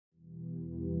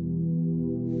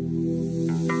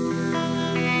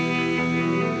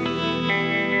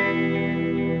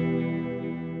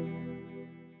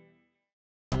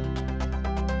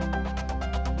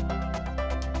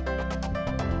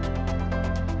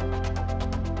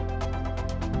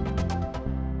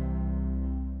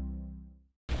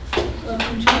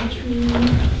to the tree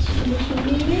commission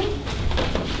meeting.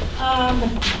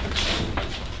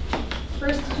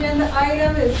 First agenda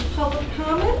item is public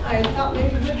comment. I thought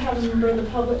maybe we would have a member of the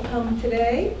public come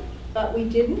today, but we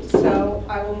didn't, so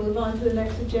I will move on to the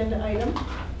next agenda item.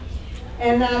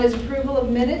 And that is approval of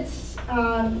minutes.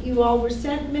 You all were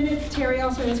sent minutes. Terry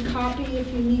also has a copy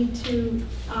if you need to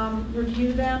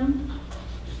review them.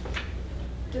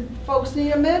 Do folks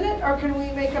need a minute, or can we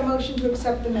make a motion to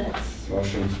accept the minutes?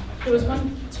 Motion. There was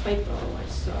one typo I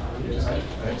saw. I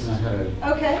had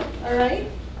a Okay, all right,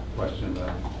 question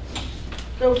about it.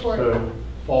 go for it. So,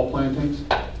 fall plantings,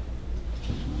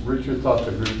 Richard thought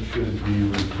the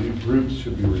groups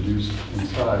should be reduced in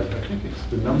size. I think it's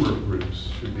the number of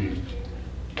groups should be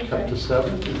kept to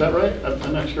 7. Is that right?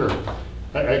 I'm not sure.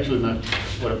 Actually, not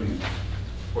what it means.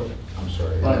 I'm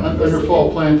sorry. Under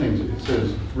fall plantings, it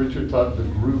says Richard thought the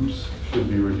groups should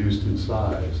be reduced in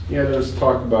size. Yeah, there's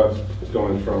talk about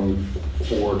going from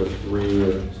 4 to 3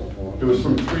 or something like that. It was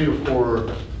from 3 to 4.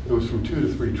 It was from 2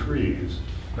 to 3 trees.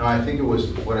 No, I think it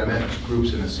was, what I meant was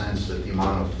groups in the sense that the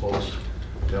amount of folks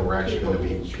that were actually going to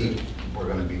be peaked were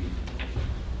going to be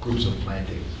groups of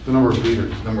plantings. The number of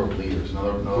leaders. Number of leaders. In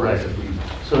other Right. words, if we,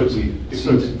 So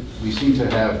we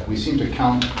seem to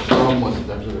count, the problem was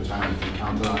that there was a time we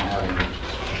counted on having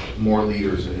more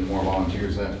leaders and more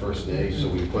volunteers that first day, so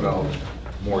we put out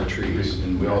more trees.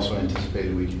 And we also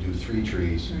anticipated we could do 3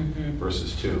 trees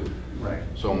versus 2. Right.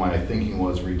 So my thinking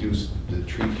was reduce the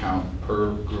tree count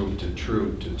per group to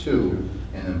 2,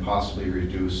 and then possibly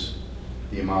reduce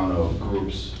the amount of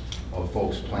groups of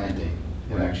folks planting,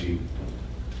 and actually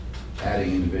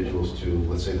adding individuals to,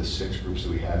 let's say, the 6 groups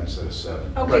that we had instead of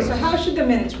 7. Okay, so how should the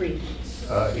minutes read?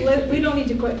 We don't need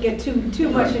to get too much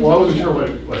into Well, I wasn't sure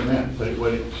what it meant, but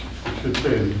what it should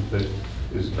say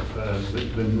is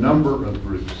that the number of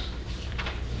groups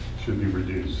should be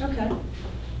reduced. Okay.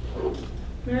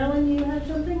 Marilyn, you had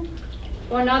something?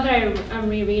 Well, now that I'm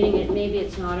rereading it, maybe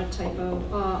it's not a typo.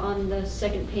 On the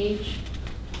second page,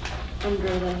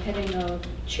 under the heading of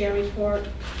chair report,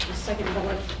 the second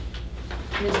bullet,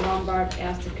 Ms. Lombard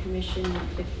asked the commission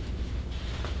if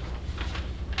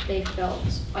they felt,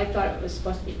 I thought it was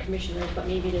supposed to be commissioners, but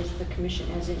maybe it is the commission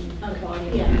as in the body.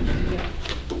 Yeah.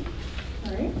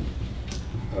 All right.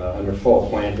 Under fall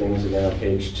plantings, again on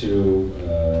page 2,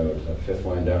 the 5th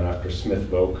line down after Smith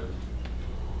Voc.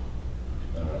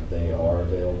 They are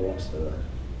available. What's the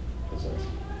business?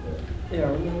 They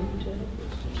are willing to.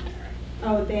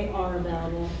 Oh, they are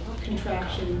available.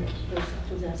 Contraction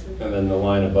possessive. And then the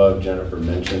line above Jennifer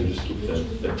mentioned, just keep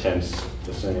the tense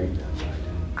the same.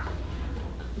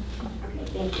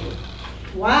 Thank you.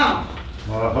 Wow.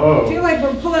 I feel like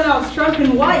we're pulling out Strunk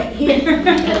and White here.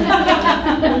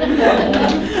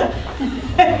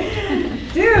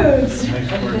 Dudes.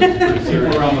 Nice work.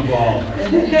 We're on the ball.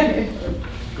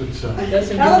 Good stuff.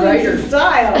 Elements of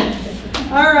style.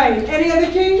 All right. Any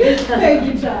other changes?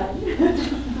 Thank you, Todd.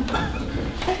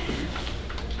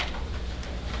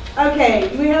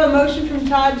 Okay. We have a motion from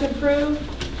Todd to approve.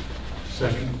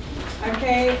 Second.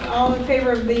 Okay. All in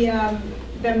favor of the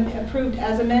them approved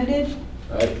as amended?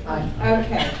 Aye.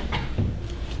 Okay.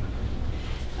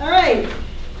 All right.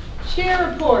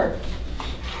 Chair report.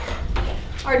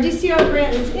 Our DCR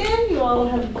grant is in. You all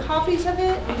have copies of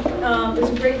it. It's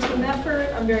a great team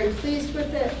effort. I'm very pleased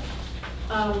with it.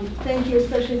 Thank you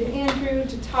especially to Andrew,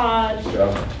 to Todd,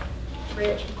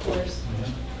 Rich, of course.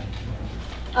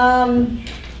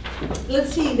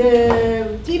 Let's see,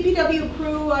 the DPW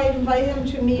crew, I invited them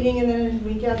to a meeting and then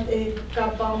they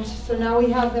got bumped. So now we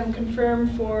have them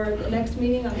confirmed for the next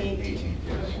meeting on the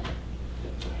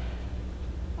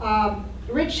 18th.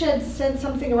 Rich had said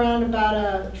something around about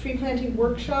a tree planting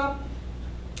workshop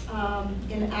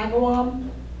in Agawam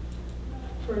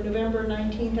for November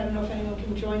 19th. I don't know if anyone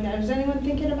can join that. Is anyone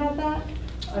thinking about that?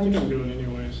 I'm doing it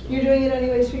anyway. So. You're doing it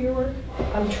anyways for your work?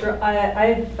 I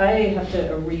have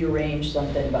to rearrange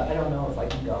something, but I don't know if I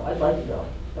can go. I'd like to go,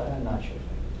 but I'm not sure.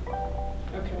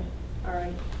 Okay, all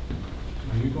right.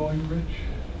 Are you going, Rich?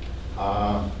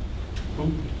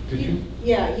 Did you?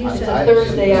 Yeah, you said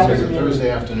Thursday It's a afternoon. Thursday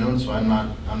afternoon, so I'm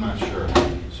not sure.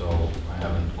 So I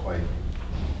haven't quite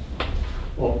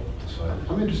Well, decided.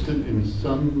 I'm interested in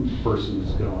some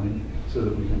persons going so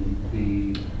that we can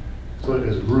be, so that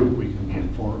as a group we can be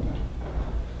informed.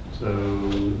 So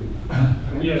if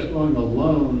I'm just going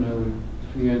alone,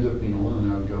 if he ends up being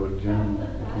alone, I would go with Jen.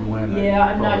 If and when. Yeah,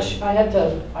 I'm not sure. I have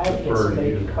to get defer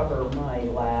somebody to to you. cover my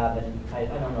lab, and I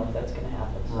don't know if that's going to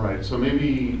happen. Right, so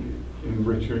maybe, in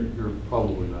Richard, you're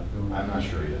probably not going. I'm not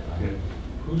sure yet. Okay.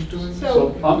 Who's doing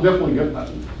So- So I'm definitely going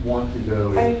to want to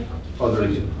go if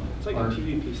others It's like a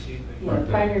PVPC thing. Yeah,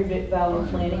 Right. Pioneer Valley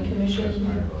Planning That's Commission.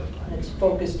 Pioneer Valley Planning. It's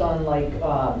focused on like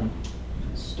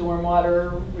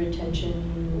stormwater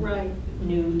retention. Right.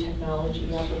 New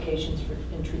technology applications for,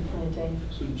 in tree planting.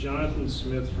 So Jonathan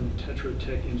Smith from Tetra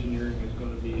Tech Engineering is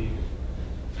going to be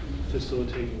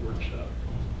facilitating a workshop.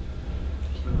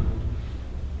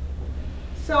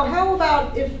 So how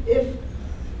about if,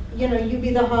 you know, you be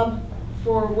the hub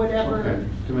for whatever. Okay,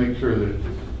 to make sure that.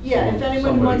 Yeah, if anyone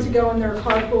somebody- wants to go in their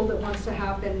carpool that wants to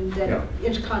happen, then Yeah.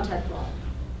 into contact Rob.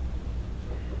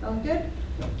 Sound good?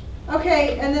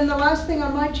 Okay, and then the last thing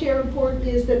on my chair report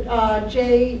is that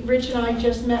Jay, Rich and I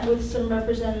just met with some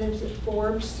representatives at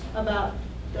Forbes about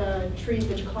the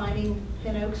declining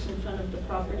pin oaks in front of the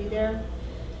property there.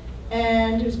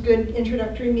 And it was a good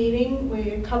introductory meeting. We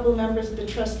had a couple of members of the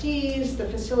trustees, the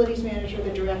facilities manager,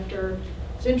 the director.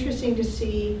 It's interesting to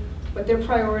see what their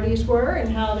priorities were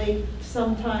and how they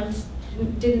sometimes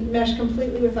didn't mesh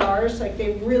completely with ours. Like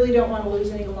they really don't want to lose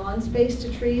any lawn space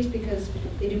to trees because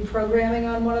they do programming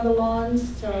on one of the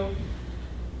lawns. So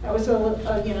that was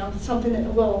you know, something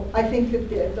that I think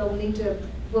that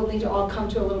we'll need to all come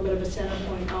to a little bit of a center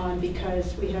point on,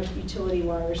 because we have utility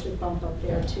wires that bump up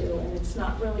there too, and it's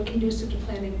not really conducive to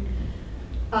planting,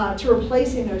 to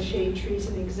replacing those shade trees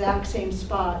in the exact same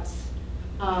spots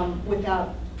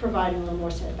without providing a little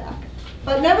more setback.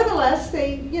 But nevertheless,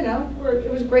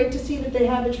 it was great to see that they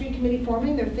have a tree committee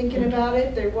forming. They're thinking about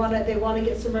it. They want to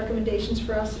get some recommendations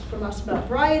from us about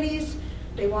varieties.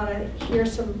 They want to hear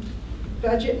some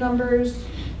budget numbers.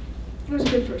 It was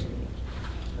a good first meeting.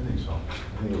 I think so.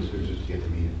 I think it was good just to get to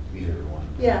meet everyone.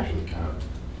 Yeah. Actually kind of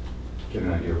get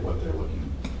an idea of what they're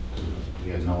looking,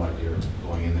 we had no idea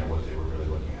going in there what they were really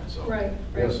looking at, so. Right,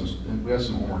 We have right.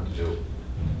 some homework to do,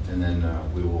 and then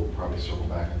we will probably circle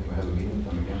back. I think we have a meeting with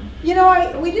them again. You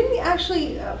know, we didn't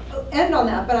actually end on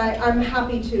that, but I'm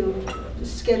happy to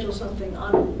schedule something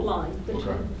online.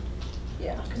 Okay.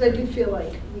 Yeah, because I do feel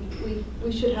like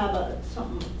we should have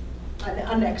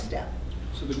a next step.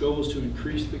 So the goal is to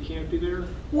increase the canopy there?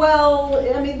 Well,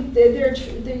 I mean, they're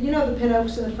you know, the pin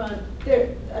oaks in the front,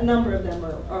 a number of them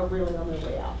are really on their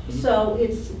way out. So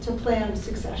it's to plan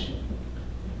succession.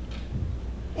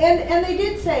 And they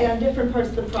did say on different parts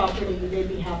of the property, they'd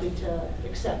be happy to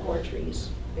accept more trees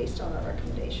based on our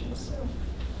recommendations, so.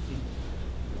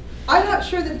 I'm not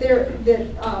sure that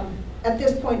at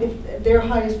this point, if their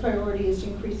highest priority is to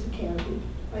increase the canopy.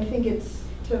 I think it's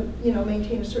to, you know,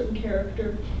 maintain a certain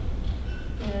character.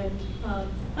 And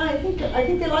I think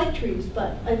they like trees,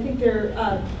 but I think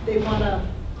they want to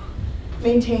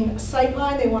maintain a sight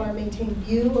line, they want to maintain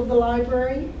view of the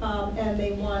library, and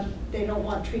they don't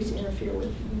want trees to interfere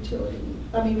with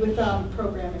with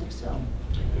programming, so.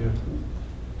 Yeah.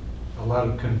 A lot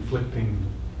of conflicting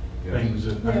Yes. things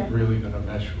that Yeah. aren't really going to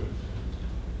mesh with.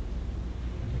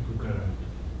 I think we've got to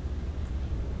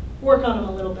Work on them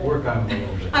a little bit. work on it a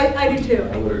little bit. I do too.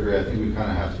 I would agree. I think we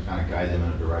kind of have to kind of guide them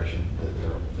in a direction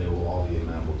that they will all be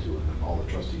amenable to, and all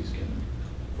the trustees can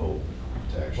vote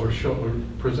to actually. Or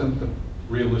present the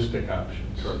realistic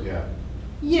options. Sure, yeah.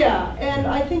 Yeah, and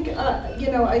I think,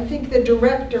 I think the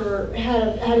director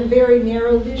had a very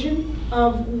narrow vision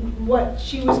of what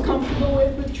she was comfortable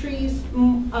with trees,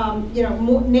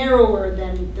 more narrower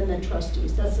than the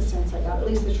trustees. That's the sense I got, at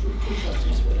least the two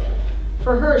trustees were there.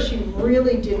 For her, she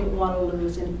really didn't want to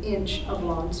lose an inch of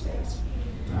lawn space.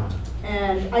 No.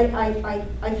 And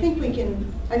I think we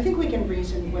can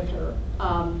reason with her,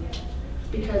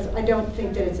 because I don't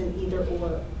think that it's an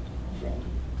either-or thing.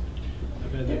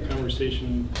 I've had that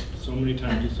conversation so many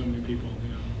times with so many people,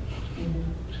 you know.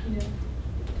 Yeah.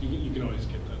 You can always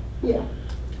get that. Yeah.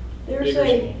 There's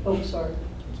Big or oh, sorry.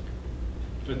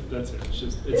 But that's it.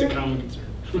 It's a common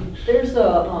concern. There's a,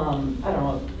 I don't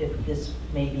know if this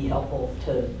may be helpful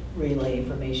to relay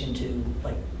information to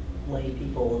like lay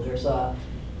people. There's a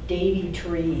Davy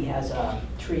Tree has a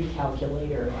tree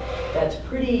calculator that's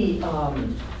pretty,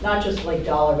 not just like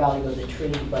dollar value of the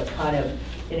tree, but kind of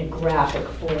in a graphic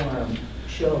form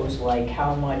shows like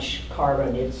how much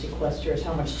carbon it sequesters,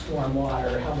 how much storm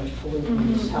water, how much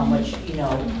pollutants, how much,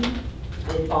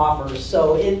 it offers.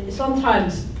 So it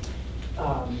sometimes,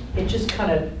 it just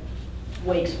kind of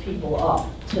wakes people up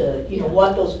to,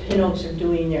 what those pin oaks are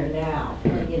doing there now,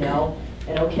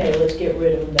 and okay, let's get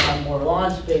rid of them to have more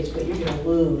lawn space, but you're gonna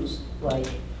lose, like,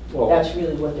 Well- that's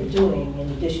really what they're doing in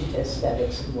addition to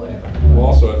aesthetics and whatever. Well,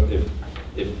 also,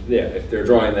 if they're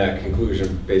drawing that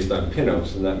conclusion based on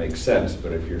pinups, then that makes sense,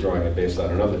 but if you're drawing it based on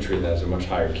another tree that has a much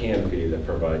higher canopy that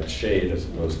provides shade as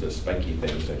opposed to spiky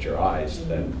things at your eyes,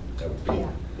 then that would be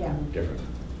Yeah. a different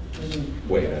Mhm.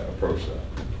 way to approach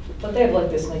that. But they have like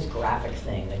this nice graphic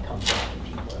thing that comes up and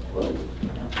people are, whoa,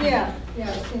 Yeah,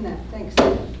 I've seen that, thanks.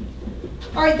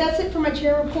 All right, that's it for my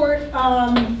chair report.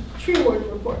 Tree warden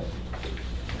report.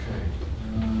 Okay,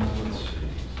 let's see.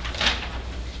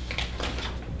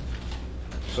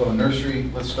 So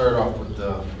nursery, let's start off with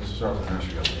the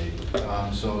nursery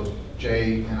update. So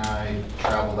Jay and I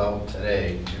traveled out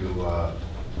today to a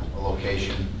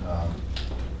location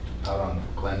out on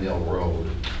Glendale Road,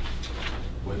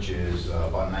 which is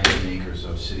about 19 acres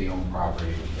of city-owned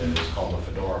property that is called the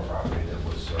Fedora property that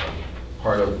was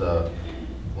part of the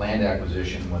land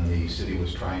acquisition when the city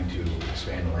was trying to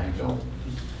expand the landfill.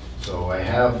 So I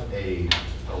have a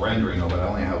rendering of it. I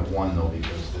only have one though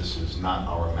because this is not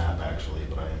our map actually,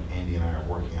 but Andy and I are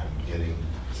working on getting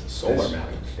It's a solar map.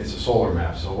 It's a solar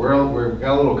map, so we've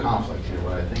got a little conflict here,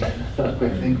 but I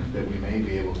think that we may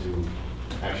be able to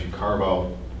actually carve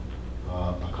out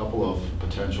a couple of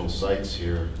potential sites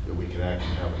here that we could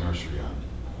actually have a nursery on.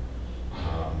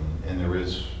 And it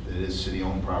is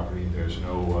city-owned property. There's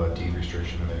no deed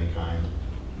restriction of any kind.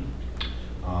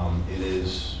 It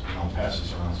is, I'll pass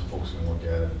this around so folks can look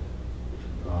at it.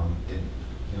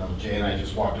 Jay and I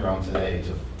just walked around today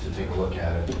to take a look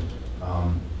at it.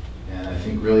 And I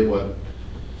think really what,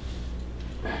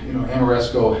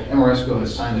 Amoresco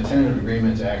has signed a tentative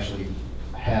agreement to actually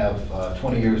have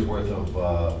 20 years worth of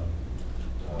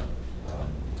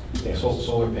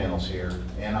solar panels here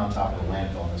and on top of the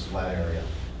landfill in this flat area.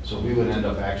 So we would end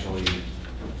up actually,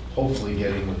 hopefully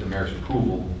getting with the mayor's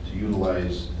approval to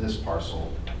utilize this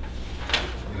parcel.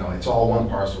 It's all one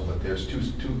parcel, but there's two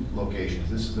locations.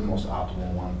 This is the most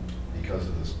optimal one because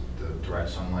of the direct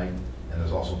sunlight, and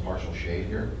there's also partial shade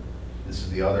here. This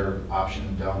is the other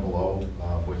option down below,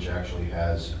 which actually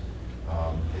has,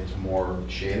 it's more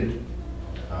shaded.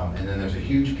 And then there's a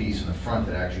huge piece in the front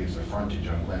that actually is the frontage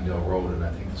on Glendale Road, and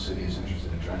I think the city is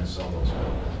interested in trying to sell those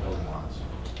building lots.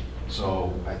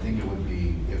 So I think it would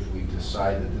be, if we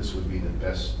decide that this would be the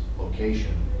best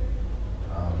location,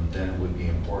 then it would be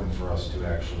important for us to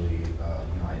actually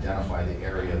identify the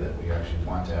area that we actually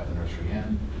want to have the nursery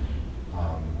in.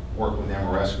 Work with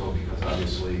Amoresco, because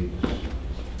obviously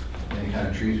any kind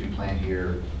of trees we plant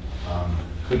here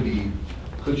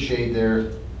could shade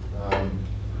their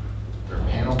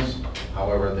panels.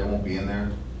 However, they won't be in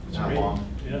there not long.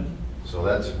 Yeah. So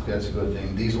that's a good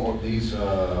thing. These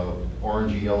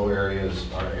orangey yellow areas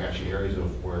are actually areas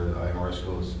of where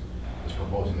Amoresco is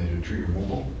proposing they do tree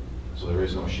removal. So there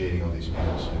is no shading of these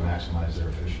panels to maximize their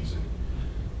efficiency.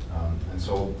 And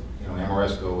so,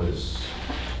 Amoresco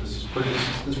this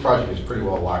project is pretty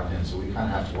well locked in, so we kind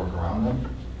of have to work around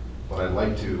them. But I'd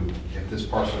like to, if this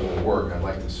parcel will work, I'd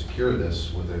like to secure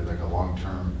this with like a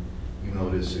long-term, even though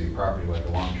it is city property, like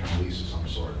a long-term lease of some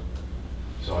sort.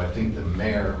 So I think the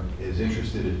mayor is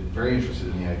very interested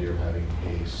in the idea of having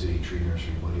a city tree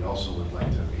nursery, but he also would like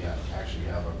to actually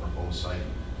have a proposed site,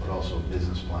 but also a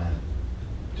business plan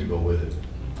to go with it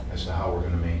as to how we're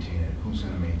going to maintain it, who's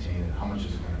going to maintain it, how much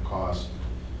is it going to cost,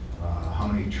 how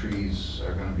many trees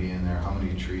are going to be in there, how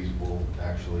many trees will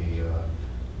actually,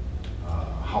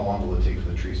 how long will it take for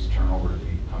the trees to turn over to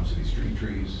become city street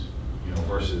trees,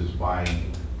 versus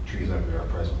buying trees like we are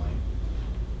presently.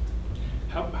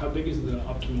 How big is the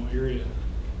optimal area?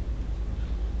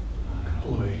 A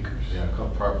couple of acres. Yeah,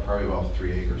 probably about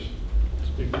 3 acres. It's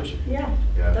a big nursery. Yeah,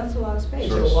 Yeah. that's a lot of space.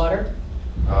 Is there water?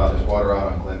 There's water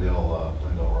out on Glendale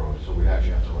Road, so we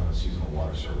actually have to run a seasonal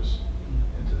water service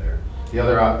into there. The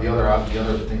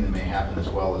other thing that may happen as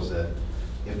well is that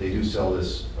if they do sell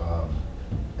this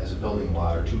as a building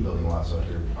lot or 2 building lots out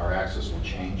here, our access will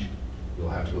change. You'll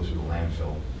have to go through the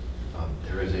landfill.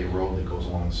 There is a road that goes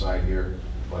along the side here,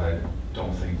 but I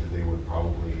don't think that it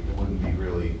wouldn't be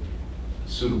really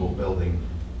suitable building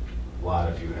lot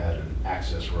if you had an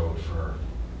access road for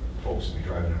folks to be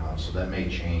driving it on, so that may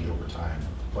change over time.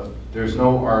 But there's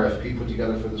no RFP put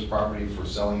together for this property for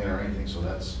selling it or anything, so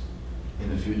that's in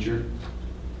the future.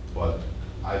 But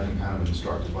I've been kind of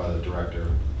instructed by the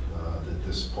director that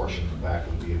this portion of the back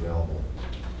would be available.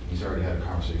 He's already had a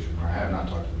conversation, or I have not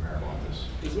talked to the mayor about this.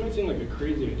 This might seem like a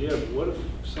crazy idea, but what if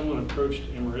someone approached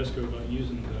Amoresco about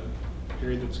using the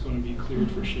area that's going to be cleared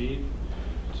for shade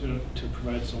to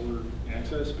provide solar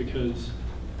access? Because,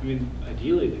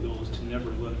 ideally the goal is to never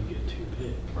let them get too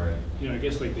big. Right. I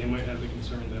guess they might have the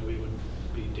concern that we would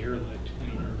be derelict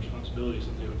in our responsibilities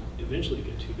and they would eventually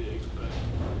get too big. But,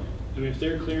 if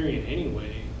they're clearing it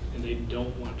anyway and they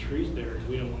don't want trees there and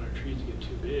we don't want our trees to get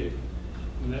too big,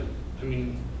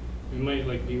 it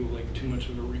might be too much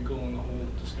of a wrinkle in the whole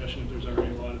discussion if there's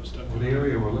already a lot of stuff. Well, the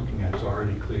area we're looking at is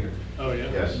already cleared. Oh,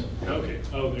 yeah? Yes. Okay.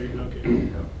 Oh, there you go. Okay.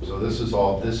 Yeah. So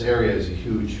this area is a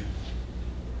huge,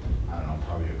 I don't know,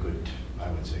 probably I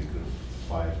would say a good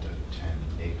 5 to 10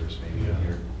 acres maybe in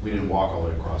here. we didn't walk all the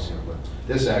way across here, but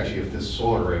this actually, if this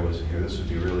solar array was in here, this would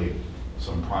be really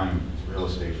some prime real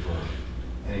estate for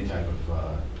any type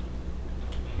of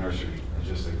nursery.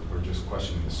 We're just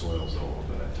questioning the soils a little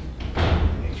bit, I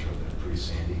think, the nature of it, pretty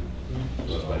sandy.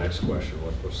 That's my next question.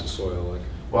 What's the soil like?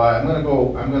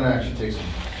 Well, I'm gonna actually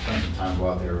spend some time, go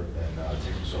out there and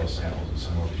take some soil samples and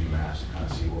send over to UMass to kind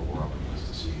of see what we're up against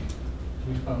to see.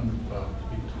 We found about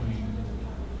between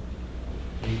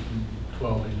 8 and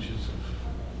 12 inches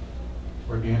of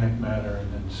organic matter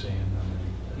and then sand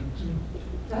underneath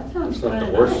that. That sounds It's not kind the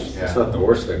of worst, nice. it's not the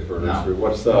worst thing for a No. nursery.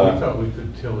 What's We the, thought we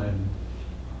could till in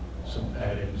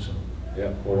add in some.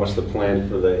 yeah, well, what's the plan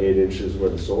for the 8 inches where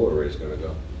the solar array is gonna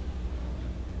go?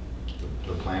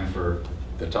 The plan for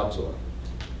The topsoil?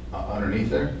 underneath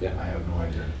there? Yeah. I have no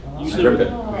idea. You Strip it.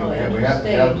 Oh, We interesting, just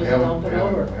dump it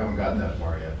over. haven't got that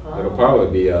far yet. It'll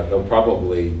probably be, they'll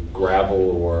probably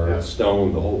gravel or Yeah.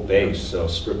 stone the whole base, so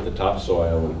strip the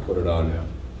topsoil and put it on Yeah.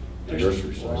 the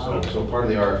nursery So, soil. so part of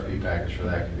the RFP package for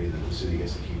that could be that the city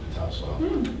gets to keep the topsoil,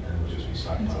 and it would just be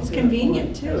stockpiled. It's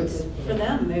convenient too, it's for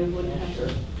them, they wouldn't have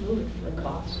to move it for the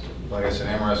cost. Like I said,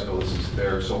 Amoresco, this is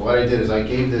there. So what I did is I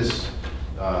gave this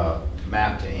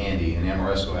map to Andy, and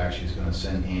Amoresco actually is gonna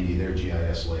send Andy their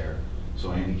GIS layer.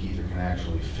 So Andy Keither can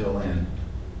actually fill in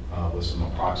with some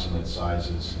approximate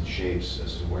sizes and shapes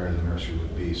as to where the nursery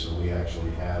would be. So we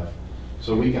actually have,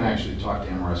 so we can actually talk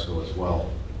to Amoresco as well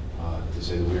to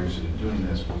say that we're interested in doing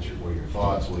this. What are your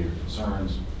thoughts? What are your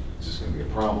concerns? Is this gonna be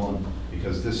a problem?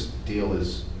 Because this deal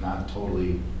is not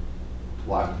totally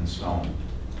locked in stone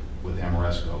with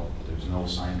Amoresco. There's no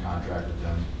signed contract with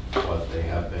them, but they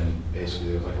have been,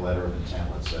 basically, there's like a letter of intent,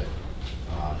 let's say,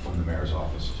 from the mayor's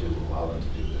office to allow them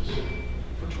to do this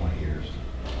for 20 years.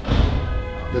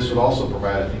 This would also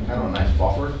provide, I think, kind of a nice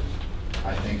buffer,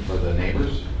 I think, for the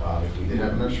neighbors, if we did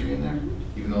have a nursery in there,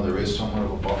 even though there is somewhat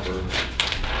of a buffer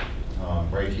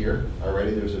right here.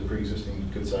 Already, there's a pre-existing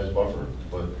good-sized buffer,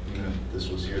 but even if this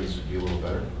was here, this would be a little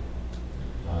better.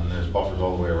 And there's buffers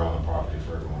all the way around the property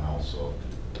for everyone else, so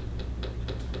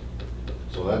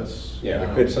that's. Yeah,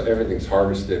 it could, everything's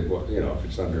harvested, well, you know, if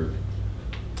it's under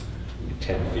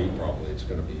 10 feet, probably, it's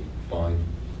gonna be fine.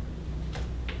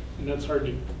 And that's hard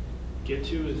to get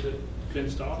to, is it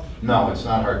fenced off? No, it's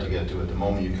not hard to get to. At the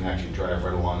moment, you can actually drive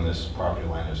right along this property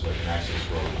line. There's like an access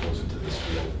road that goes into this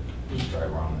field. Just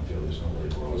drive around the field, there's no really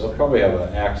roads. They'll there. probably have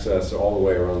an access all the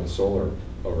way around the solar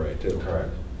array, too. Correct,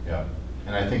 yeah.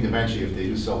 And I think eventually, if they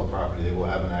do sell the property, they will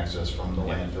have an access from the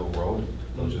landfill road.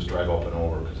 They'll just drive up and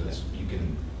over, because it's, you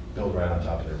can build right on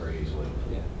top of there very easily.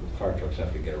 Yeah, fire trucks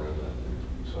have to get around that.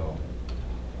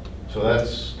 So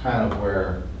that's kind of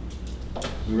where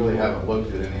we really haven't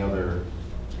looked at any other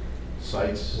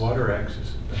sites. Water access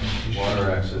has been an issue.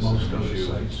 Water access is Most an of the issue.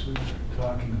 sites we're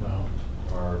talking about.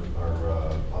 Or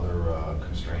other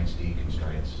constraints, deed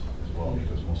constraints as well,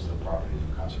 because most of the properties in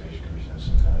the Conservation Commission has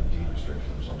some kind of deed restriction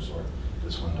of some sort.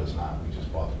 This one does not. We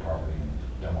just bought the property and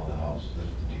demoed the house,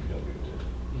 the DPW did.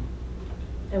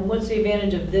 And what's the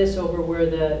advantage of this over where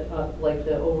the, like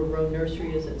the overgrown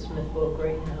nursery is at Smith Oak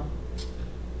right now?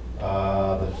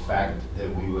 The fact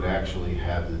that we would actually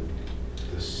have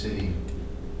the city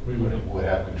We would. would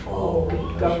have control Oh, over the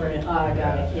nursery. government, I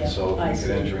got it, yeah. And so I if we see.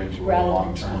 could enter into a Rather than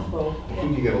long-term, Smith Oak, if yeah.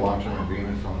 we could get a long-term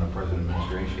agreement from the present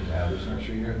administration to have this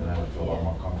nursery here, then I would feel a lot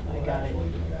more I comfortable got it. actually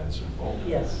doing that in Smith Oak.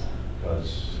 Yes.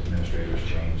 Because administrators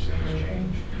change, things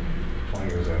change. 20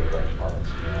 years out of the rec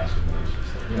department's being asked to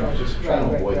move, you know, just trying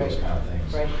to Right, avoid right, those kind of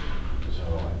things. Right.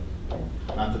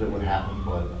 So, not that it would happen,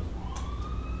 but,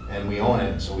 and we own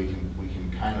it, so we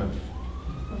can kind of,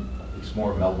 it's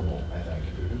more meldable, I think.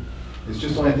 It's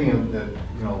just the only thing that,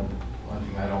 you know, one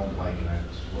thing I don't like, and I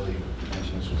really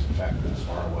mentioned this, was the fact that it's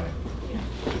far away.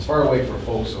 It's far away for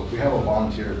folks, so if we have a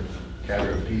volunteer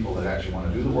cadre of people that actually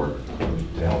want to do the work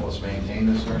to help us maintain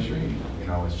this nursery, you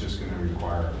know, it's just going to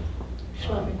require,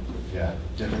 yeah,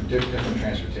 different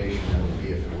transportation than it would be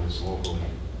if it was locally,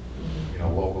 you know,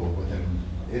 local within,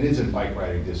 it is in bike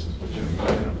riding distance, but you're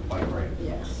in a bike ride.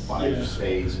 Yes. 5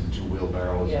 spades and 2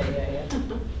 wheelbarrows. Yeah.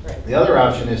 Right. The other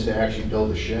option is to actually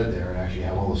build a shed there and actually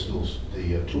have all the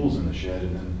tools in the shed,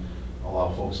 and then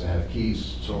allow folks to have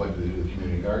keys, sort of like they do with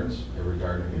community gardens. Every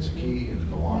gardener gets a key, and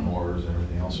the lawnmowers and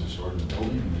everything else are stored in the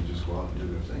building, and they just go out and do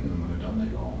their thing, and then when they're done, they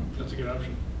go home. That's a good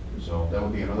option. So that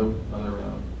would be another,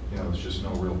 you know, there's just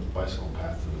no real bicycle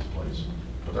path to this place.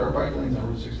 But there are bike lanes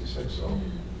on Route 66, so.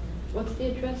 What's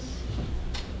the address,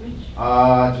 Rich?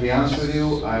 To be honest with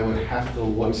you, I would have to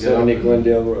look it up. 170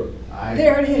 Glendale Road.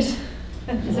 There it is.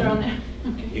 Is it on there?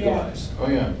 Okay. Eagle Eyes. Oh,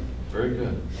 yeah, very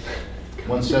good.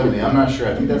 170, I'm not sure,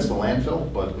 I think that's the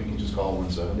landfill, but we can just call it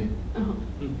 170.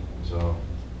 Uh-huh. So,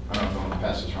 I don't know if I'm gonna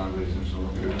pass this around, but it's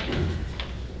look at it.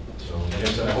 So, like I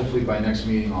said, hopefully by next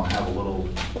meeting, I'll have we'll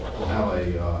have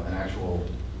an actual,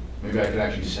 maybe I could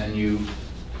actually send you,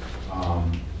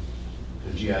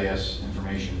 the GIS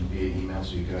information via email,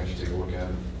 so you could actually take a look at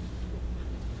it.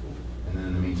 And then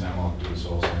in the meantime, I'll do the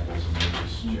soil samples and make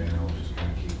this JNL just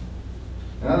kind of keep.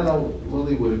 And I don't know,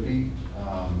 Lily, would it be,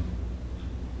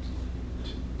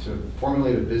 to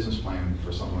formulate a business plan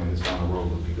for something like this down the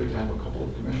road, would it be good to have a couple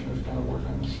of commissioners kind of work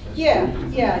on this?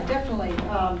 Yeah, definitely.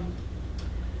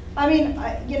 I mean,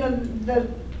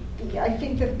 I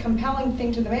think the compelling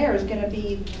thing to the mayor is going to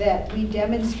be that we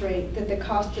demonstrate that the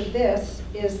cost of this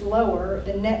is lower,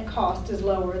 the net cost is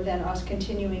lower than us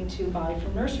continuing to buy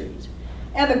from nurseries,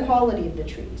 and the quality of the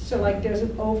trees. So like there's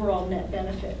an overall net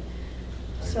benefit.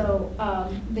 So,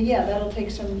 yeah, that'll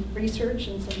take some research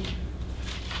and some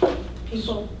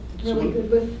people really good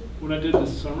with. What I did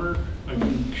this summer, I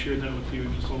can share that with you,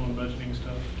 just all my budgeting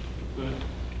stuff. But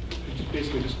it's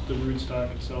basically just the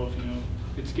rootstock itself, you know.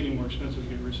 It's getting more expensive to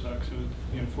get rootstock, so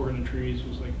 400 trees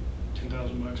was like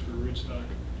 $10,000 for rootstock.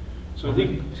 So I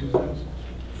think 2,000?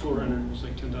 400 was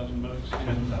like $10,000.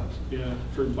 10,000. Yeah,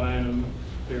 for buying them,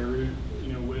 bare root,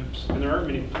 whips. And there aren't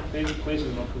many places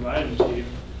that'll provide them to you.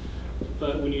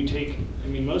 But when you take, I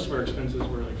mean, most of our expenses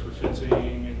were like for fencing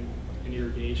and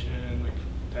irrigation, like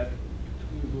that.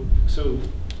 So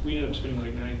we ended up spending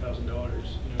like $90,000.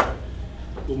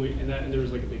 And there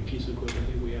was like a big piece of equipment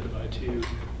that we had to buy too.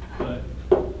 But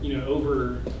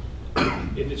over,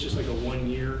 if it's just like a 1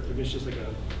 year, if it's just like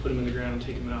a put them in the ground,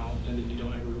 take them out, and then you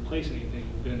don't ever replace anything,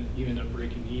 then you end up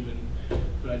breaking even.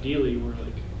 But ideally, we're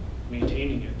like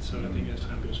maintaining it. So I think as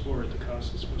time goes forward, the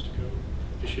cost is supposed to go.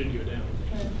 It should go down.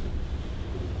 Okay.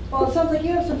 Well, it sounds like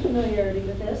you have some familiarity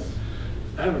with this.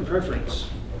 I have a preference,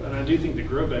 and I do think the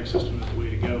grow bag system is the way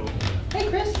to go. Hey,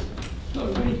 Chris.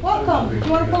 Welcome. Do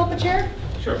you want to pull up a chair?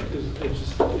 Sure. It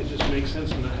just makes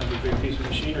sense to not have a big piece of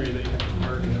machinery that you have to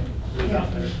park and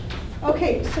out there.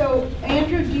 Okay, so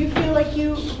Andrew, do you feel like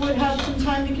you would have some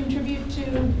time to contribute to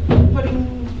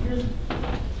putting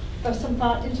some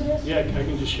thought into this? Yeah, I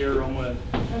can just share all my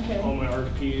Okay.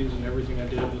 RFPs and everything I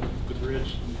did with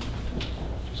Rich. And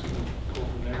just gonna go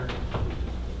from there.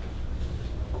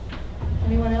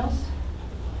 Anyone else?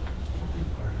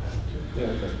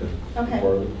 Yeah, that's good. Okay.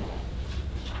 Or-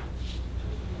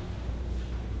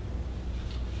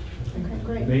 Okay, The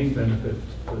great. main benefit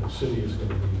for the city is going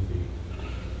to be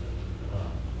the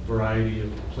variety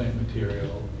of plant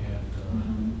material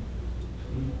and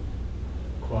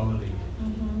quality.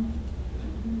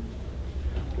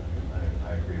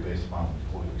 I agree based upon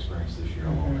what we've experienced this year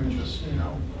alone, and just,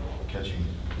 catching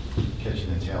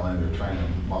the tail end or trying to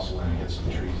muscle in and get some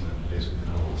trees in basically the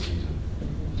middle of the season.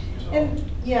 So,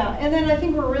 And then I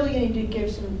think we're really going to need to give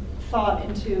some thought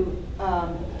into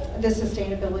the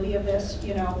sustainability of this.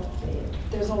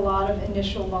 There's a lot of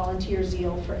initial volunteer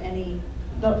zeal for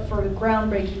for the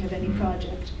groundbreaking of any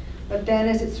project. But then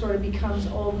as it sort of becomes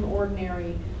old and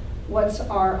ordinary, what's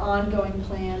our ongoing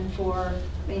plan for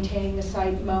maintaining the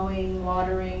site, mowing,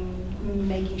 watering,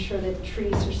 making sure that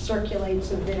trees are circulate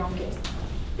so that they don't get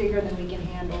bigger than we can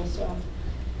handle. So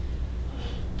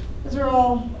those are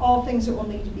all things that will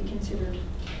need to be considered.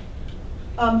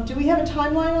 Do we have a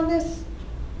timeline on this,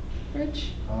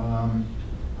 Rich?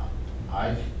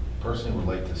 I personally would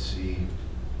like to see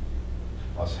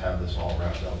us have this all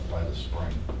wrapped up by the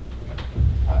spring.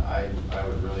 I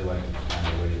would really like to find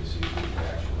a way to see if we could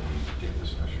actually get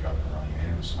this nursery up and running.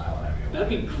 And was smiling at me. That'd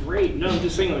be great. No, I'm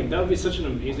just saying, like, that would be such an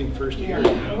amazing first year.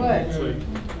 Yeah, it would. It's like,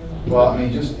 Well, I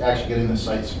mean, just actually getting the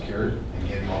site secured and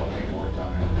getting all the paperwork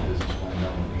done and the business plan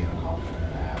done would be an accomplishment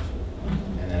and a half.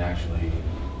 And then actually,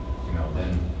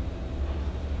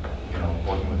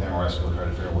 working with MRS to try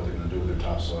to figure out what they're going to do with their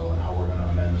topsoil and how we're going to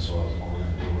amend the soils and what we're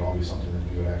going to do would all be something that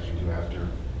we would actually do after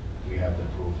we have the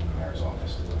approval from the mayor's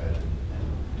office to go ahead and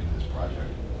do this project.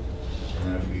 And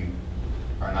then if we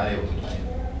are not able to plant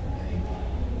any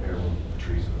bare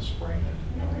trees in the spring,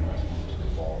 then we might move to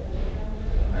the fall.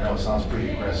 I know it sounds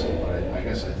pretty aggressive, but I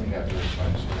guess I think after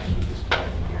trying to experience with this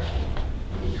planting here,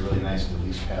 it would be really nice to at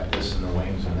least have this in the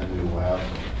wings, and then we will have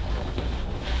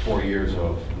 4 years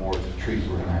of more trees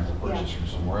we're going to have to purchase from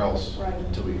somewhere else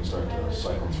until we can start to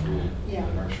cycle through the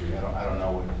nursery. I don't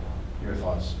know what your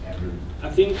thoughts, Andrew. I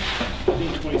think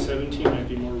 2017 might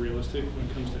be more realistic when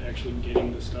it comes to actually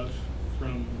getting the stuff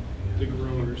from the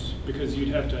growers, because you'd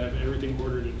have to have everything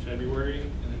ordered in February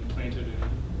and then planted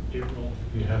in April.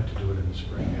 You have to do it in the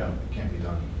spring. Yeah, it can't be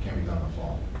done in the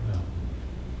fall. No.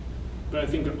 But I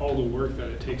think all the work that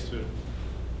it takes to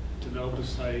develop a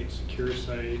site, secure a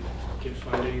site, get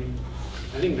funding,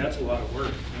 I think that's a lot of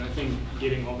work, and I think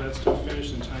getting all that stuff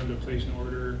finished in time to place an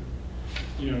order,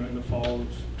 you know, in the fall of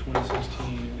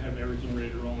 2016 and have everything ready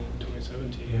to roll in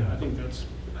 2017. Yeah. I think that's.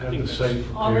 I Have think the that's site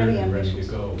prepared Already and ready to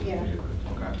ambitious. go. Yeah. pretty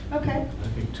quickly. Okay. Okay. I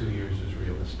think 2 years is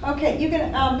realistic. Okay, you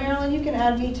can, Marilyn, you can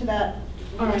add me to that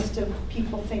All right. list of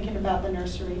people thinking about the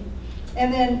nursery.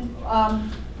 And then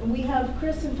we have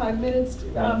Chris in 5 minutes. Do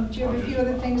you have a few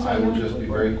other things? I on will your just be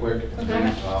report? very quick. Okay.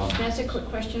 Can I ask a quick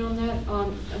question on that?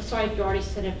 I'm sorry if you already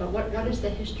said it, but what is the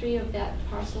history of that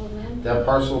parcel of land? That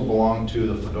parcel belonged to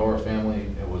the Fedora family.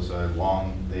 It was a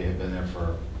they had been there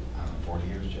for, I don't know, 40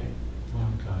 years, Jay?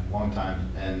 Long time. Long time.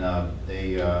 And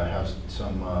they have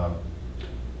some,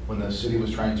 when the city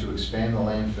was trying to expand the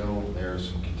landfill, there are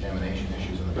some contamination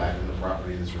issues in the back of the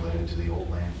property that's related to the old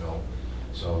landfill.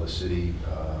 So the city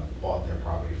bought their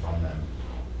property from them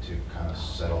to kind of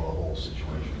settle the whole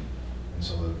situation. And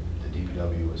so the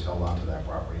DPW has held on to that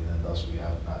property, and then thus we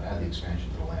have not had the expansion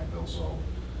to the landfill. So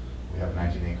we have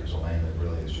 19 acres of land that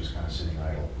really is just kind of sitting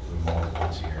idle. We mow it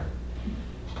once a year.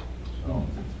 So,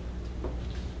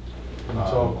 When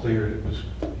it's all cleared, it was,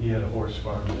 he had a horse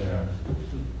farm there.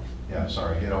 yeah,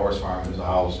 sorry, he had a horse farm, there's a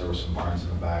house, there were some barns in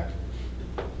the back.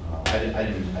 I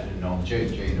didn't know, Jay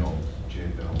knew, Jay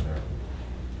had been over there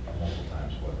multiple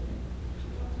times, but,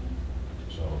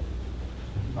 so,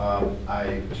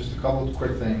 just a couple of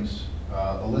quick things.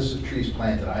 A list of trees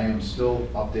planted, I am still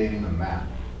updating the map.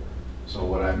 So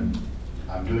what I'm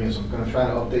doing is I'm gonna try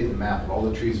to update the map of all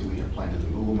the trees that we have planted, the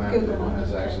Google map that Google everyone map.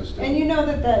 has access to. And you know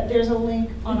that there's a link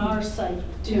on our site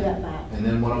to that map. And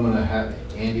then what I'm gonna have,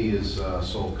 Andy is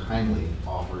so kindly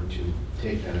offered to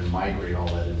take that and migrate all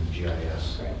that into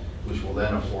GIS, Right. which will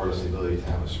then afford us the ability to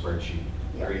have a spreadsheet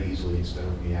very easily instead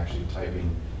of me actually typing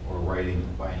or writing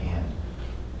by hand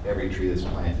every tree that's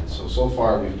planted. So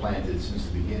far, we've planted since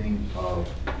the beginning of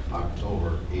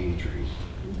October, 80 trees.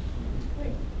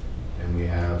 Great. And we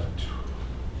have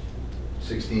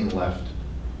 16 left.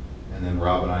 And then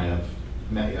Rob and I have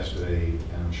met yesterday,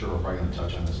 and I'm sure we're probably gonna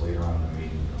touch on this later on in the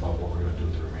meeting about what we're gonna do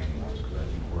with the remaining ones, because I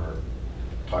think we're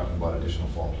talking about additional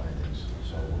fall plantings.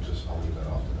 So I'll leave that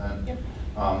off to then. Yep.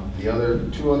 The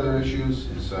two other issues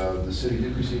is the city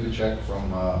did receive a check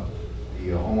from the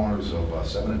homeowners of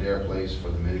 7 Adair Place for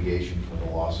the mitigation for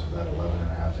the loss of that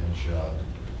 11.5-inch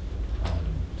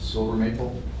silver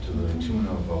maple to the tune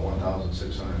of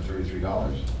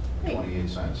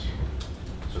 $1,633.28.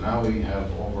 So now we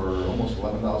have over almost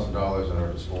 $11,000 at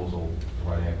our disposal,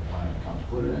 providing I can find an account to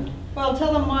put it in. Well,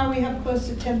 tell them why we have close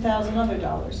to $10,000 other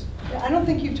dollars. I don't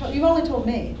think you've only told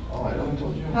me. Oh, I haven't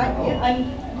told you? Our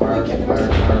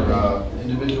Our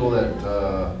individual at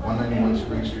 191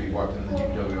 Spring Street walked in the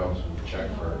DPW office with a check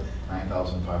for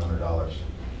 $9,500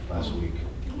 last week. Do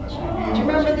you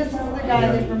remember this is the guy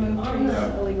that removed trees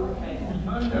Yeah. illegally?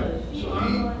 Yep. So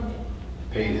he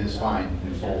paid his fine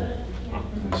in full.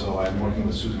 And so I'm working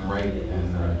with Susan Wright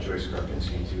and Joyce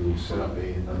Karpinski to set up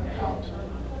an account.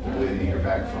 We're waiting to hear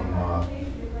back from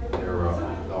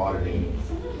the auditing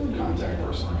contact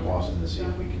person in Boston to see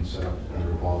if we can set up a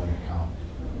revolving account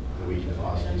that we can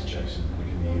deposit these checks and we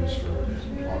can be used for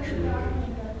all tree-related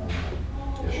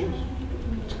issues.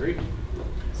 That's great.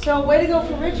 So way to go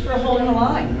for Rich for holding the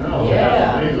line. No,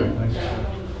 Yeah. amazing. And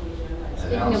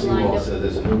Speaking now of Seawall lined up- said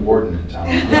there's a new warden in town.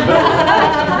 I'm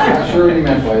not sure what he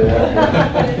meant by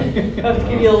that.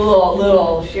 Give you a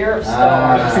little sheriff's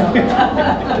star or something.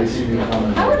 They see me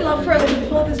coming. I would love for us to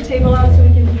pull this table out so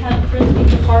we can have Chris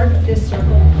be part of this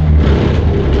circle.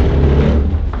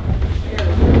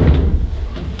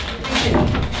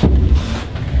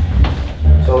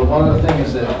 So one other thing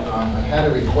is that I had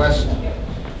a request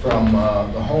from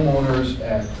the homeowners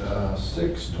at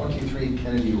 623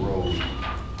 Kennedy Road.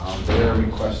 They're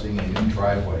requesting a new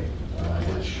driveway,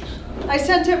 which, I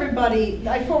sent everybody,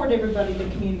 I forwarded everybody the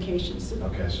communications.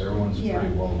 okay, so everyone's Yeah.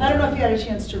 pretty well. I don't know if you had a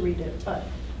chance to read it, but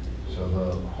So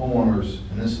the homeowners,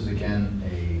 and this is again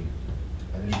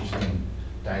an interesting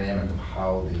dynamic of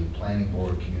how the planning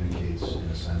board communicates in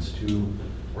a sense to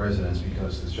residents,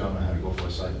 because this gentleman had to go for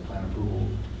a site plan approval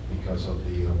because of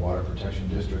the water protection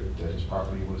district that his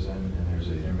property was in, and there's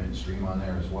an intermittent stream on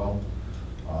there as well.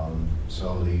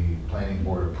 So the planning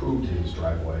board approved his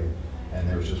driveway, and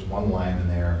there was just one line in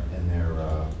their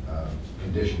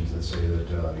conditions that say that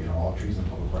all trees in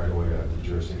public right of way have the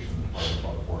jurisdiction of the Department of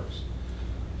Public Works.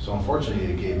 So unfortunately,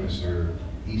 it gave Mr.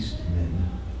 Eastman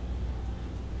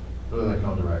really like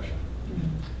no direction.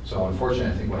 So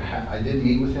unfortunately, I think I did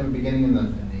meet with him beginning in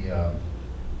the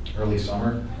early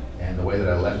summer, and the way that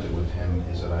I left it with him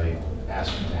is that I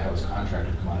asked him to have his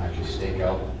contractor come on and actually stake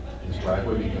out his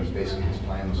driveway, because basically his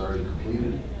plan was already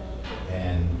completed.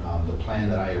 And the plan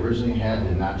that I originally had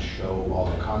did not show all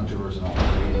the contours and all the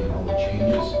grading and all the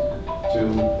changes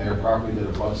to their property that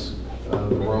abuts the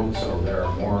road, so there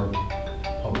are more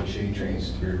public shade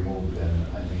trees to be removed than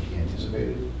I think he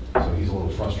anticipated. So he's a little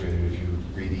frustrated. If you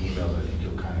read the emails, I think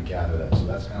you'll kind of gather that. So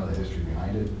that's kind of the history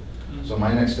behind it. So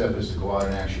my next step is to go out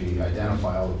and actually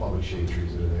identify all the public shade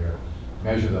trees that are there,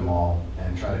 measure them all,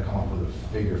 and try to come up with a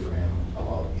figure for him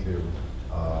about either,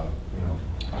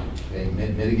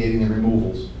 mitigating the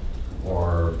removals,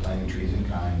 or planting trees in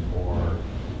kind, or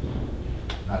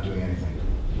not doing anything,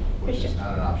 which is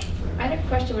not an option for him. I had a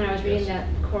question when I was reading Yes. that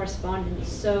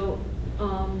correspondence, so,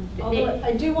 Although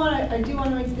I do want to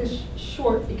make this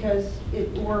short because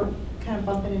we're kind of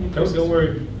bumping into Chris. Don't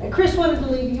worry. Chris wanted to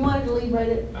leave, you wanted to leave right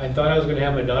at, I thought I was going to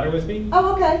have my daughter with me.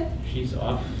 oh, okay. She's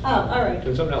off Oh, all right.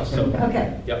 doing something else, so.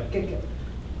 Okay. Yep. Good,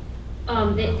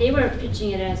 good. they were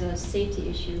pitching it as a safety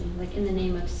issue, like in the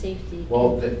name of safety.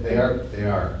 Well, they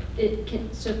are.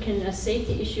 So can a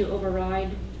safety issue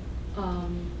override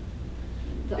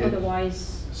the It-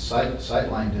 otherwise?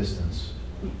 Sightline distance.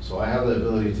 So I have the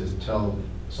ability to tell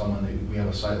someone that we have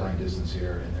a sightline distance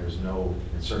here, and there's no,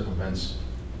 it circumvents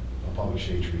a public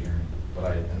shade tree hearing. But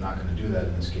I am not going to do that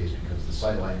in this case because the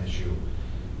sightline issue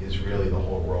is really the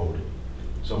whole road.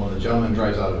 So when the gentleman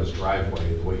drives out of his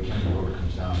driveway, the way Kennedy Road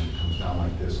comes down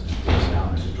like this, and it dips down,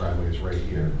 and his driveway is right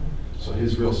here. So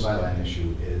his real sightline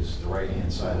issue is the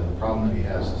right-hand side, and the problem that he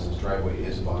has is his driveway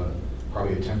is about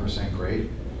probably a 10% grade.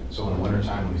 So in the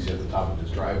wintertime, when he's at the top of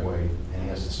his driveway, and he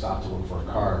has to stop to look for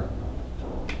a car,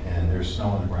 and there's snow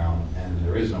on the ground, and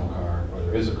there is no car, or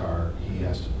there is a car, he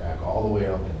has to back all the way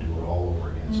up and do it all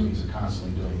over again. So he's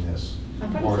constantly doing this. I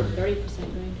thought it was a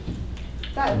 30% grade.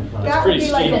 That would pretty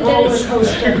be like a steep. roller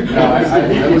coaster. No,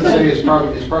 I would say it's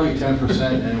probably 10%,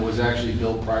 and it was actually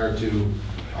built prior to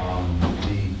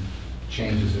the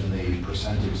changes in the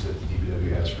percentage that the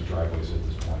DPW has for driveways at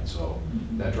this point. So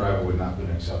that driveway would not have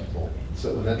been acceptable.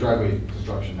 So that driveway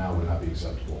construction now would not be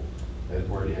acceptable,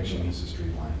 where it actually meets the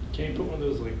street line. Can you put one of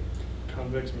those like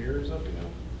convex mirrors up,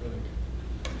 Or,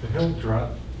 like, The hill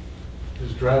drop,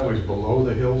 his driveway's below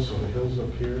the hill, so the hill's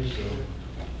up here, so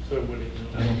so it wouldn't,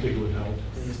 I don't think it would help.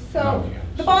 So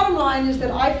the bottom line is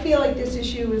that I feel like this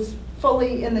issue is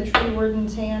fully in the tree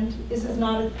warden's hand. This is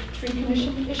not a tree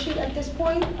commission issue at this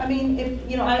point. I mean,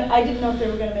 if, I didn't know if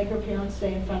they were gonna make her parents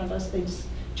stay in front of us. They just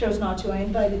chose not to. I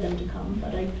invited them to come,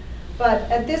 but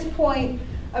at this point,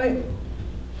 I mean,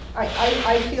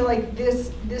 I feel like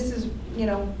this is,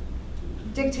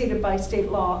 dictated by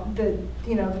state law, the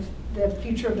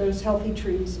future of those healthy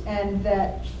trees, and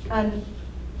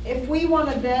if we want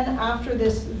to then, after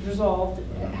this is resolved,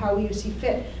 how you see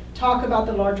fit, talk about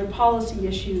the larger policy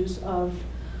issues of,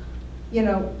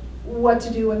 what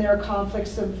to do when there are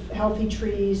conflicts of healthy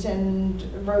trees and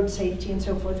road safety and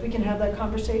so forth, we can have that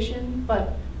conversation,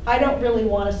 but I don't really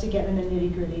want us to get in the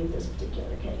nitty-gritty of this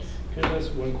particular case. Can I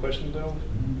ask one question though?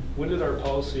 When did our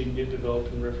policy get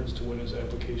developed in reference to when his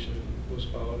application was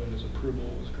filed and his approval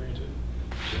was granted?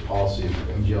 The policy of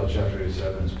MGL Chapter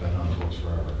 87 has been on the books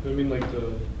forever. I mean, like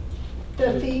the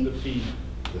fee? The fee.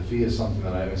 The fee is something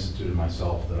that I've instituted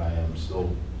myself that I am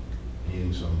still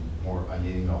needing I'm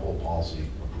needing a whole policy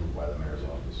approved by the mayor's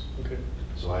office. Okay.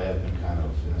 So I have been kind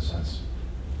of, in a sense,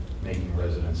 making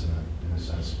residents in a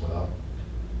sense without.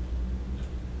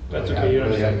 That's really okay, you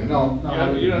really understand.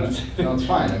 No, You don't understand. no, it's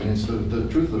fine. I mean, it's the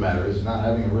truth of the matter is not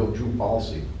having a real true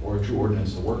policy or a true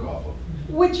ordinance to work off of.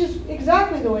 Which is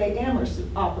exactly the way Amherst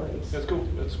operates. That's cool.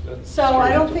 That's So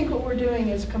I don't think what we're doing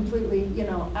is completely,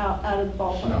 out of the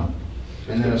ballpark. No.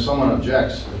 And then if someone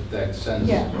objects, that sends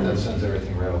Yeah.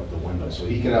 everything right out the window. So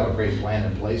he could have a great plan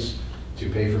in place to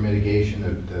pay for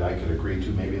mitigation that I could agree to,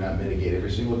 maybe not mitigate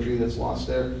every single tree that's lost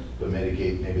there, but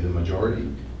mitigate maybe the majority,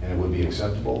 and it would be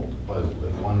acceptable. But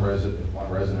if one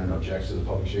resident objects to the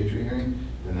public shade tree hearing,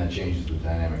 then that changes the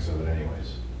dynamics of it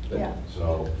anyways. Yeah.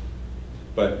 So,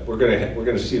 But we're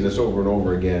gonna see this over and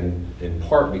over again, in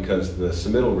part because the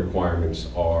submittal requirements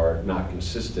are not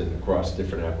consistent across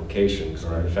different applications.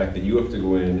 And the fact that you have to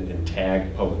go in and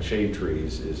tag public shade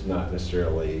trees is not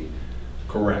necessarily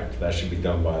correct. That should be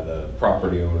done by the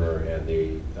property owner and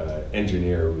the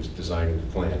engineer who's designing the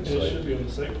plan. And it should be on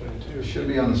the site plan too. it should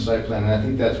be on the site plan, and I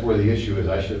think that's where the issue is.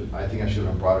 I think I should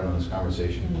have brought it on this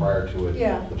conversation prior to it.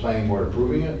 Yeah. The planning board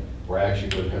approving it, or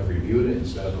actually would have reviewed it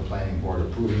instead of the planning board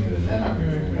approving it and then I'm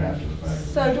reviewing it after the fact.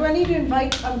 So do I need to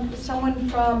invite someone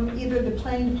from either the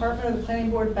planning department or the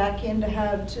planning board back in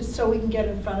so we can get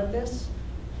in front of this?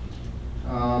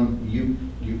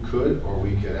 You could, or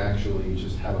we could actually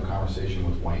just have a conversation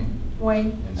with Wayne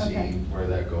Wayne? and see Okay, where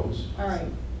that goes, all right,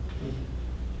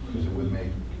 because it would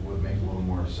make a little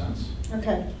more sense.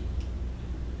 okay.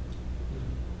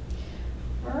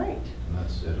 All right. And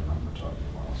that's it, I'm not gonna talk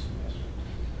tomorrow, so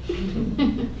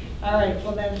yes. All right,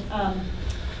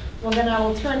 well then I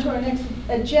will turn to our next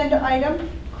agenda item.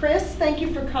 Chris, thank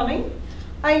you for coming.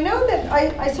 I know that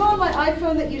I saw on my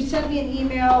iPhone that you sent me an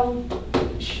email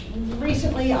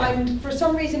recently. I'm, for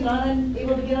some reason, not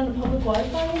able to get on the public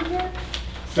Wi-Fi in here.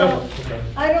 So, Oh, okay.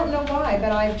 I don't know why,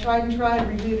 but I've tried and tried,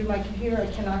 rebooted my computer, I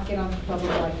cannot get on the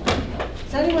public Wi-Fi.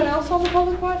 Is anyone else on the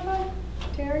public Wi-Fi?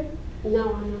 Terry?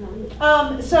 No, I'm not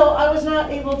on it. So I was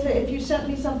not able to, if you sent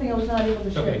me something, I was not able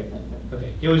to share Okay. it with them.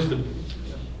 Okay, it was the,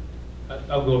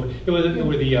 I'll go over, it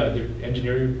were the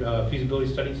engineering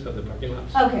feasibility studies of the parking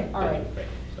lots. Okay, all right. Right,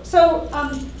 So,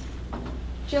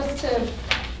 just to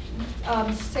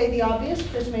say the obvious,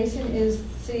 Chris Mason is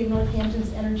City of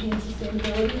Northampton's Energy and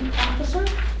Sustainability Officer.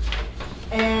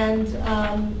 And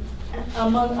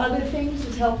among other things,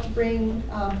 has helped bring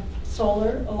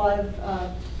solar, a lot of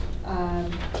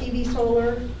PV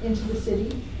solar into the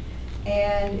city,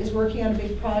 and is working on a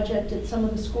big project at some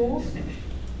of the schools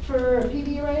for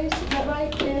PV arrays. Is that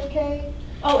right, JFK?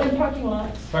 Oh, and parking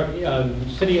lots.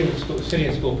 City and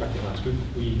school parking lots.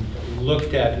 We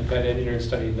looked at, we've had an engineering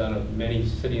study done of many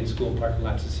city and school parking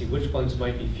lots to see which ones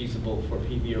might be feasible for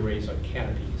PV arrays on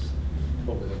canopies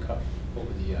over the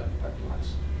parking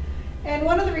lots. And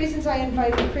one of the reasons I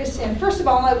invited Chris in, first of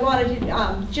all, I wanted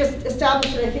to just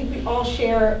establish that I think we all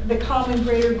share the common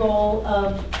greater goal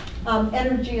of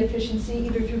energy efficiency,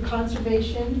 either through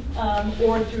conservation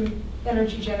or through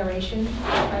energy generation.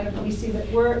 Kind of, we see that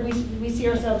we see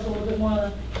ourselves a little bit more on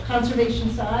the conservation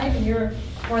side, and you're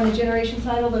more on the generation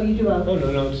side, although you do both. Oh,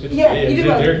 no, Yeah, you do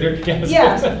both. Yes.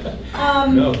 Yes.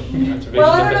 No, conservation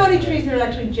Well, I don't is know any actually- trees that are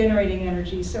actually generating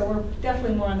energy, so we're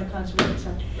definitely more on the conservation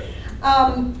side.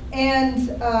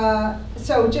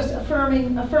 So just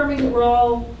affirming that we're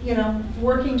all,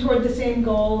 working toward the same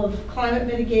goal of climate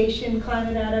mitigation,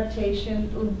 climate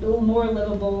adaptation, a little more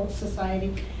livable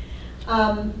society.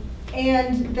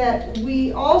 And that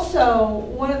we also,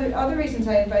 one of the other reasons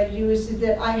I invited you is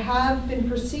that I have been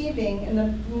perceiving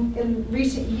in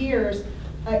recent years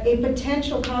a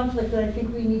potential conflict that I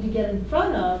think we need to get in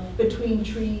front of between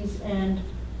trees and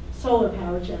solar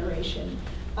power generation.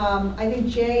 I think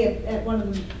Jay, at one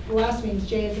of the last meetings,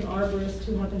 Jay is an arborist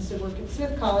who happens to work at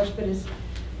Smith College, but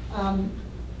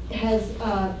has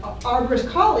arborist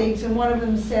colleagues, and one of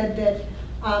them said that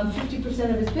 50%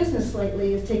 of his business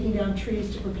lately is taking down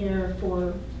trees to prepare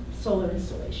for solar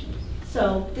installations.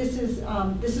 So this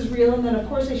is real, and then of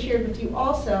course I shared with you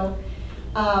also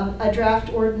a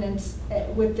draft ordinance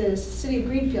with the City of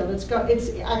Greenfield. It's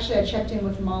actually, I checked in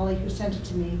with Molly who sent it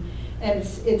to me, and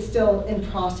it's still in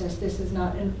process. This is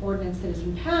not an ordinance that has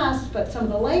been passed, but some of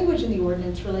the language in the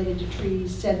ordinance related to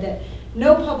trees said that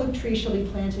no public tree shall be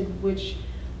planted which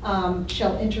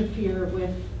shall interfere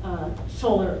with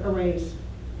solar arrays,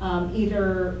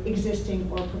 either existing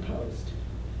or proposed.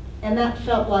 And that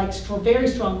felt like very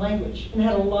strong language and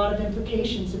had a lot of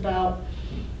implications about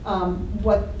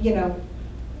what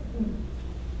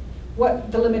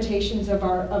the limitations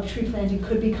of tree planting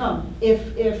could become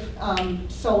if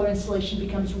solar installation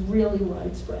becomes really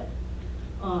widespread.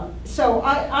 So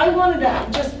I wanted to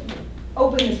just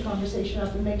open this conversation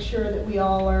up and make sure that we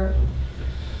all are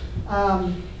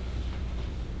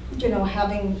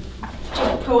having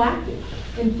just proactive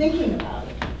in thinking about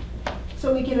it,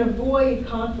 so we can avoid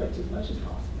conflict as much as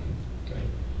possible. Okay.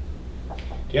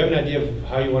 Do you have an idea of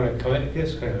how you want to come at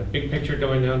this? Kind of a big picture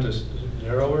going down to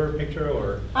narrower picture,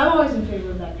 or? I'm always in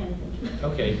favor of that kind of thinking.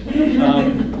 Okay.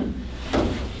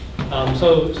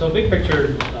 So big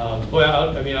picture.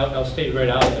 I'll state right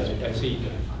out that I see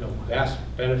vast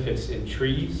benefits in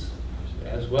trees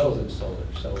as well as in solar.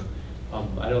 So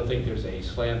I don't think there's a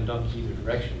slam dunk either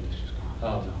direction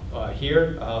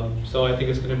here. So I think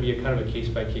it's going to be a kind of a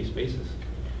case-by-case basis.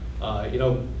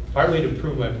 Partly to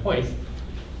prove my point,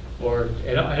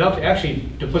 and actually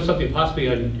to put something possibly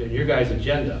on your guys'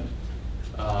 agenda.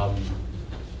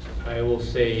 I will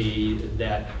say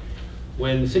that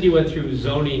when the city went through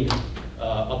zoning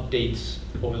updates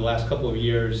over the last couple of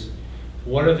years,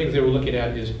 one of the things they were looking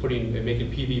at is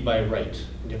making PV by right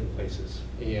in different places.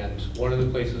 And one of the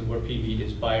places where PV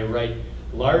is by right,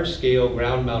 large-scale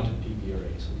ground-mounted PV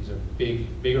arrays, so these are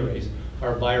big arrays,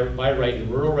 are by right in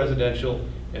rural residential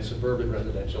and suburban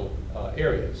residential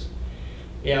areas.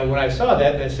 And when I saw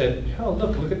that, I said, oh,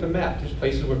 look at the map. There's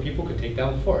places where people could take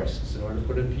down forests in order to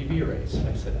put in PV arrays. And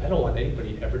I said, I don't want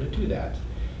anybody ever to do that.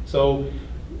 So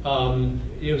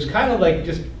it was kind of like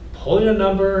just pulling a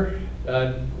number.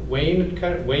 Wayne,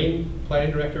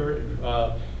 planning director,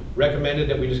 recommended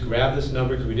that we just grab this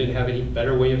number because we didn't have any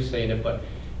better way of saying it. But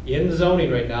in zoning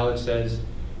right now, it says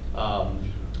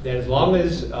that as long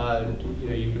as, you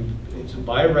can, it's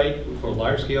by right for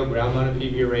large-scale ground-mounted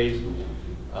PV arrays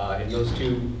in those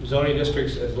two zoning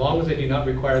districts, as long as they do not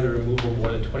require the removal of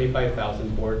more than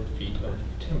 25,000 board feet of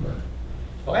timber.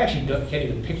 Well, I actually can't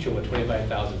even picture what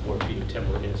 25,000 board feet of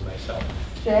timber is myself.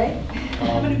 Jay,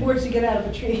 how many boards do you get out of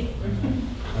a tree?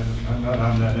 I'm not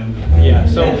on that end of it. Yeah,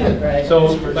 so, Right.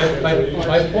 so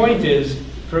my point is,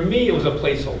 for me, it was a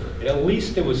placeholder. At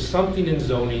least there was something in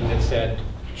zoning that said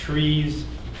trees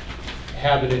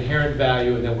have an inherent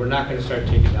value and that we're not gonna start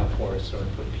taking down forests or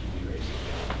put PV arrays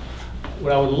in.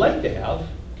 What I would like to have,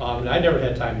 and I never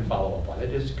had time to follow up on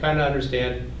it, is to kind of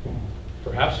understand,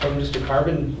 perhaps from just a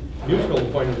carbon neutral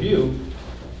point of view,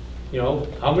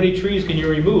 how many trees can you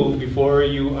remove before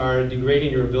you are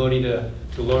degrading your ability to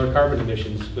lower carbon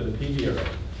emissions with a PV array?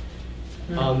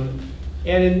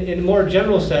 And in a more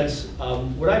general sense,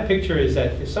 what I picture is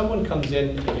that if someone comes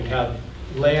in and you have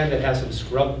land that has some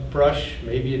scrub brush,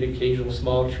 maybe an occasional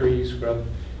small tree, scrub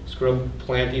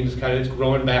plantings, kind of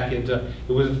growing back into,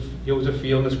 it was a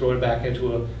field that's growing back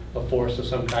into a forest of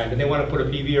some kind, and they want to put a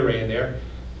PV array in there,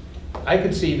 I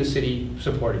could see the city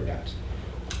supporting that.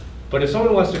 But if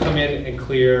someone wants to come in and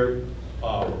clear,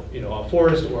 a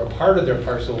forest or a part of their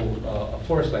parcel of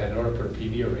forest land in order to put a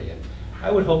PV array in, I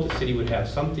would hope the city would have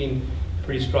something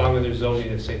pretty strong in their zoning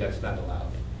that say that's not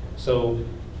allowed. So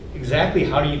exactly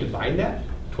how do you define that?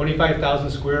 25,000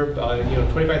 square,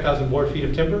 25,000 board feet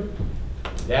of timber?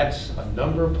 That's a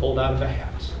number pulled out of a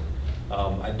hat.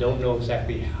 I don't know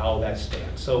exactly how that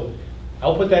stands. So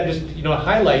I'll put that just,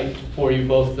 highlight for you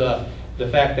both the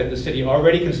fact that the city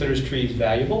already considers trees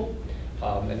valuable,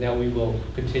 and now we will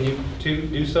continue to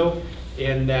do so,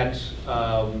 and that,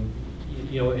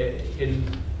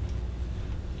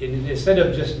 instead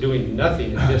of just doing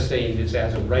nothing and just saying this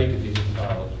as a right in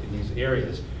these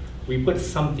areas, we put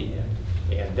something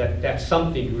in, and that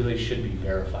something really should be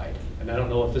verified. And I don't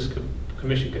know if this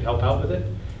commission could help out with it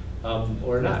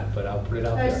or not, but I'll put it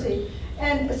out there. I see.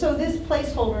 And so this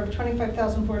placeholder of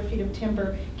 25,000 board feet of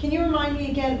timber, can you remind me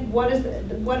again, what is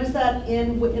that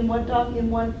in what doc,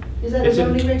 is that a It's in-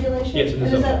 zoning regulation? yes, in the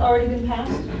And has zoning. that already been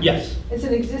passed? Yes. It's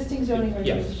an existing zoning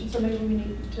Yes. regulation, so maybe we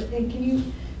need to, and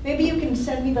maybe you can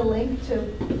send me the link to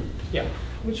Yeah.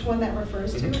 which one that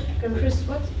refers to? Mhm. 'Cause Chris,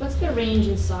 what's the range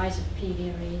and size of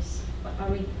PV arrays?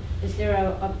 Is there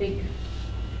a big,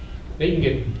 They can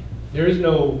get, there is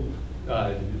no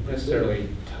necessarily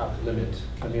top limit.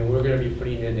 I mean, we're going to be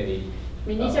putting in a.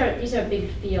 these are big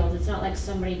fields. It's not like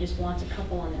somebody just wants a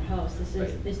couple on their house.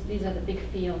 Right. These are the big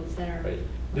fields that are. Right.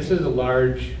 This is a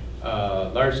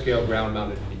large-scale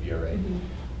ground-mounted PV array. Mhm.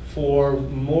 For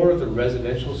more of the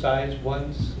residential size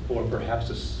ones, or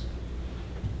perhaps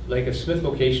like a Smith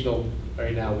vocational,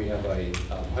 right now we have a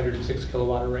 106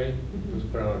 kilowatt array. It was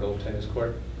put on an old tennis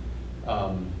court.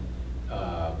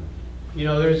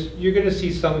 You're going to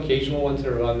see some occasional ones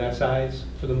that are on that size.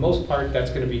 For the most part, that's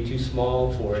going to be too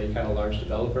small for any kind of large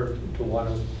developer to want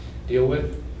to deal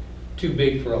with, too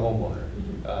big for a homeowner.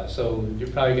 So you're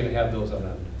probably going to have those on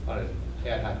an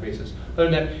ad hoc basis. Other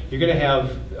than that, you're going to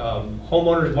have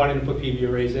homeowners wanting to put PV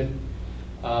arrays in,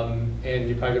 and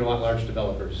you're probably going to want large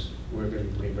developers who are going to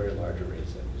be putting very large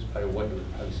arrays in. Is probably what you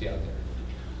would probably see out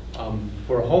there.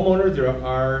 For a homeowner, there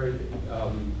are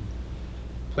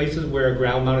places where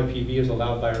ground-mounted PV is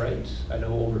allowed by right. I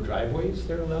know over driveways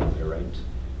they're allowed by right.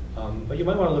 But you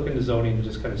might want to look into zoning and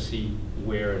just kind of see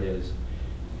where it is.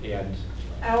 And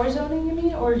Our zoning, you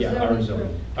mean, or Yeah, zoning? our zoning.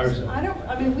 group? Our zoning.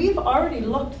 I mean, we've already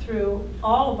looked through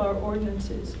all of our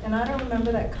ordinances, and I don't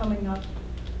remember that coming up.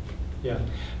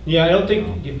 Yeah, I don't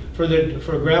think, for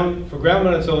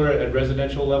ground-mounted solar at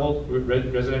residential level,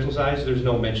 residential size, there's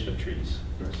no mention of trees.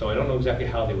 So I don't know exactly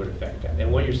how they would affect that.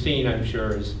 And what you're seeing, I'm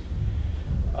sure,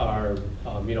 are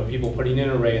people putting in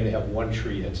an array and they have one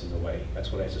tree that's in the way.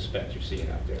 That's what I suspect you're seeing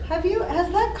out there. Has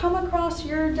that come across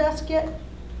your desk yet,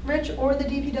 Rich, or the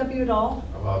DPW at all?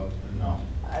 No.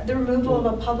 The removal of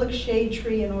a public shade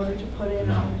tree in order to put in.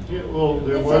 No. Yeah, well,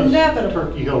 there It's was inevitable.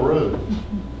 Turkey Hill Road.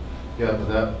 Yeah,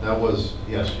 but that was,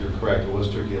 yes, you're correct, it was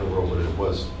Turkey Hill Road, but it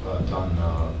was done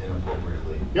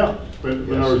inappropriately. Yeah, but in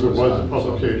Yes, other words, it there was done. a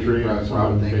public So, shade tree and Rob,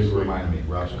 someone thanks for basically reminding me,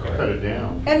 Rob's correct. cut it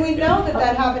down. And we know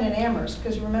that happened in Amherst,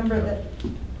 because remember that,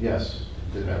 Yes,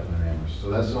 it did happen in Amherst. So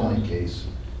that's the only case.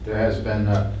 There has been,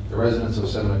 the residents of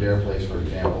Seven Adair Place, for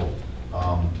example,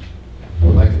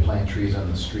 would like to plant trees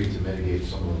on the street to mitigate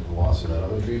some of the loss of that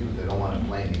other tree, but they don't want to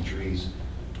plant any trees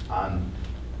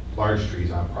large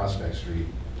trees on Prospect Street,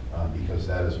 because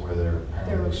that is where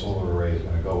apparently the solar array is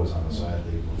going to go, is on the side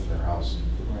of their house.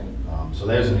 So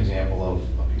there's an example of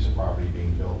a piece of property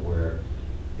being built where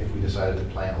if we decided to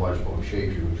plant a large public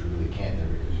shade tree, which we really can't there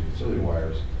because of utility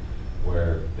wires,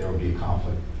 where there would be a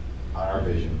conflict on our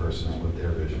vision versus what their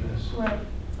vision is. Right.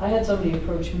 I had somebody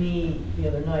approach me the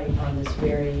other night on this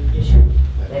very issue.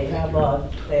 They have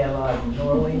a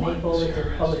Norway maple that's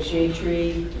a public shade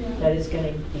tree that is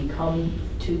going to become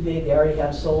too big. They already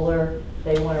have solar.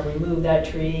 They want to remove that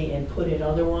tree and put in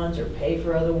other ones or pay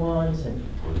for other ones. And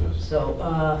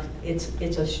so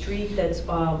it's a street that's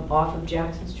off of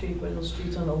Jackson Street, where those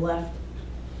streets on the left.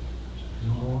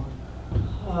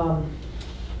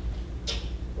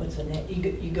 What's the name?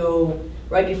 You go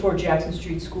right before Jackson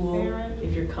Street School. Barron?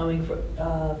 If you're coming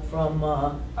from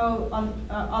Oh,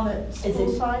 on the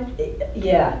school side?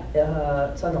 Yeah,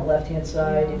 it's on the left-hand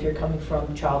side. If you're coming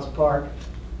from Charles Park,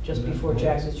 just before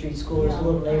Jackson Street School, there's a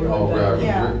little Oh, neighborhood. back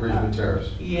Yeah. Bridgewood Terrace.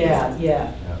 Yeah,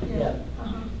 yeah, yeah.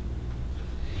 Uh-huh.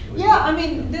 Yeah, I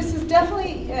mean, this is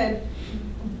definitely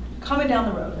coming down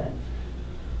the road.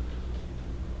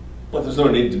 But there's no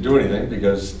need to do anything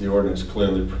because the ordinance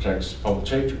clearly protects public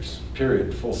shade trees,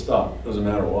 period, full stop, doesn't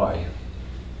matter why.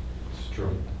 It's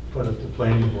true. But if the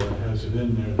planning board has it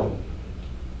in there,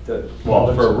 then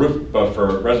Well, for but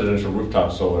for residential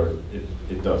rooftop solar,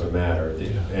 it doesn't matter.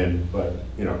 Yeah. But,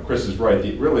 you know, Chris is right,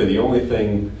 really the only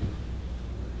thing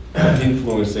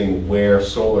influencing where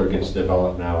solar gets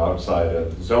developed now outside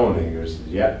of zoning is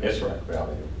the SREC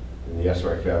value. And the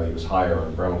SREC value is higher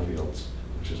on brownfields,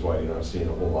 which is why you're not seeing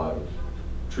a whole lot of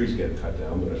trees getting cut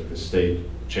down. But if the state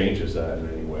changes that in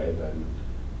any way, then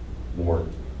more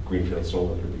greenfield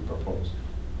solar could be proposed.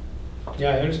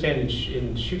 Yeah, I understand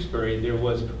in Shutesbury there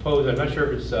was proposed, I'm not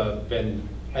sure if it's been,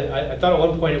 I thought at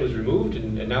one point it was removed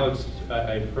and now it's,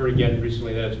 I've heard again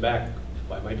recently that it's back,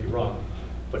 I might be wrong,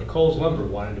 but Coles Lumber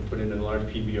wanted to put in a large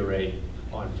PV array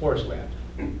on forest land.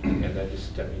 And that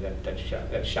just, I mean,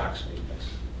 that shocks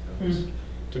me.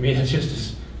 To me, that's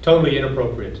just totally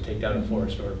inappropriate to take down a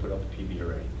forest in order to put up a PV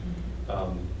array.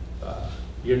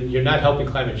 You're not helping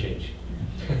climate change.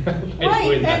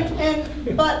 Right,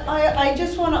 but I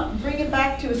just want to bring it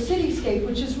back to a cityscape,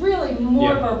 which is really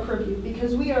more of our purview,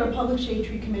 because we are a public shade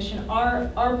tree commission. Our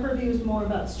purview is more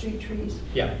about street trees.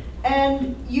 Yeah.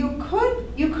 And you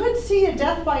could see a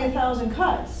death by 1,000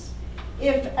 cuts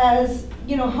if, as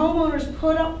you know, homeowners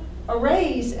put up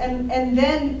arrays and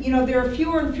then, you know, there are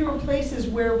fewer and fewer places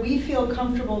where we feel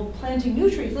comfortable planting new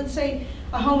trees. Let's say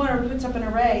a homeowner puts up an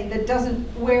array that doesn't,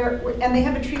 and they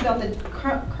have a tree belt that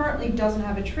currently doesn't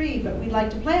have a tree, but we'd like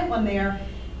to plant one there,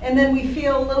 and then we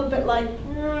feel a little bit like,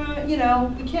 you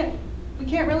know, we can't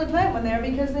really plant one there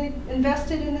because they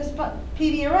invested in this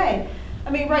PV array. I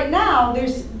mean, right now,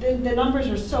 the numbers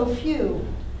are so few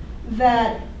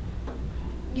that,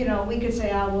 you know, we could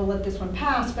say, we'll let this one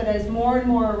pass, but as more and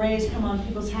more arrays come on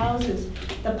people's houses,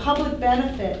 the public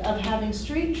benefit of having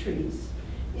street trees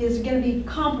is going to be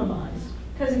compromised.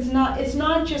 Because it's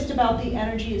not just about the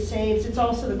energy it saves, it's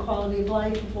also the quality of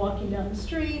life of walking down the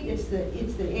street, it's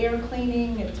the air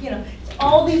cleaning, it's, you know, it's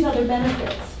all these other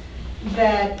benefits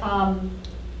that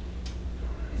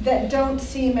that don't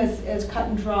seem as cut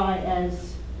and dry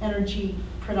as energy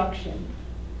production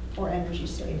or energy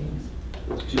savings.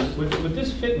 Would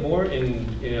this fit more in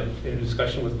a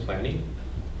discussion with planning?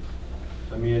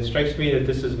 I mean, it strikes me that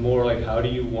this is more like, how do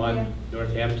you want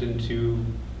Northampton to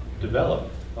develop?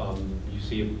 You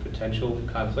see a potential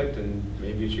conflict, and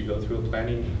maybe it should go through a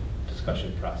planning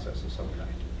discussion process of some kind.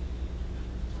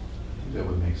 I think that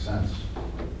would make sense. I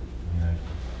mean,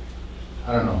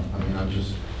 I don't know. I mean,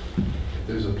 if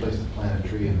there's a place to plant a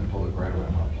tree in the public right of way,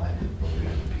 I'm gonna plant it, whether we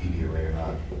have a PV array or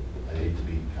not. I hate to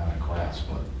be kind of crass,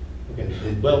 but Okay.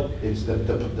 it's the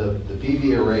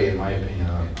PV array, in my opinion,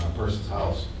 on a person's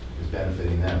house is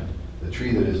benefiting them. The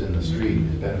tree that is in the street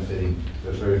is benefiting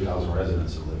the 30,000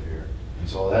 residents that live here. And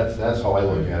so that's how I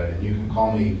look at it. And you can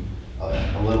call me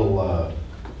a little,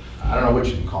 I don't know what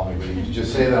you can call me, but you can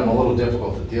just say that I'm a little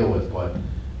difficult to deal with.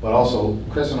 But also,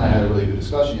 Chris and I had a really good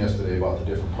discussion yesterday about the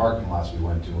different parking lots we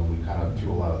went to, and we kind of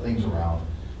threw a lot of things around.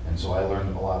 And so I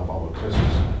learned a lot about where Chris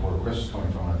was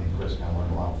coming from. I think Chris kind of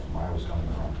learned a lot from where I was coming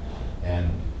from. And,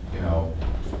 you know,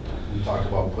 we talked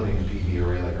about putting a PV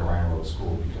array like a Ryan Road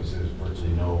School, because there's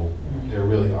virtually there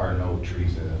really are no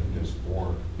trees there. I think there's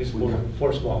four. These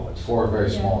four small ones. Four very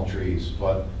small trees,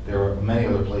 but there are many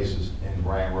other places in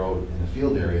Ryan Road in the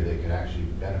field area that could actually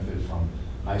benefit from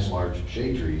nice large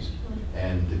shade trees.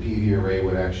 And the PV array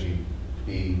would actually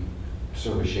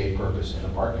serve a shade purpose in the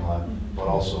parking lot, but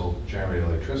also generate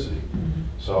electricity.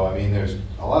 So, I mean, there's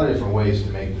a lot of different ways to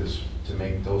make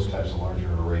those types of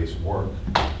larger arrays work.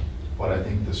 But I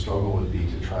think the struggle would be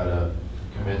to try to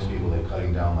convince people that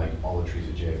cutting down like all the trees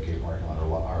at JFK parking lot,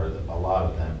 or a lot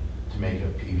of them, to make a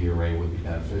PV array would be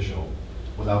beneficial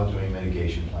without doing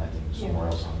mitigation planting somewhere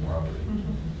else on the property.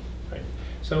 Right.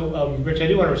 So, Rich, I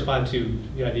do want to respond to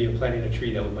the idea of planting a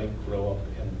tree that might grow up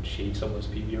and shade some of this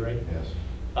PV array. Yes.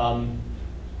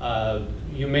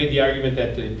 You made the argument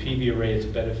that the PV array is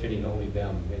benefiting only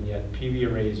them, and yet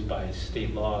PV arrays by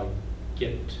state law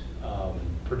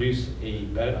produce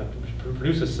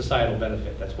a societal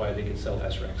benefit. That's why they can sell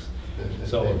SRECs.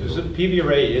 So the PV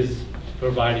array is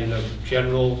providing a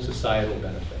general societal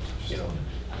benefit. You know,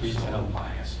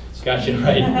 gotcha,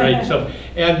 right. So,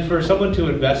 and for someone to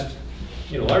invest,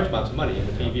 large amounts of money in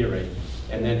the PV array,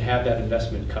 and then have that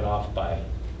investment cut off by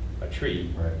a tree.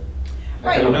 Right.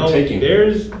 Right. That's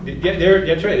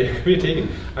right, it could be a taking.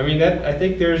 I mean, I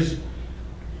think this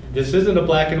isn't a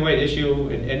black and white issue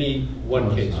in any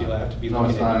one case. You'll have to be looking at. No,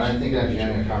 it's not, and I think that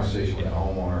having a conversation with the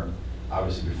homeowner,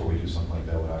 obviously before we do something like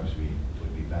that would obviously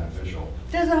be beneficial.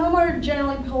 Does the homeowner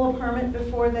generally pull a permit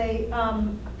before they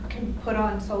can put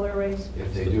on solar arrays?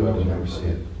 If they do, I would never see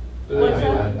it. What's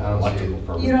that? I don't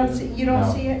see it. You don't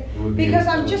No, see it? would be- Because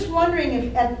I'm just wondering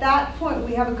if at that point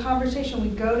we have a conversation, we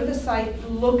go to the site,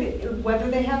 look at whether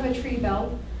they have a tree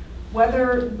belt,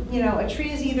 whether, a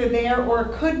tree is either there or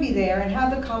it could be there, and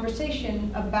have the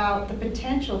conversation about the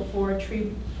potential for a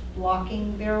tree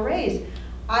blocking their arrays.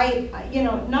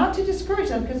 Not to discourage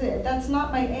them, because that's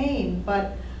not my aim,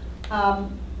 but,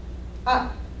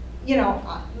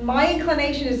 my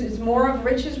inclination is more of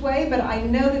Rich's way, but I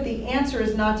know that the answer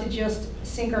is not to just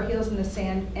sink our heels in the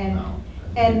sand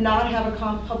and not have a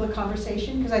public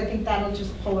conversation, because I think that'll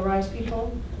just polarize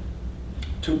people.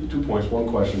 Two points, one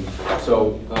question.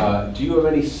 So, do you have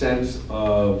any sense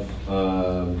of,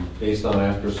 based on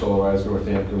after Solarize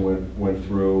Northampton went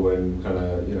through and kind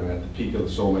of, at the peak of the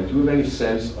solar, do you have any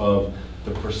sense of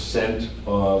the percent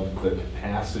of the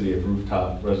capacity of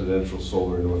rooftop residential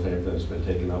solar in Northampton that's been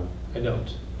taken up? I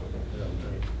don't.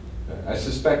 I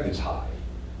suspect it's high.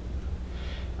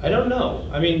 I don't know.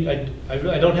 I mean, I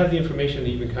don't have the information to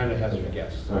even kind of hazard a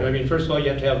guess. Right. I mean, first of all, you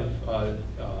have to have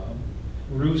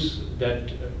roofs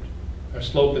that are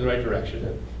sloped in the right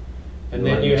direction. And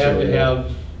then you have to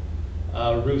have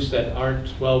roofs that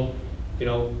aren't,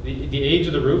 the age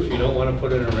of the roof, you don't want to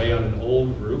put an array on an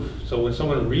old roof. So when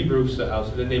someone re-roofs the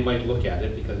house, then they might look at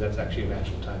it, because that's actually a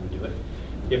natural time to do it.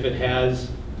 If it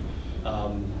has,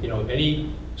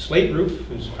 any slate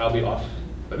roof is probably off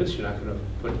limits. You're not going to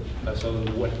put, so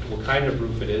what kind of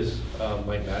roof it is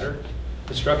might matter.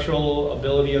 The structural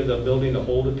ability of the building to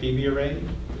hold a PV array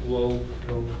will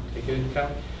take it into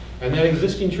account. And then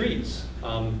existing trees.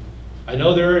 I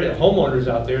know there are homeowners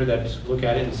out there that look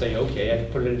at it and say, okay, I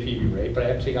can put it in a PV array, but I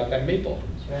have to take out that maple.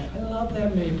 I love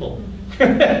that maple.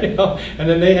 And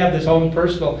then they have this own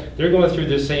personal, they're going through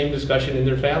this same discussion in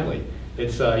their family.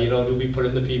 It's, do we put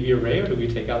in the PV array or do we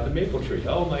take out the maple tree?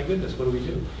 Oh my goodness, what do we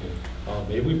do?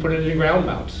 Maybe we put it in ground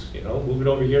mounts, move it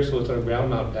over here so it's on a ground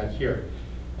mount back here.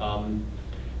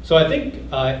 So I think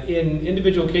in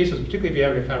individual cases, particularly if you're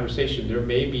having a conversation, there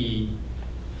may be,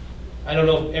 I don't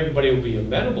know if everybody will be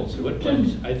amenable to it, but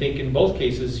I think in both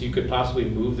cases you could possibly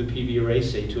move the PV array,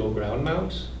 say, to a ground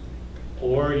mount,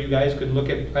 or you guys could look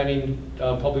at planting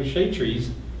public shade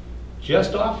trees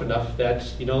just off enough that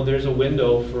there's a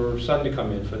window for sun to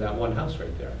come in for that one house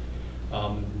right there.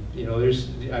 I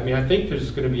think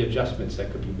there's going to be adjustments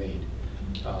that could be made.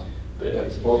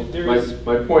 Well,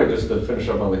 my point, just to finish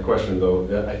up on the question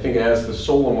though, I think as the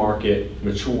solar market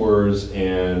matures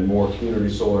and more community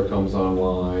solar comes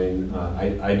online,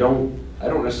 I don't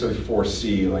necessarily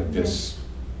foresee like this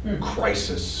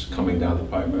crisis coming down the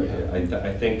pipe.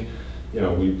 I think,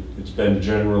 it's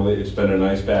been a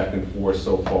nice back and forth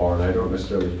so far, and I don't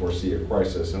necessarily foresee a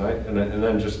crisis. And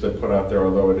then just to put out there,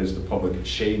 although it is the Public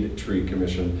Shade Tree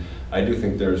Commission, I do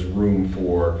think there's room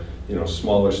for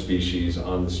smaller species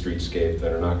on the streetscape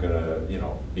that are not going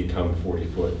to become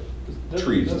 40-foot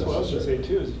trees. That's what I was going to say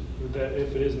too, is that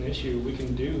if it is an issue, we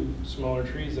can do smaller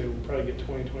trees that will probably get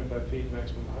 20, 25 feet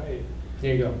maximum height.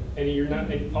 There you go. And you're not,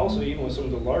 and also even with some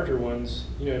of the larger ones,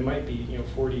 it might be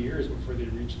 40 years before they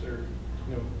reach their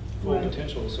full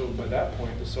potential. So by that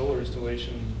point, the solar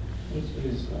installation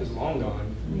is long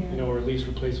gone, or at least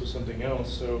replaced with something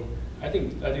else. So I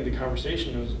think the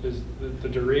conversation is the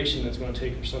duration that's going to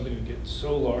take for something to get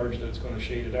so large that it's going to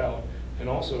shade it out, and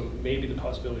also maybe the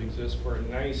possibility exists for a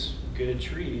nice, good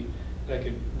tree that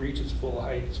could reach its full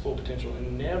height, its full potential,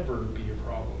 and never be a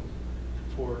problem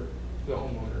for the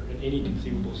homeowner in any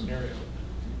conceivable scenario.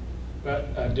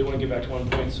 But I did want to get back to one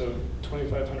point. So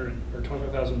 2,500 or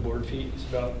 25,000 board feet is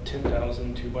about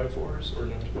 10,000 2x4s, or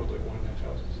enough to build like 1.5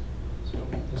 houses. So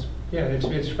yeah,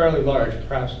 it's fairly large,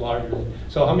 perhaps larger.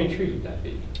 So how many trees would that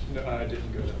be? no, I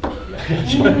didn't go that far.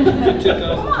 10,000.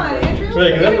 Come on, Andrew.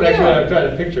 Right, 'cause that's what actually I'm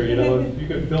trying to picture. If you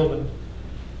could build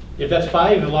If that's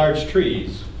 5 large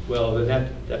trees, well,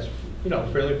 then that's, you know,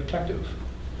 fairly protective.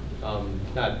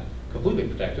 Not completely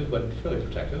protective, but fairly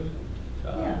protective.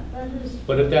 Yeah, that is.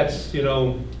 But if that's, you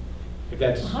know, if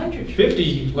that's 100 trees.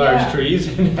 50 large Yeah.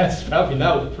 trees, then that's probably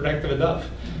not protective enough,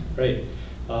 right?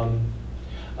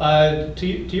 To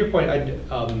your point,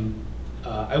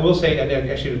 I will say, and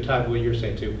actually to Todd, what you're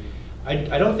saying too,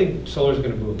 I don't think solar is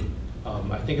going to boom.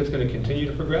 I think it's going to continue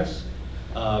to progress.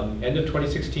 End of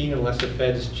 2016, unless the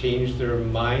feds change their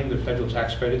mind, the federal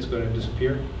tax credit's going to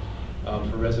disappear.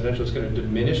 For residential, it's going to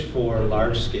diminish for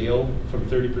large scale from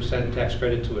 30% tax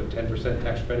credit to a 10%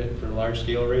 tax credit for large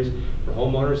scale arrays. For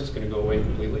homeowners, it's going to go away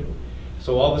completely.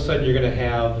 So all of a sudden, you're going to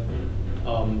have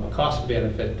a cost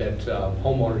benefit that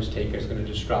homeowners take is going to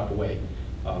just drop away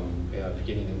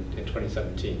beginning in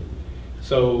 2017.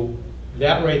 So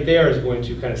that right there is going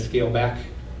to kind of scale back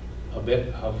a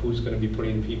bit of who's going to be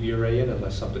putting the PV array in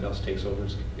unless something else takes over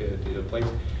its place.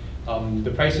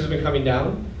 The price has been coming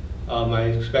down. I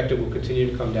expect it will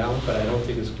continue to come down, but I don't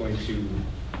think it's going to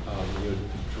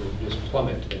just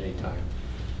plummet at any time.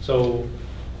 So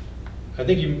I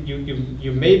think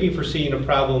you may be foreseeing a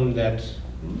problem that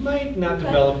might not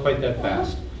develop quite that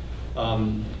fast.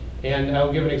 And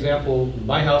I'll give an example.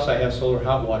 My house, I have solar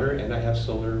hot water, and I have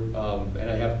solar, and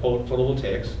I have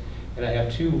photovoltaics, and I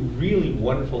have 2 really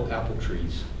wonderful apple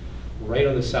trees right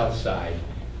on the south side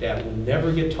that will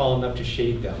never get tall enough to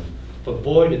shade them. But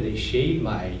boy, did they shade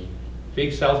my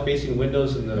big south-facing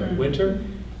windows in the winter,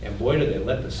 and boy, did they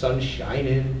let the sun shine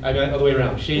in. I mean, all the way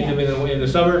around. Shade them in the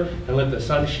summer and let the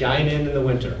sun shine in the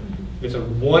winter. It's a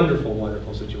wonderful,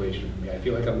 wonderful situation for me. I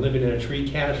feel like I'm living in a tree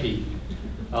canopy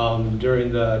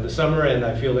during the summer, and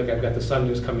I feel like I've got the sun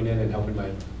just coming in and helping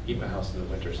heat my house in the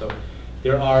winter. So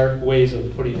there are ways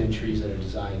of putting in trees that are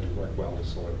designed to work well with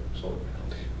solar panels.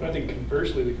 But I think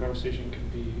conversely, the conversation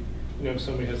could be, you know, if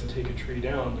somebody has to take a tree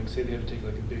down, like say they have to take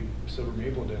like a big silver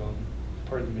maple down,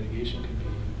 part of the mitigation could be,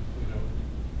 you know,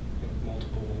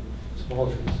 multiple Small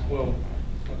trees. Well,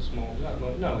 not small, not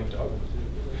like dogwood.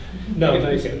 No, like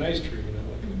okay. a nice tree, you know,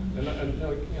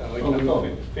 like I'm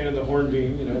a fan of the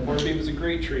hornbeam. You know, hornbeam is a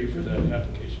great tree for that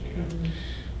application. You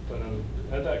know,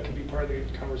 but that could be part of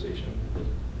the conversation.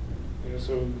 You know,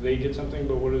 so they get something,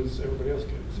 but what does everybody else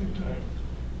get at the same time?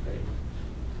 Right.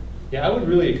 Yeah, I would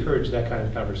really encourage that kind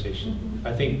of conversation.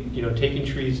 I think, you know, taking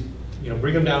trees, you know,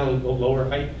 bring them down a lower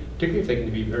height, particularly if they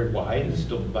can be very wide and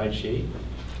still provide shade.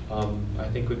 I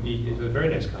think it's a very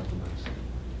nice compromise.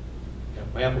 Yeah,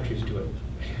 my apple trees do it.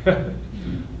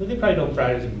 But they probably don't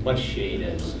provide as much shade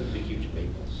as the big, huge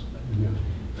maples, Yeah.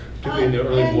 particularly in the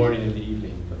early And morning and the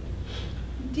evening. But.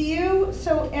 do you,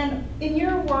 so, and in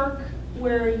your work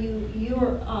where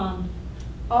you're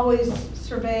always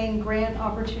surveying grant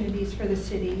opportunities for the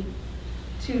city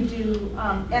to do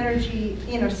energy,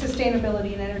 you know,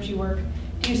 sustainability and energy work,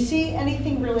 do you see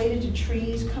anything related to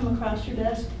trees come across your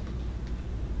desk?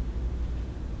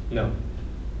 No.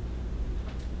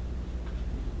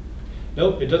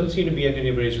 Nope, it doesn't seem to be on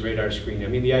anybody's radar screen. I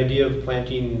mean, the idea of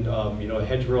planting, you know, a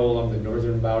hedgerow along the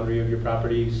northern boundary of your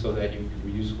property so that you can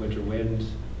reduce winter wind,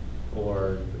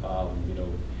 or, you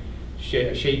know,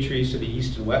 shade trees to the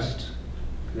east and west.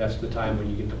 That's the time when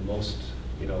you get the most,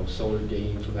 you know, solar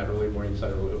gain from that early morning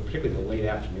sun, or particularly the late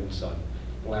afternoon sun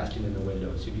blasting in the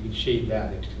windows. If you can shade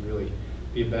that, it can really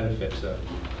be a benefit to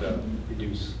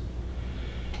reduce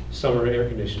summer air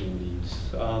conditioning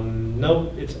needs.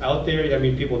 No, it's out there. I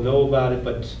mean, people know about it,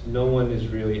 but no one is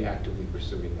really actively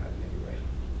pursuing that in any way.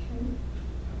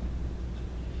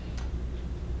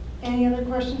 Okay. Any other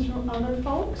questions from other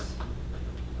folks?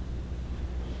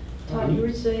 Todd, you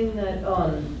were saying that,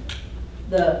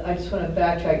 I just want to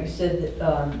backtrack, you said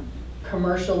that,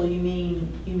 commercial, you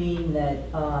mean that,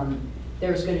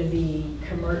 there's going to be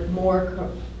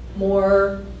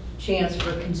more chance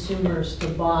for consumers to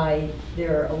buy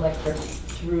their electric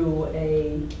through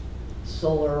a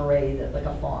solar array, that like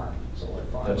a farm, solar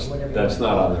farm, or whatever. That's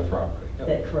not on their property.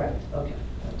 That, correct, okay.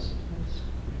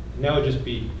 And that would just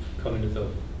be coming to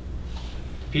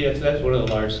that's one of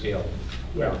the large scale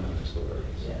ground mounted solar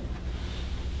arrays. Yeah.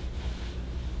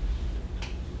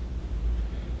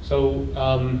 So,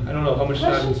 I don't know how much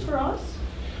time. Questions for us?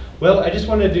 Well, I just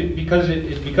wanted to, because it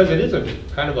is a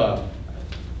kind of a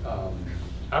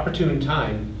opportune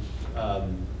time,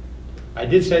 I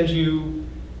did send you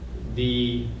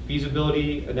the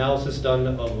feasibility analysis done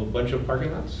of a bunch of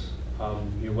parking lots.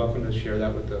 You're welcome to share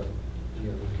that with the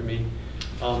committee.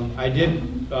 I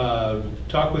did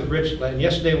talk with Rich, and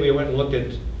yesterday we went and looked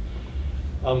at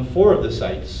 4 of the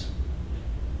sites,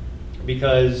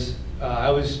 because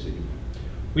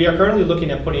we are currently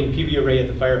looking at putting PV array at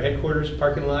the fire headquarters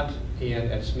parking lot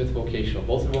and at Smith Vocational.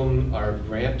 Both of them are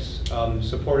grants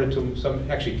supported to some,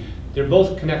 actually, they're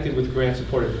both connected with grant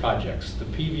supported projects. The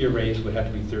PV arrays would have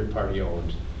to be third-party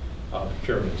owned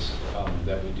procurements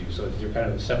that we do, so they're kind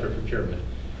of a separate procurement.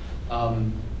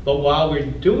 But while we're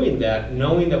doing that,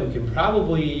 knowing that we can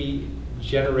probably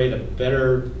generate a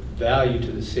better value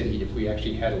to the city if we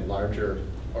actually had a larger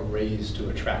arrays to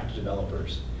attract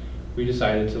developers, we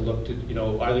decided to look to, you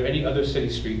know, are there any other city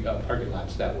street parking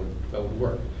lots that would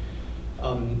work?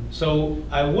 So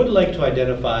I would like to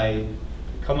identify a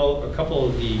couple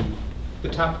of the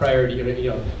top priority, you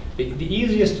know, the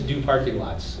easiest to do parking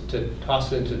lots to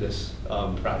toss into this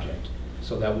project,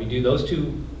 so that we do those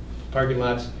 2 parking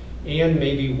lots and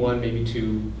maybe 1, maybe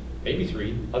 2, maybe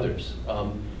 3 others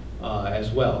as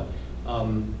well.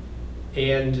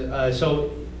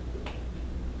 So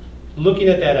looking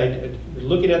at that,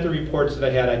 looking at the reports that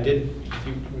I had, I did,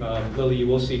 Lily, you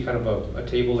will see kind of a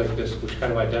table like this, which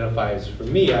kind of identifies, for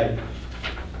me, I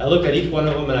looked at each one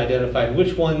of them and identified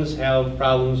which ones have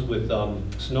problems with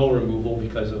snow removal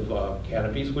because of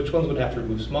canopies, which ones would have to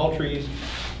remove small trees,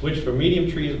 which for medium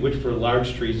trees, which for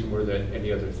large trees, and more than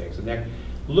any other things. And that,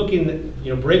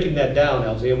 breaking that down,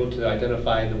 I was able to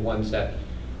identify the ones that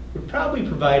would probably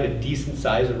provide a decent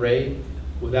size array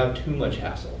without too much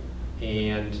hassle.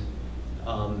 And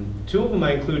 2 of them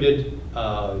I included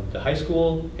the high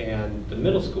school and the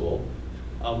middle school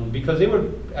because they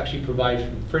would actually provide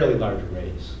fairly large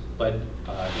arrays. But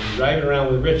in driving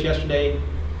around with Rich yesterday,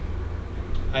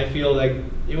 I feel like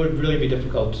it would really be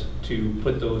difficult to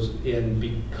put those in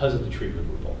because of the tree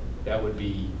removal. That would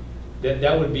be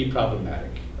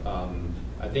problematic.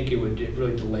 I think it would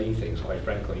really delay things, quite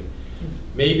frankly.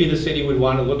 Maybe the city would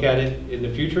want to look at it in the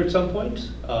future at some point,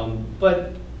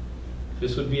 but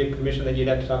this would be a commission that you'd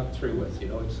have to talk through with. You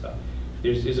know,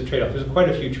 there's a trade-off. There's quite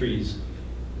a few trees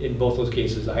in both those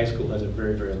cases. The high school has a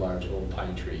very, very large old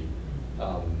pine tree.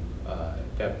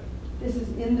 This is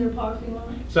in their parking lot?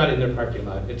 It's not in their parking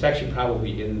lot. It's actually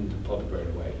probably in the public right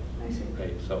away. I see.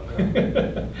 Right, so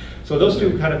so those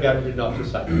 2 kind of got written off to the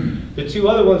side. The 2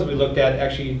 other ones we looked at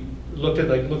actually looked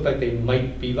like they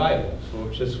might be viable.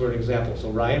 Just for an example,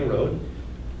 so Ryan Road,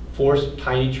 4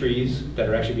 tiny trees that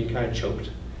are actually being kind of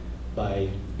choked by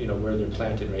where they're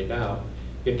planted right now.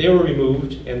 If they were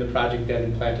removed and the project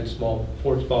then planted 4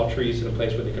 small trees in a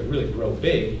place where they could really grow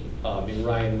big in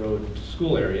Ryan Road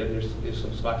school area, there's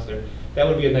some spots there. That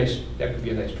could be a nice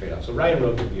trade-off. So Ryan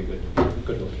Road could be a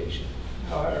good location.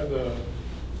 How high are the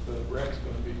racks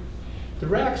going to be? The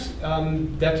racks,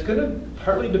 that's going to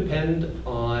partly depend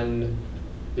on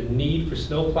the need for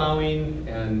snow plowing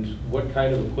and what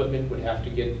kind of equipment would have to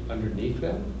get underneath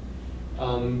them.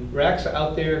 Racks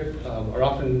out there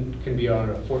can be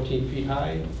around 14 feet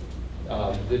high.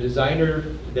 The designer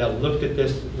that looked at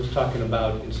this was talking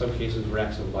about, in some cases,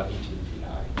 racks of about 18 feet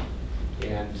high.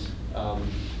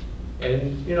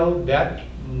 And that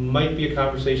might be a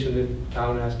conversation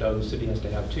that the city has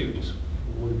to have too. Just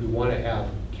would we want to have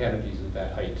canopies of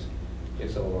that height in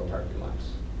some of our parking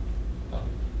lots?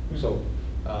 Well,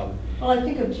 I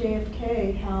think of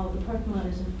JFK, how the parking lot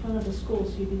is in front of the school,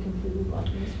 so you'd be completely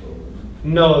blocking the school.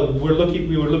 No, we were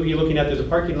looking at, there's a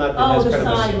parking lot that has the kind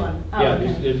of a... side one. Oh, Yeah,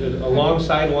 okay. there's a long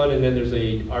side one, and then there's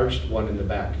a arched one in the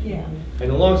back. Yeah. And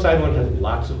the long side one has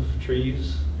lots of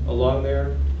trees along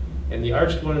there, and the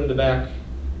arched one in the back,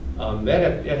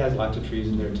 it has lots of trees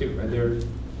in there too. And they're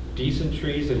decent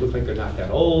trees, they look like they're not that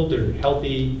old, they're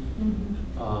healthy.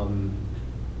 Mm-hmm.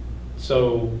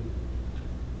 So,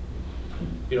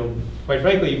 quite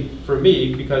frankly, for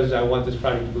me, because I want this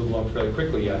project to move along fairly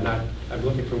quickly, I'm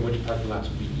looking for which parking lots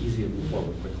would be easy to move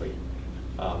forward quickly.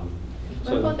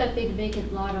 What about that big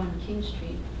vacant lot on King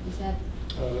Street? Is that?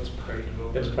 That's private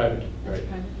development. That's private, That's right?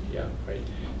 private. Yeah, right.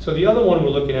 So the other one we're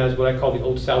looking at is what I call the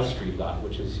Old South Street lot,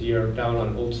 which is here down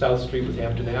on Old South Street with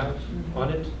Hampton Ave on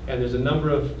it. And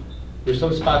there's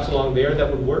some spots along there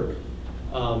that would work.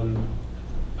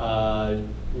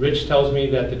 Rich tells me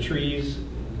that the trees,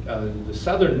 the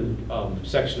southern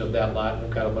section of that lot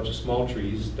have got a bunch of small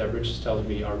trees that Rich tells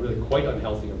me are really quite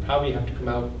unhealthy and probably have to come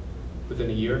out within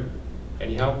a year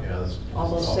anyhow. Yeah, that's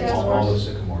All those all sycamores? those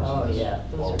sycamores. Oh, in this yeah,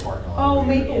 those whole are- parking lot. Oh,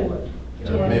 Maplewood.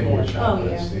 Yeah, Maplewood Oh, shop,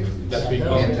 yeah. it's That's the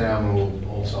because- Hampton Avenue,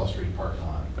 Old South Street parking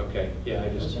lot. Okay, yeah, I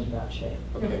Those just, are in bad shape.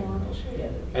 okay. Yeah.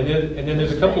 And then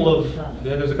there's a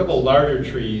couple of larger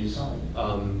trees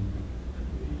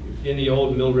in the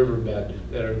old Mill River bed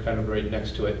that are kind of right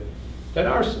next to it that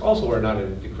are not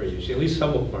in the greatest shape. At least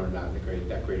some of them are not in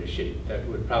that great a shape. That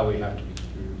would probably have to be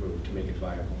removed to make it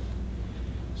viable.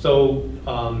 So,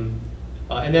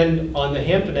 and then on the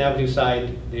Hampton Avenue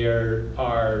side, there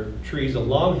are trees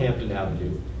along Hampton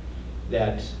Avenue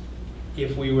that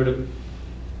if we were to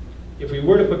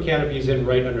put canopies in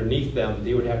right underneath them,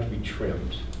 they would have to be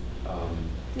trimmed.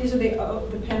 These are the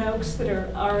pin oaks that are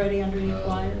already underneath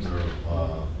wires?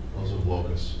 Those are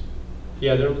locusts.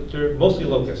 Yeah, they're mostly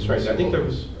locusts, right? Mostly I think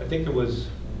locusts. there was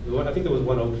one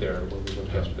oak there when we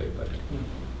looked yesterday, but.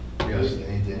 Yes,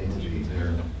 they need to be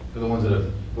there. They're the ones that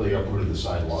have really uprooted the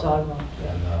sidewalk. Sidewalk,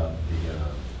 yeah. And the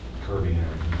curbing and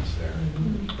everything that's there.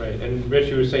 Mm-hmm. Right, and Rich,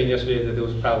 you were saying yesterday that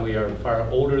those probably are far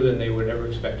older than they were ever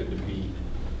expected to be.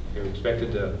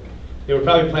 They were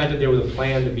probably planted there with a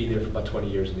plan to be there for about 20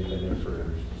 years, and they've been there for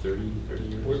 30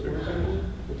 years.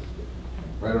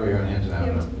 Right over here on Hampton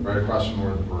Avenue, right across from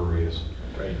where the brewery is.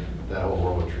 Right, That whole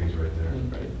row of trees right there.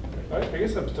 right. I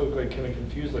guess I'm still like kind of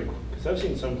confused, like, because I've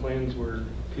seen some plans where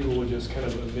people would just kind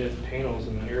of omit panels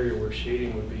in an area where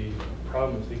shading would be a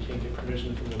problem if they can't get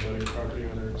permission from the budding property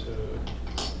owner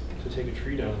to take a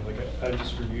tree down. Like, I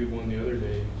just reviewed one the other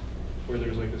day where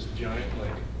there's like this giant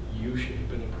like U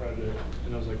shape in the project,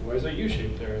 and I was like, why is that U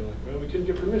shape there? And like, well, we couldn't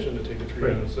get permission to take the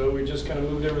tree down, so we just kind of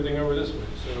moved everything over this way.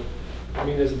 So, I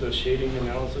mean, has the shading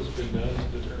analysis been done to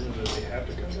determine that they have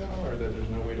to come down, or that there's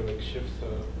no way to like shift the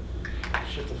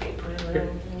footprint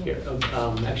around? Here,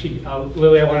 actually,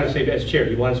 Lily, I wanted to say, as chair,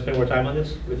 do you want to spend more time on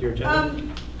this with your agenda?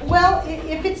 Well,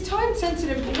 if it's time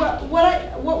sensitive,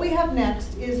 what we have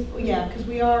next is, yeah, because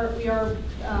we are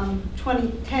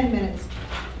 10 minutes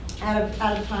out of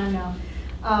time now.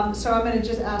 So I'm going to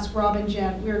just ask Rob and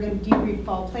Jen. We're going to debrief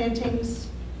fall plantings.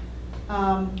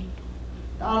 The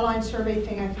online survey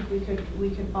thing, I think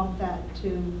we could bump that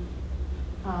to.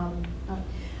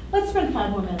 Let's spend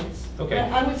 5 more minutes. Okay.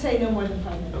 I would say no more than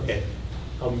 5 minutes. Okay.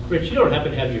 Rich, you don't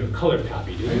happen to have your color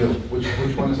copy, do I you? do. Which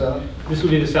one is that? This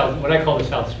would be the south, what I call the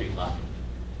South Street lot.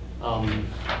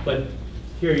 But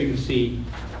here you can see,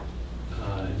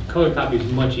 color copy is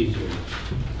much easier to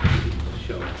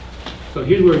show. So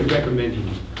here's where he's recommending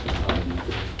these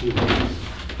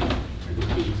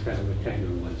kind of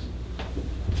rectangular ones.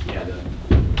 Yeah,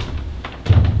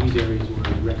 these areas where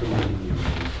he's recommending the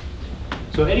arrays.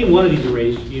 So any one of these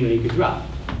arrays, you could drop.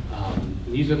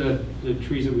 These are the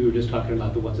trees that we were just talking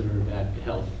about, the ones that are in bad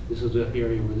health. This is the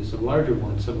area where there's some larger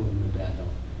ones, some of them in bad health.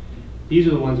 These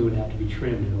are the ones that would have to be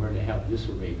trimmed in order to have this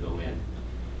array go in.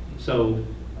 So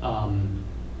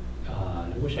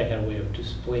I wish I had a way of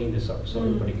displaying this up so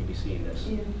everybody could be seeing this.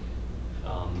 Yeah.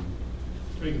 Or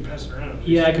you can pass it around.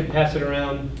 Yeah, I could pass it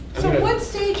around. I'm So gonna- what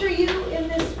stage are you in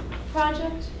this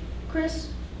project, Chris?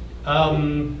 Let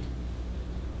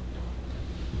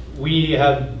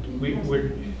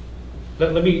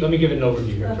me give an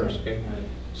overview here first, okay? All right.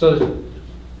 So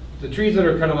the trees that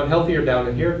are kind of unhealthy are down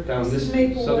in here, down This this is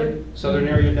Maplewood. southern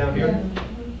area down here. Yeah.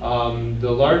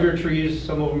 The larger trees,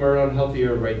 some of them are unhealthy,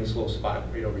 are right in this little spot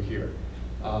right over here.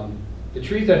 The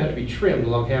trees that have to be trimmed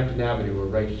along Hampton Avenue are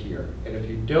right here. And if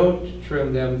you don't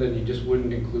trim them, then you just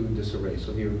wouldn't include this array.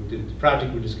 So the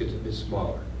project would just get a bit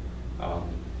smaller.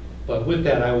 But with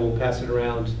that, I will pass it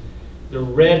around. The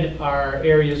red are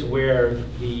areas where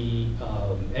the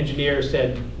engineer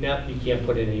said, no, you can't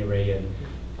put any array in.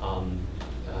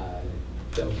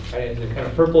 The kind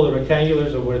of purple, the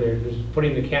rectangulars are where they're just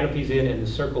putting the canopies in, and the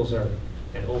circles are,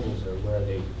 and ovals are where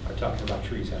they are talking about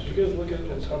trees. Did you guys look at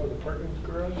the top of the parking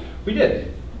garage? We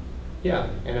did, yeah,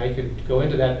 and I could go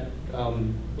into that.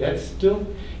 That's still,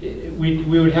 we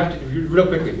would have to, real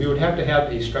quickly, we would have to have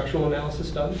a structural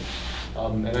analysis done.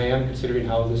 And I am considering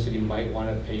how the city might want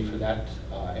to pay for that.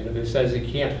 And if it says it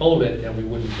can't hold it, then we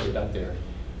wouldn't put it up there.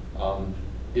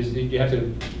 You have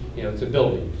to, it's a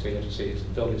building, so you have to say it's a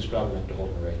building strong enough to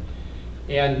hold an array.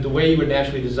 And the way you would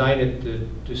naturally design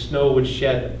it, the snow would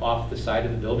shed off the side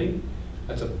of the building.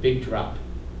 That's a big drop.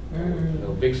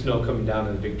 Big snow coming down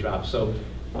and a big drop. So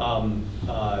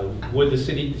would the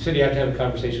city have to have a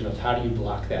conversation of how do you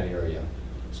block that area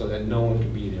so that no one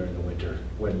can be there in the winter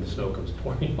when the snow comes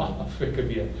pouring off? It could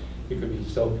be.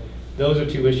 So those are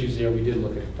 2 issues there. We did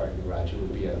look at the parking garage. It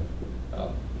would be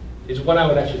it's what I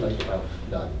would actually like to have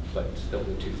done, but still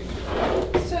the 2 things.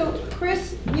 So,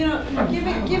 Chris,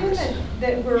 given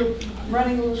that we're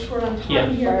running a little short on Yeah.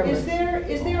 time here, is there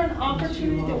an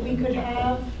opportunity that we could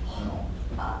have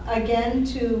again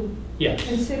to Yes.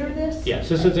 consider this? Yes,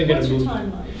 this isn't going to move.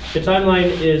 What's your timeline? The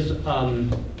timeline is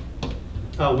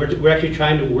we're actually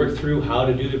trying to work through how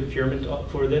to do the procurement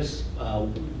for this.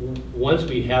 Once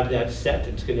we have that set,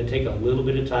 it's going to take a little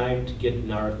bit of time to get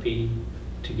an RFP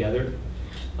together.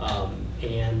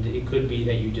 And it could be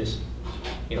that you just,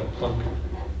 plunk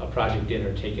a project in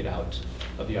or take it out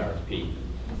of the RFP.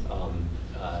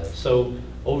 So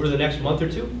over the next month or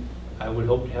 2, I would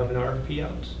hope to have an RFP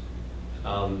out.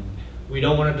 We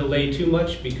don't want to delay too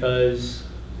much because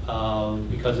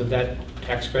because of that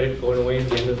tax credit going away at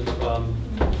the end of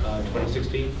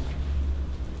 2016.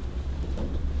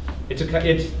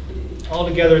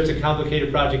 Altogether, it's a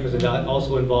complicated project because it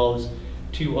also involves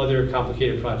 2 other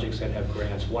complicated projects that have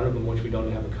grants, one of them which we don't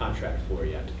have a contract for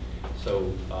yet.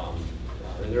 So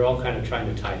they're all kind of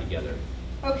trying to tie together.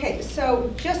 Okay,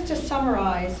 so just to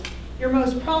summarize, your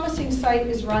most promising site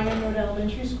is Ryan Road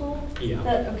Elementary School?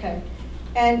 Yeah. Okay.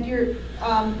 And your,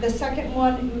 the second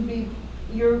one would be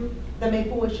the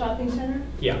Maplewood Shopping Center?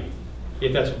 Yeah,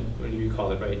 if that's what you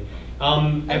call it, right.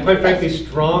 And quite frankly,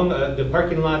 Strong, the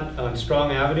parking lot on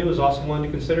Strong Avenue is also one to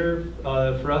consider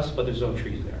for us, but there's no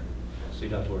trees there, so you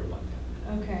don't have to worry about that.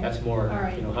 Okay. That's more, All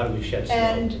right. how do we shed snow?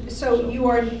 And so you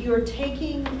are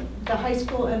taking the high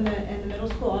school and the middle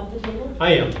school off the table?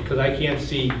 I am, because I can't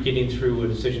see getting through a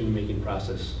decision-making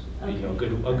process, Okay.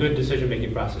 a good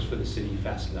decision-making process for the city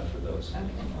fast enough for those. Okay.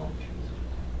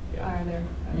 Yeah. Are there?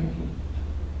 Okay.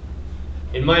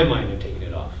 In my mind, I'm taking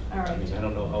it off. All right. I mean, I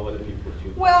don't know how other people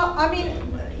feel. Well, I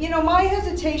mean, my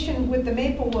hesitation with the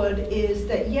Maplewood is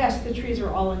that, yes, the trees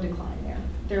are all in decline there.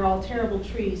 They're all terrible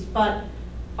trees, but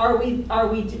are we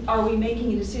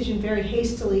making a decision very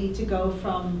hastily to go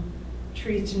from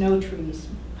trees to no trees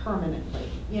permanently?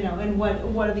 And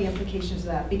what are the implications of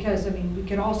that? Because, I mean, we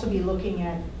could also be looking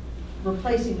at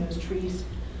replacing those trees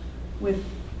with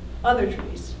other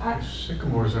trees.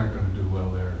 Sycamores aren't going to do well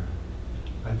there.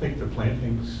 I think the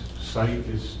plantings site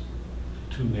is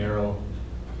too narrow.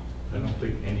 I don't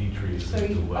think any trees So will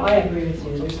do you- well. I agree with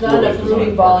you. There's not enough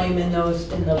rooting volume in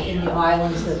the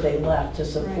islands that they left to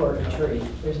support a tree.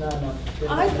 There's not enough.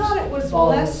 I thought it was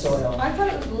volume of less, soil. I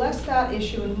thought it was less that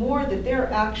issue and more that there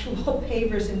are actual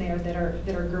pavers in there that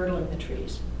are girdling the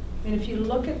trees. And if you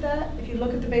look at that, if you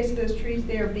look at the base of those trees,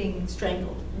 they are being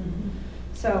strangled. Mhm.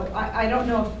 So I don't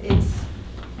know if it's,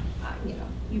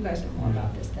 you guys know more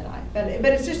about this than I, but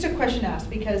it's just a question asked,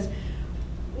 because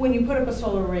when you put up a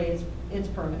solar array, it's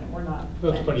permanent, we're not.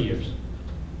 Well, it's 20 years.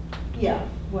 Yeah,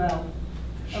 well,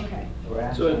 okay.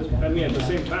 So, I mean, at the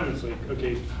same time, it's like,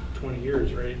 okay, 20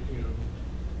 years, right?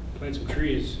 Plant some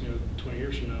trees, 20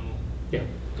 years from now, Yeah.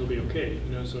 they'll be okay,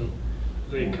 so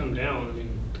if they come down, I mean,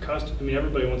 the cost,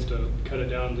 everybody wants to cut it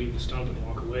down, leave the stump and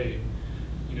walk away,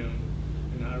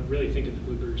 and I really think it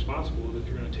would be responsible if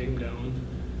you're gonna take them down,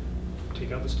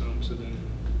 take out the stumps, and then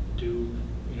do,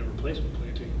 replacement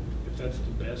planting, if that's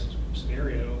the best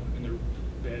scenario, and they're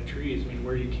bad trees,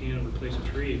 where you can replace a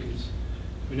tree, because,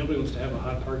 nobody wants to have a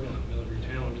hot parking lot in the middle of your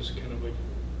town, just kind of like,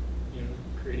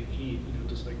 creating heat,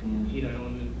 just like Yeah. heat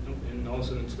island, and all of a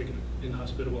sudden it's like an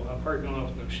inhospitable hot parking lot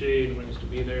with no shade, nobody wants to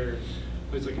be there,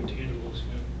 it's like intangibles,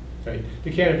 Right.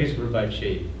 The canopies provide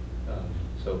shade,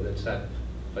 so that's that.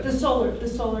 But The solar.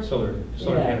 solar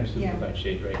Yeah. canopies Yeah. provide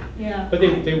shade, right? Yeah. But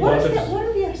they What want is that, us. what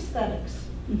are the aesthetics?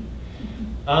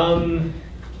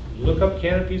 Look up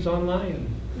canopies online.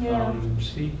 Yeah.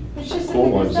 See. It's just,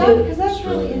 Cool ones. because that's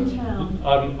really in town.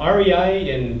 REI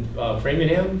in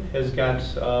Framingham has got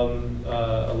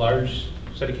a large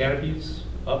set of canopies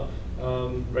up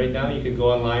right now. You can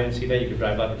go online and see that. You can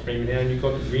drive out to Framingham. You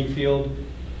go up to Greenfield.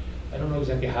 I don't know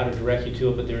exactly how to direct you to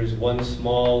it, but there is one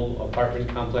small apartment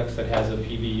complex that has a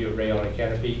PV array on a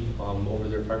canopy over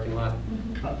their parking lot.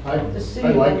 I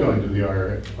like going to the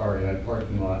REI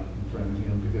parking lot in front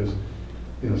of because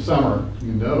in the summer,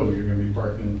 you're going to be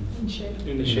parking In shade.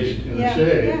 in the shade. in the Yeah,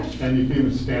 shade, yeah. and you can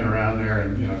even stand around there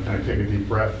and, kind of take a deep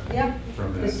breath Yeah.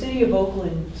 from The that. City of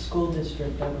Oakland School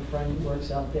District, I have a friend who works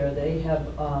out there, they have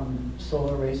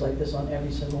solar arrays like this on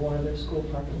every single one of their school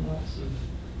parking lots.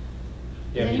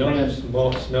 Yeah, if you don't have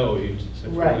small snow, it's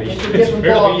Right, really, it's a it's different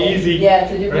really ballgame. easy. Yeah,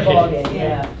 it's a different Right. ballgame,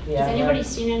 yeah, yeah. Has anybody right.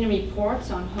 seen any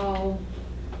reports on how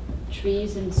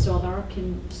trees and solar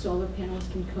panels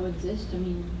can coexist? I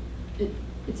mean,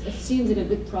 it seems like a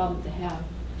good problem to have.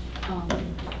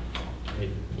 Right.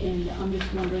 And I'm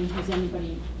just wondering, has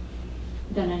anybody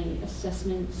done any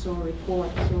assessments or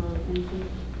reports or anything?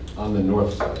 On the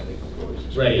north side, I think. is what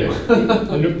it's- Right,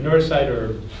 the north side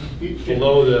or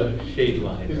below the shade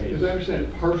line, As right? I understand,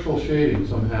 it, partial shading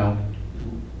somehow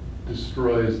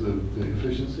destroys the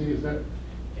efficiency, is that?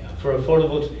 Yeah,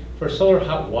 for solar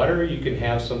hot water, you can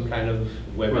have some kind of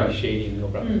webby Right. shading, no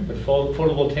problem. Mm. But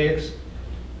photovoltaics,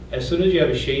 as soon as you have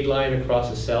a shade line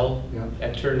across a cell, Yeah.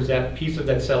 that turns that piece of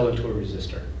that cell into a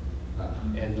resistor. uh,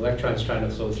 And the electrons trying to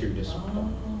flow through just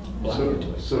block So, into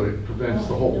it. so it prevents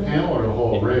the whole panel or the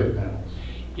whole array of panels?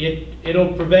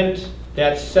 It'll prevent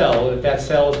that cell, if that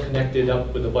cell is connected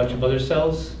up with a bunch of other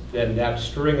cells, then that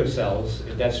string of cells,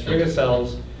 if that string of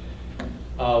cells,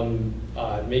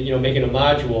 making a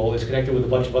module is connected with a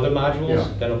bunch of other modules, Yeah.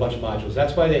 then a bunch of modules.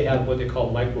 That's why they have what they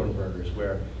call microinverters,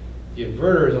 where the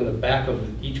inverter is on the back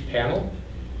of each panel.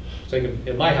 It's like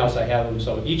in my house, I have them,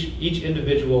 so each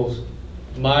individual's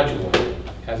module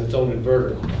has its own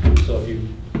inverter. So if you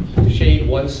shade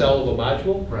one cell of a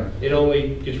module, Right. it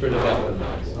only gets rid of that one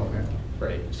module. Okay.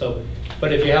 Right, so,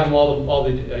 but if you have them all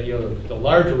the the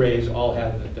large arrays all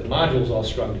have the modules all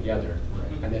strung together.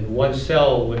 Right. And then one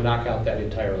cell would knock out that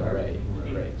entire array.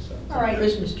 Right. Right, so. All right.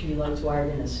 Christmas tree lights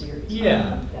wired in a series.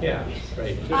 Yeah,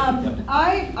 right. I'm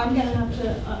gonna have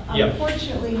to Yep.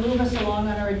 unfortunately move us along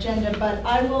on our agenda, but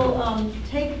I will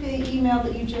take the email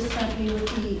that you just sent me with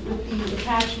the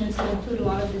attachments that include a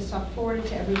lot of this stuff, forward it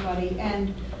to everybody,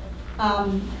 and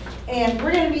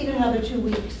we're gonna meet in another 2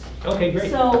 weeks. Okay,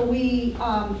 great. So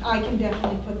I can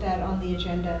definitely put that on the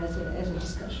agenda as a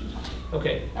discussion topic.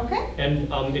 Okay, Okay? and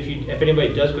if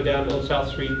anybody does go down Old South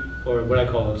Street, or what I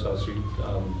call Old South Street,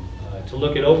 to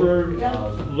look it over, Yeah.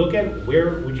 look at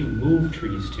where would you move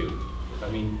trees to? I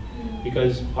mean,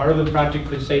 because part of the project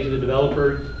could say to the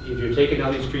developer, if you're taking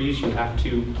down these trees, you have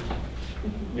to,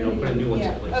 put in new ones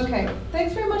in Yeah, place. okay.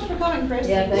 Thanks very much for coming, Chris.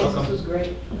 Yeah, thanks, Welcome. this was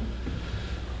great.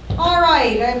 All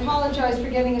right, I apologize for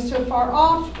getting us so far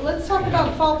off. Let's talk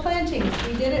about fall plantings.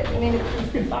 We did it, we made it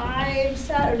through 5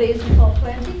 Saturdays of fall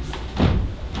plantings.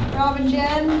 Rob and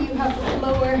Jen, you have the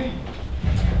floor.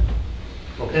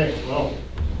 Okay, well,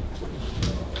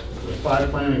 the 5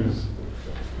 plantings,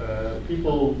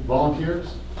 people,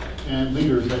 volunteers and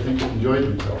leaders, I think, enjoyed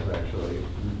themselves, actually.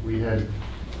 We had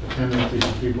a tendency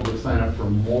for people to sign up for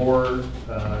more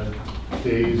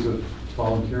days of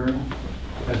volunteering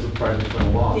as the project went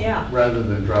along, Yeah. rather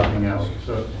than dropping out.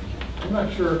 So I'm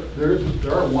not sure, there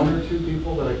are 1 or 2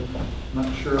 people that I'm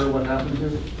not sure what happened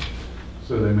to,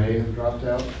 so they may have dropped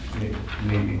out,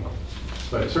 maybe.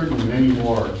 But certainly many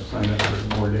more signed up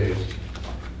for more days.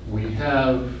 We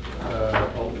have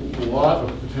a lot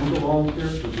of potential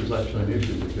volunteers, which is actually an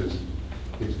issue because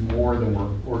it's more than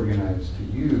we're organized to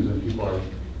use, and people are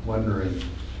wondering,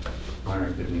 why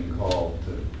aren't they being called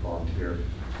to volunteer?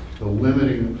 The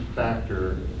limiting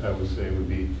factor, I would say, would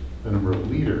be the number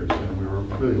of leaders, and we were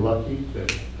really lucky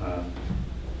that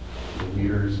the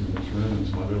leaders in this room and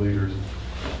some other leaders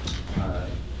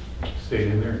stayed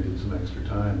in there and did some extra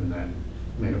time, and that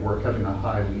made it work. Having a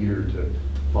high leader to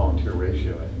volunteer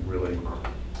ratio, I think, really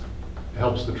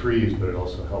helps the trees, but it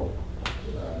also helps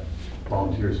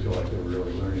volunteers feel like they were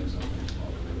really learning something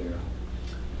while they were there.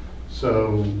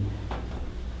 So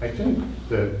I think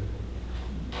that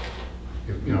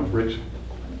if Rich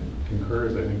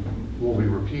concurs, I think we'll be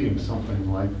repeating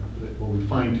something like, we'll be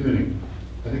fine tuning.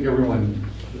 I think everyone,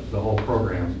 the whole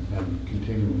program, and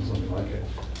continuing something like it.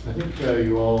 I think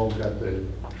you all got the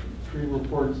tree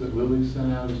reports that Lily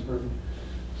sent out as part.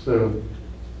 So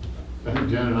I think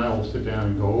Jen and I will sit down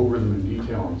and go over them in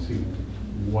detail and see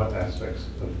what aspects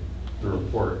of the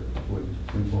report would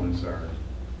influence our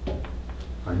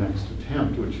next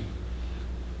attempt, which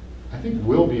I think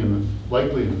will be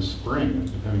likely in the spring,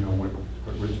 depending on what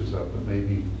Rich is up, but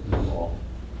maybe in the fall.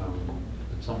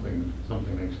 It's something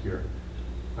next year.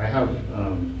 I have,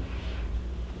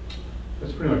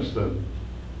 that's pretty much the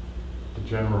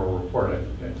general report.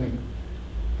 I think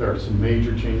there are some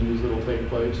major changes that will take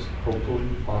place, hopefully,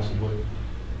 possibly.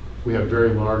 We have very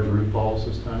large root balls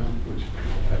this time, which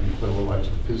I think put a little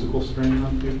extra physical strain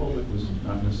on people that was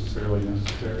not necessarily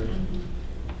necessary.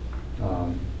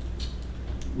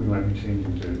 We might be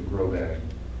changing to grow bag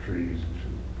trees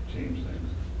to change things.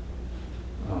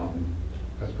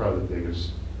 That's probably the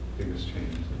biggest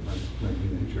change that might be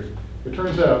nature. It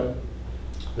turns out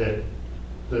that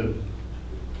the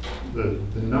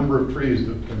number of trees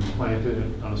that can be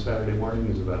planted on a Saturday morning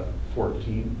is about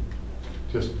 14,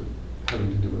 just having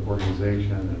to do with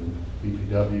organization and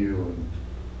BPW, and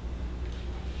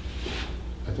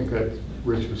I think that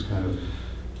Rich was kind of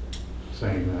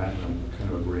saying that, and I'm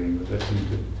kind of agreeing, but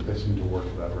that seemed to work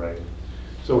about right.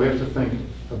 So we have to think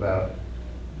about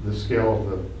the scale of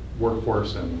the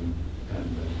workforce and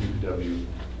the BPW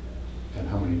and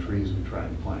how many trees we try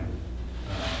and plant.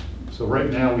 So right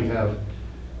now we have,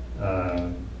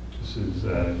 this is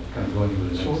kind of going to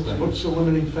the So next thing. what's the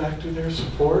limiting factor there,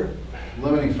 support?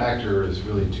 Limiting factor is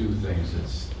really 2 things.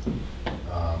 It's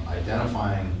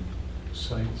identifying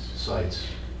sites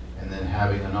and then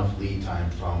having enough lead time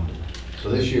from, so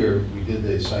this year we did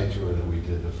the site tour that we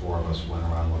did, the 4 of us went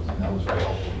around with, and that was very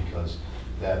helpful because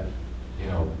that,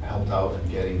 helped out in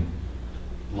getting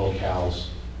locales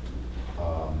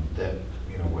that,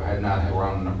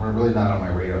 were really not on my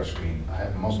radar screen.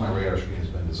 Most of my radar screen has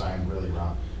been designed really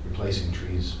around replacing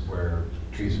trees where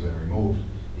trees have been removed,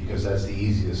 because that's the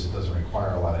easiest. It doesn't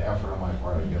require a lot of effort on my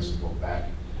part, I guess, to go back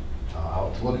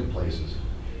out to look at places.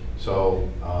 So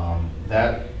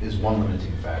that is one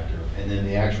limiting factor. And then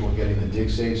the actual getting the dig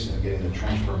safes and getting the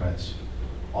trench permits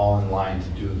all in line to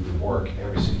do the work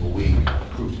every single week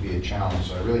proved to be a challenge.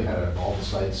 So I really had all the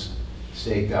sites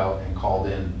staked out and called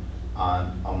in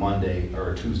on a Monday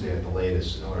or a Tuesday at the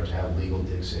latest in order to have legal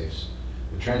dig safes.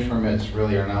 The trench permits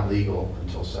really are not legal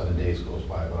until 7 days goes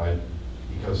by, but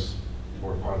because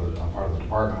I'm part of the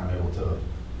department, I'm able to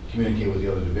communicate with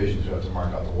the other divisions who have to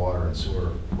mark out the water and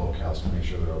sewer locales to make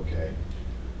sure they're okay.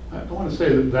 I want to say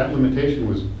that that limitation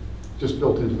was just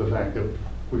built into the fact that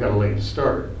we got a late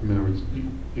start. In other words,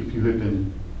 if you had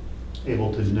been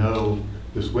able to know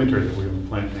this winter that we're going to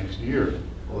plant next year,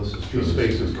 Well, this is true. these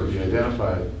spaces could be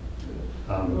identified.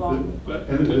 But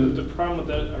And the problem with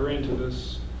that, I ran into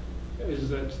this, is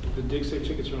that the dig safe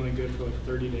tickets are only good for like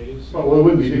 30 days. well, it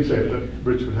wouldn't be dig safe, but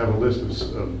Rich would have a list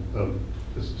of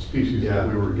the species that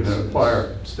we were going to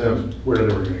acquire, Instead of where they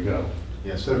were going to go.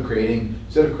 Yeah, instead of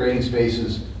creating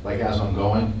spaces, like as I'm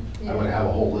going, I would have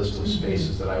a whole list of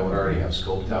spaces that I would already have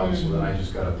scoped out, so then I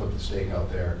just gotta put the stake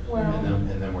out there, Well-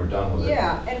 and then we're done with it.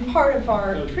 Yeah, and part of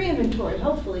our tree inventory,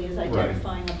 hopefully, is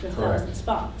identifying up to 1,000 Correct.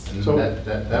 spots. And So-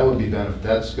 that would be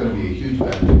that's gonna be a huge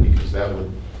benefit, because I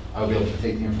would be able to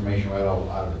take the information right out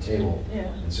of the table Yeah.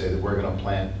 and say that we're gonna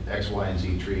plant X, Y, and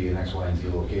Z tree in X, Y, and Z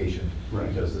location,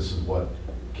 Right. because this is what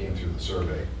came through the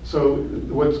survey. So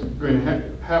what's going to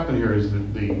happen here is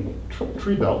that the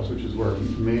tree belts, which is where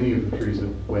many of the trees that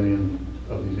went in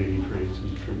of these 80 trees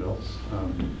and tree belts,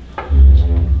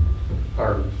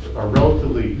 are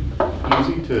relatively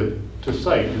easy to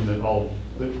site, in that all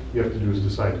that you have to do is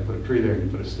decide to put a tree there, and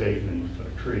you put a stake, and then you put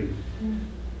a tree.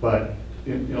 But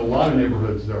in a lot of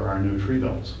neighborhoods, there are no tree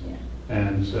belts. Yeah.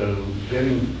 And so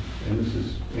and this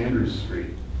is Andrews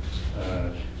Street.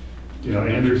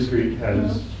 Andrews Street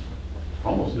has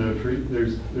almost no tree,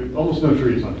 there's almost no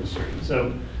trees on this street.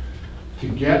 So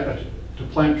to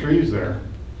plant trees there,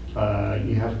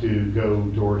 you have to go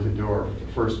door to door.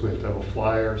 First, we have to have a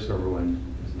flyer so everyone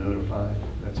is notified.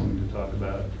 That's something to talk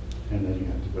about. And then you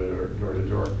have to go door to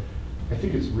door. I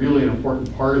think it's really an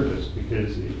important part of this,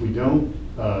 because if we don't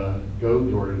go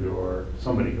door to door,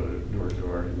 somebody go door to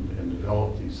door and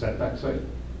develop these setback site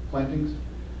plantings,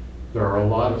 there are a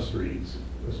lot of streets,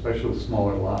 especially with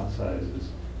smaller lot sizes,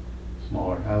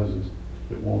 smaller houses,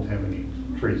 that won't have any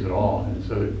trees at all. And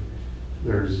so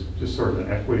there's just sort of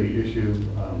an equity issue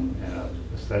and an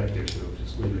aesthetic issue of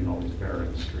just leaving all these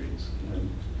barren streets. And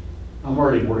I'm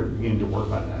already beginning to work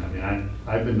on that. I mean,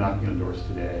 I've been knocking on doors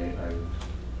today.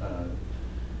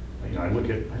 I look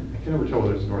at, I can never tell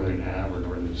whether it's Northern Ave or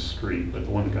Northern Street, but the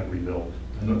one that got rebuilt.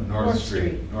 North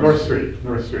Street. North Street.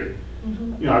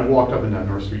 Mhm. I've walked up and down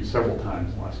North Street several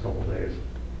times in the last couple of days.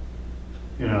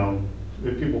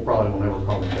 The people probably will never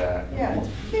call me back. Yeah, it's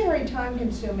very time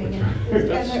consuming,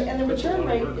 That's- and the that's a return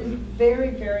lot of rate work. is very,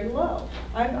 very low.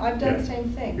 I've done the Yeah, same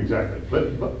thing. Exactly,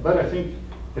 but I think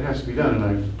it has to be done,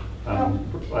 and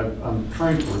I'm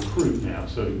trying to recruit now,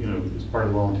 so, as part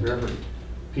of the volunteer effort,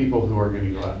 people who are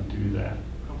going to go out and do that.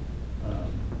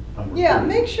 I'm Yeah,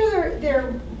 recruiting. make sure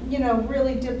they're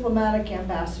really diplomatic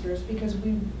ambassadors, because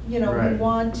we Right.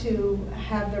 want to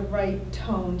have the right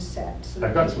tone set. So that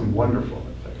I've got some wonderful,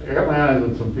 I got my eyes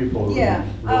on some people who Yeah.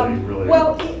 really.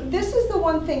 Well, this is the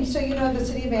one thing, so the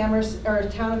city of Amherst, or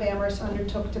town of Amherst,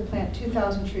 undertook to plant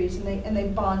 2,000 trees, and they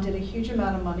bonded a huge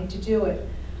amount of money to do it.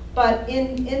 But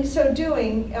in so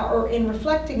doing, or in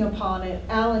reflecting upon it,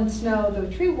 Alan Snow, the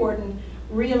tree warden,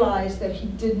 realized that he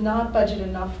did not budget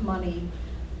enough money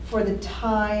for the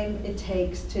time it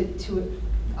takes to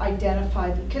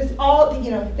identify, because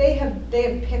they have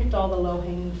picked all the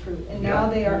low-hanging fruit, and now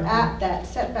Yeah. they are at that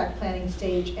setback planning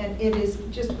stage, and it is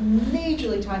just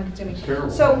majorly time consuming. It's terrible.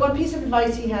 So one piece of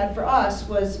advice he had for us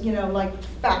was,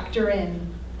 factor in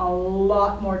a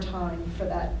lot more time for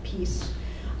that piece.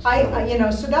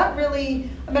 So that really,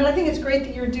 I think it's great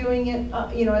that you're doing it,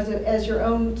 as your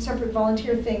own separate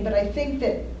volunteer thing, but I think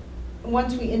that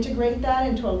once we integrate that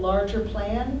into a larger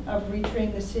plan of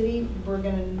retreeing the city, we're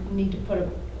gonna need to put a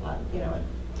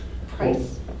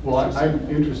price. Well, I'm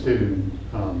interested in,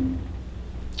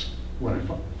 when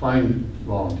I find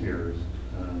volunteers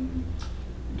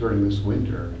during this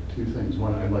winter, two things.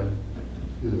 One, I'd like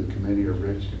either the committee or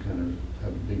Rich to kind of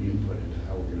have a big input into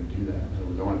how we're going to do that. In other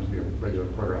words, I want it to be a regular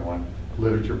program. I want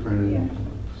literature printed and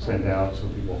sent out so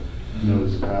people know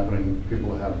this is happening.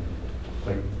 People that have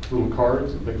like little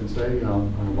cards that they can say,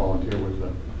 I'm a volunteer with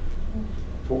the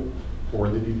for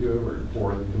the DPO or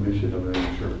for the commission. I'm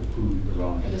not sure who they're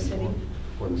volunteering For the city.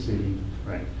 For the city,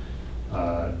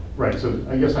 right. Right, so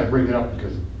I guess I bring it up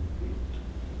because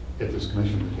at this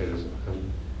commission, because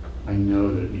I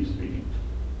know that it needs to be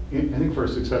I think for a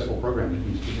successful program, it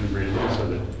needs to be integrated in so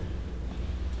that,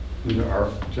 into our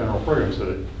general program, so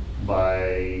that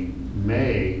by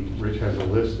May, Rich has a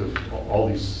list of all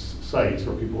these sites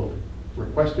where people have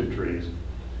requested trees,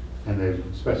 and they've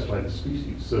specified the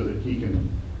species, so that he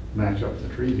can match up the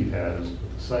trees he has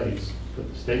with the sites, put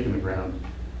the stake in the ground.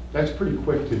 That's pretty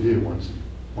quick to do once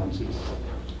it's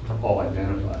all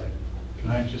identified.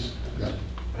 Can I just, Yeah.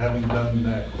 having done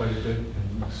that quite a bit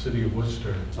in the city of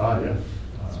Worcester, Yeah.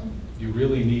 you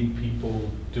really need people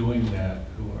doing that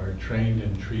who are trained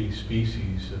in tree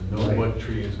species and know Right. what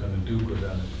tree is going to do good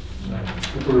on it.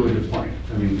 That's a really good point.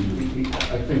 I mean,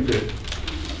 I think that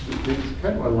it's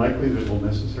kind of unlikely that we'll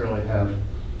necessarily have,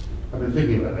 I've been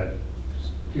thinking about that,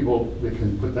 people that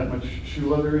can put that much shoe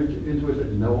leather into it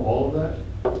that know all of that.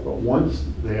 But once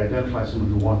they identify someone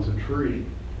who wants a tree,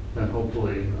 then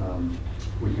hopefully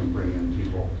we can bring in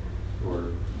people who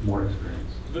are more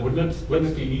experienced.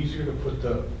 Wouldn't it be easier to put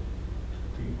the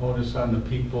onus on the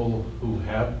people who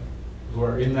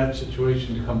are in that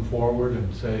situation to come forward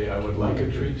and say, I would like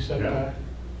a tree setback,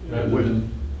 Yeah. rather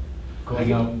than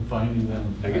going out and finding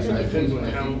them? I guess it I depends think- on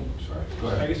I how, think- Sorry, go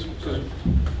ahead. I guess, because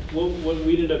what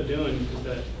we ended up doing is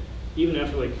that even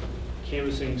after like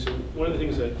canvassing, so one of the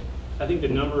things that, I think the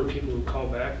number of people who call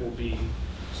back will be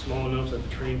small enough that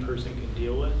the trained person can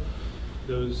deal with.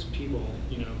 Those people,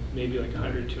 maybe like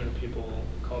 100, 200 people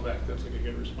call back, that's like a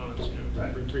good response,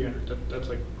 Right. for 300, that's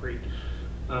like great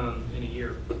in a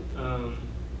year.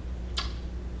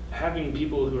 Having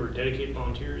people who are dedicated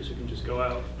volunteers who can just go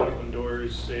out, knock on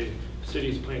doors, say,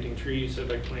 city's planting trees,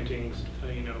 setback plantings,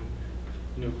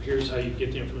 here's how you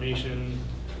get the information,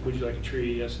 would you like a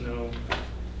tree, yes, no,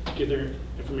 get their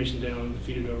information down,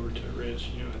 feed it over to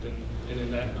Rich, and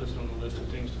then that puts it on the list of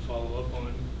things to follow up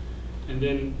on. And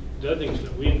then the other things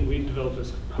that we developed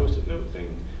this Post-it note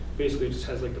thing, basically just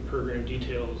has like the program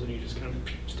details, and you just kind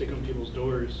of stick on people's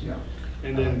doors. Yeah.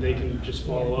 And then they can just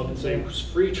follow up and say,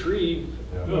 free tree,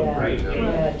 oh, Yeah. great.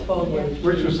 Yeah, totally.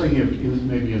 Rich was thinking of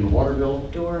maybe in the water bill.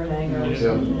 Door hangers.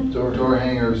 Yeah. Door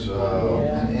hangers,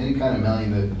 Yeah. and any kind of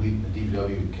mailing that the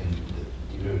DPW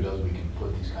does, we can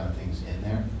put these kind of things in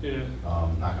there. Yeah.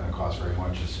 Not gonna cost very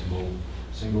much, a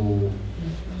single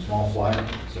small flyer,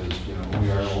 says, who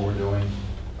we are, what we're doing.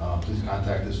 Please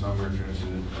contact this number if you're interested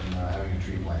in having a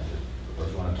tree planted. Or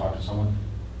if you wanna talk to someone,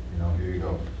 here you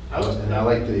go. And I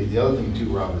like the other thing too,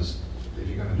 Rob, is if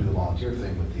you're gonna do the volunteer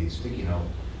thing with the sticky note,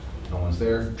 no one's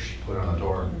there, put it on the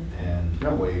door, and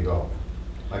away you go.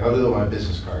 Like I'll do it with my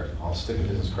business card. I'll stick a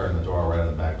business card in the door, I'll write on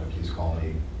the back, but please call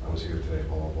me, I was here today,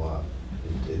 blah, blah, blah.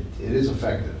 It is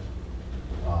effective.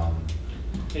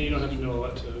 And you don't have to know a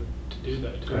lot to do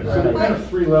that, too. Right. So we have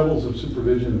 3 levels of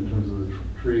supervision in terms of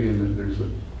the tree, and then there's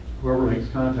whoever makes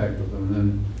contact with them, and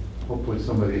then hopefully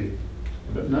somebody,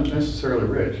 but not necessarily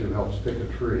Rich, who helps pick a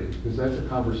tree, because that's a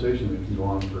conversation that can go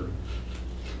on for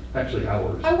actually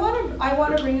hours. I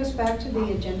want to bring us back to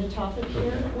the agenda topic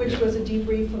here, which was a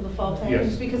debrief of the fall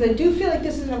plantings, Yes. because I do feel like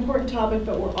this is an important topic,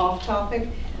 but we're off topic,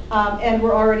 and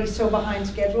we're already so behind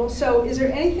schedule. So is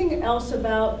there anything else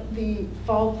about the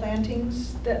fall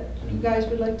plantings that you guys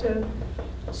would like to?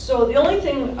 So the only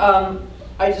thing,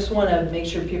 I just want to make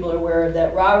sure people are aware of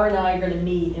that Robert and I are going to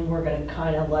meet, and we're going to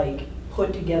kind of like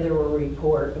put together a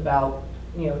report about,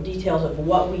 details of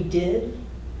what we did,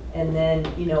 and then,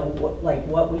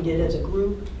 what we did as a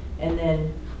group, and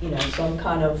then, some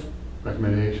kind of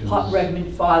Recommendations.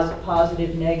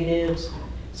 positive, negatives.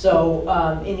 So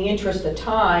in the interest of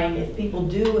time, if people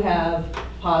do have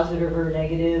positive or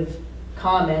negative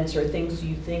comments or things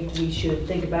you think we should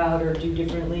think about or do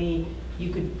differently,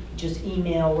 you could just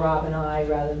email Rob and I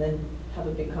rather than have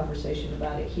a big conversation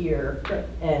about it here. Sure.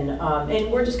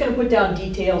 And we're just going to put down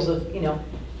details of,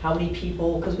 how many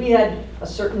people, because we had a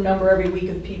certain number every week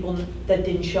of people that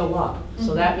didn't show up.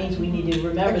 So that means we need to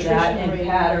remember that Attrition and rate.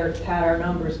 pad our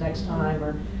numbers next time,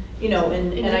 or,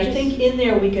 and I think in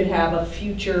there we could have a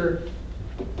future,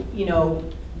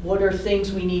 what are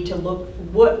things we need to look,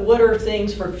 what are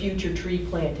things for future tree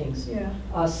plantings? Yeah.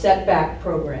 Setback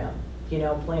program,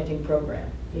 planting program,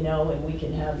 and we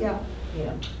can have, Yeah.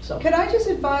 so. Could I just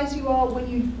advise you all,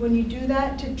 when you do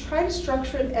that, to try to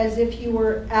structure it as if you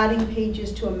were adding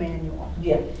pages to a manual?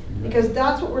 Yeah. Because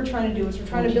that's what we're trying to do, is we're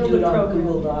trying to We can build do a it on program.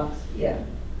 Google Docs. Yeah.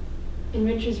 In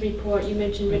Rich's report, you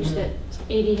mentioned, Rich, that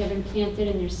 80 have been planted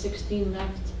and there's 16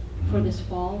 left for this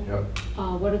fall. Yep.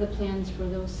 What are the plans for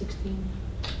those 16?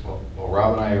 Well,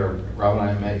 Rob and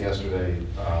I met yesterday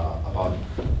about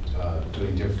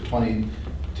doing 20,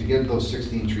 to get those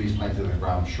 16 trees planted in the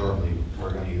ground shortly.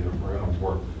 We're going to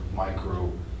work with my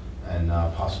crew and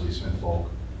possibly Smith Folk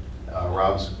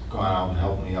Rob's gone out and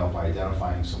helped me out by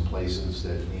identifying some places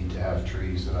that need to have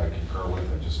trees that I concur with,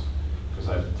 because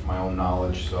to my own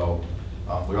knowledge. So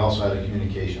we also had a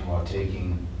communication about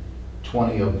taking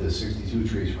 20 of the 62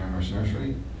 trees from Amherst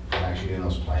Nursery and actually getting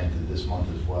those planted this month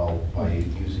as well by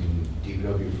using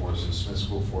DPW forces, Smith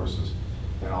School forces,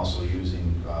 and also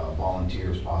using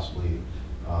volunteers possibly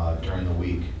during the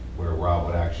week, where Rob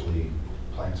would actually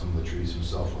plant some of the trees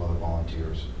himself with other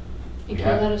volunteers. And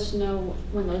can you let us know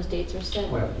when those dates are set?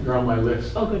 Well, you're on my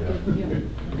list. Oh, good, good, yeah.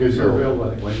 Because you're available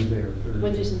like Wednesday or Thursday.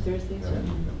 Wednesdays and Thursdays. Yeah.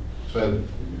 So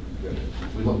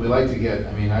we like to get,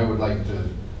 I mean, I would like to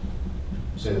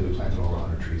say that we planted over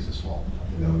 100 trees this fall. I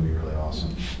think that would be really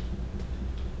awesome.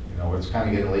 You know, it's kind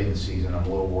of getting late in the season. I'm a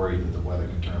little worried that the weather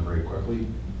can turn very quickly,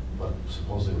 but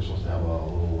supposedly we're supposed to have a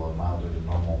little milder than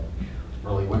normal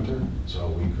early winter, so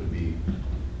we could be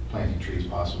planting trees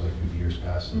possibly a few years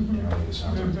past in early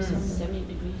December. 70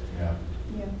 degrees. Yeah.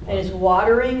 Yeah. And is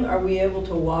watering, are we able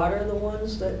to water the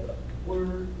ones that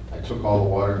were? I took all the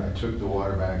water, I took the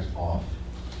water bags off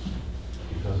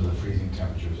because of the freezing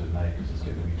temperatures at night, because it's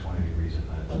getting to be 20 degrees at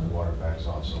night. I took the water bags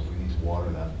off, so if we need to water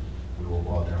them, we will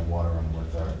go out there and water them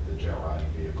with the jet riding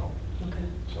vehicle. Okay.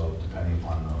 So depending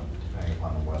upon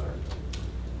the weather.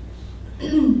 But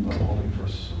I'm hoping for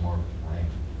some more rain.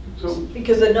 So,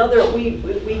 Because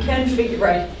we can figure,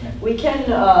 right, we can,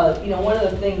 you know, one of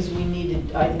the things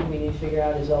I think we need to figure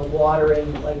out is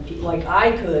watering, like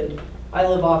I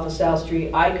live off of South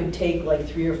Street, I could take like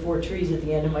 3 or 4 trees at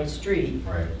the end of my street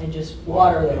Right. and just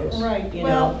water those. Right. You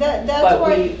Well, know? that's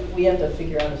why. But we have to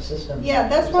figure out a system. Yeah,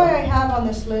 that's why I have on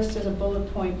this list as a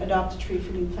bullet point, adopt a tree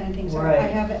for new plantings. Right. I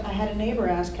had a neighbor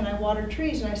ask, can I water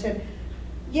trees? And I said,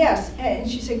 yes. And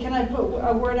she said, can I put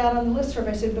a word out on the listserv?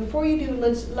 I said, before you do,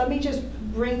 let me just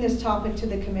bring this topic to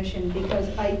the commission, because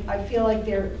I feel like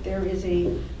there is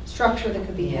a structure that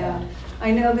could be had.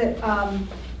 I know that,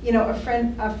 you know, a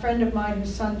friend of mine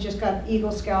whose son just got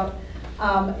Eagle Scout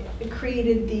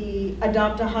created the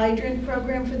Adopt a Hydrant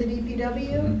program for the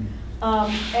DPW.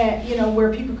 And, you know, where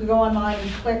people could go online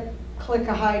and click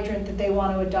a hydrant that they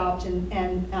want to adopt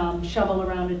and shovel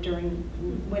around it during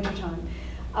wintertime.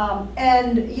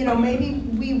 And, you know, maybe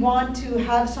we want to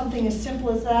have something as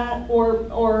simple as that,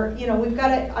 or you know, we've got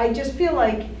to, I just feel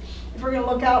like if we're going to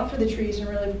look out for the trees and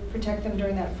really protect them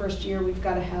during that first year, we've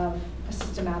got to have a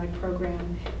systematic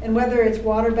program. And whether it's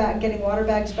getting water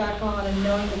bags back on and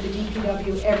knowing that the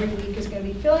DPW every week is going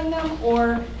to be filling them,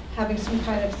 or having some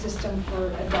kind of system for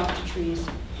adopted trees.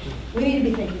 We need to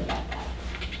be thinking about that.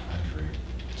 I agree.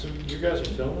 So you guys are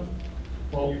filming?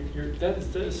 well, That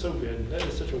is so good. That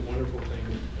is such a wonderful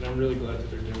thing, and I'm really glad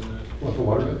that they're doing that. what the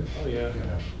water bed? Oh, yeah.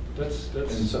 Yeah. That's, And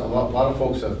so a lot of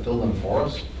folks have filled them for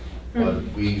us, but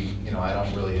we, you know, I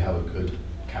don't really have a good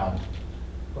count,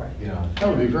 Right. you know. That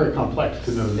would be very complex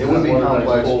to know. It would be that water bag's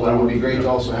complex, full. but it would be great to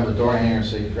also have a door hanger and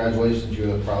say, congratulations,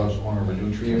 you're the proudest owner of a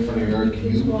new tree in front of your yard.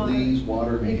 Can you please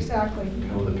water me? Exactly. You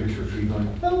know, with a picture of tree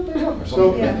going, help me out, or So-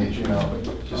 something like that, you know,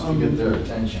 just to get their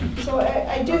attention. So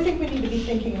I do think we need to be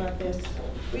thinking about this.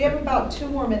 We have about 2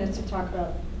 more minutes to talk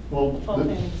about. Well, Fall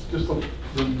plantings. just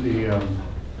the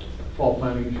fall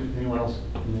planting, should anyone else,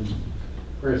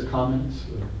 various comments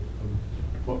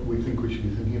of what we think we should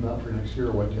be thinking about for next year,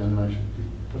 or what Jen and I should be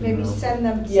putting in Maybe our- send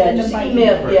them. Yeah, send just them by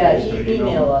email, Right, yeah, just an email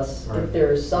email. us All right. if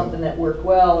there's something that worked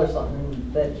well or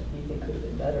something that you think could have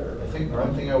been better. I think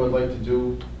one thing I would like to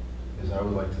do is I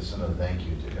would like to send a thank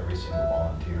you to every single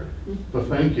volunteer. But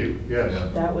thank you, yes.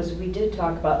 That was, we did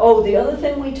talk about, oh, the other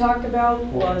thing we talked about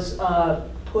was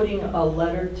putting a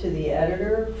letter to the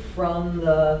editor from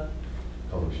the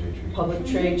Public Shade Tree. Public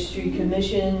Trade Street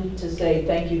Commission to say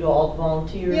thank you to all the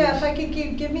volunteers. Yeah, if I could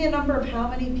give me a number of how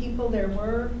many people there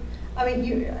were. I mean,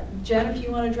 Jen, if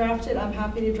you want to draft it, I'm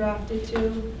happy to draft it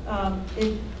too. I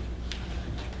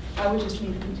would just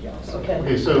need the details. Okay,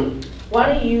 Okay. so, Why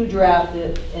don't you draft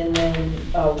it and then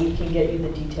we can get you the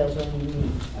details when we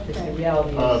meet. Because the Okay.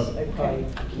 reality is, I probably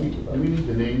can't do do we both. need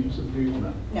the names of people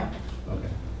now? No. Okay.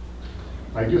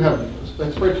 I do have,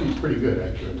 that spreadsheet's pretty good,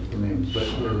 actually, the names, but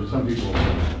there are some people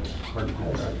hard to I keep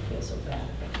always track. feel so bad.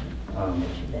 Um, if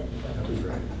I commit and don't That'd be do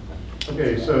great. that.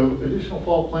 Okay, so additional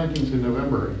fall plantings in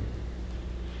November.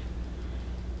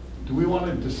 Do we want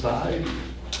to decide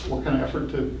what kind of effort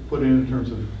to put in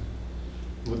terms of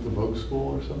with the Vogue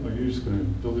School or something? Or you're just gonna,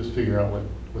 they'll just figure out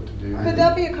what to do? Could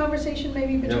that be a conversation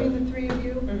maybe between the 3 of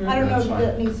you? Mhm. I don't know That's if fine.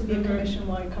 that needs to be a Mhm.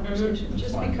 commission-wide conversation, That's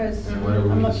just fine. because And I'm whatever we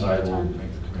looking at decide, we'll time.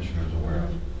 make the commissioners aware.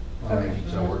 All right. Okay.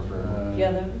 Does that work for everyone?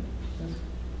 Yeah, that,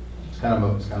 It's kind of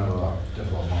a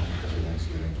difficult month because of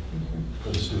Thanksgiving for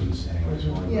the students anyway,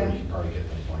 so we Yeah. can probably get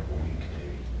them like a week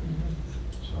maybe,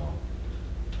 so.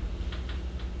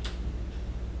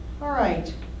 All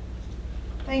right.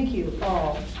 Thank you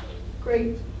all.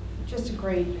 Great, just a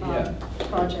great Yeah.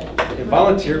 project. Yeah,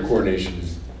 volunteer coordination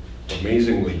is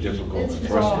amazingly difficult It's and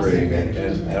frustrating,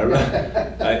 and I don't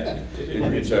know,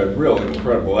 it's a real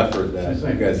incredible effort that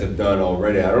you guys have done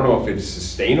already. I don't know if it's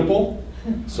sustainable,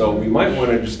 so we might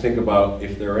want to just think about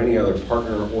if there are any other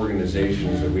partner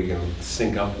organizations that we can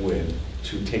sync up with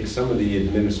to take some of the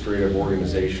administrative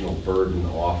organizational burden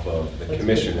off of the That's a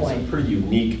commission. good It's a point. pretty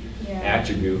unique Yeah.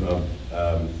 attribute of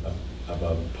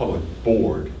a public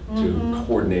board to Mhm.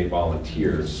 coordinate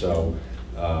volunteers. So,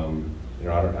 you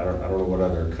know, I don't know what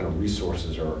other kind of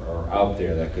resources are out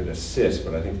there that could assist,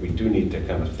 but I think we do need to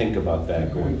kind of think about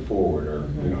that going forward, or,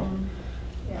 you know,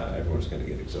 Yeah. everyone's gonna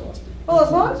get exhausted. Well,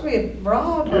 as long as we have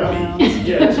Rob Yeah. around.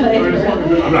 Yes, I'm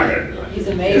not gonna do it. He's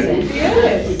amazing. He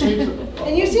is.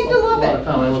 And you seem to love A lot of it.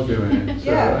 time, I love doing it.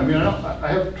 So, Yeah. I mean, I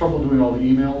have trouble doing all the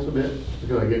emails a bit,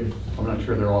 because I'm not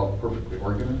sure they're all perfectly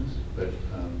organized, but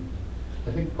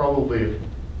I think probably if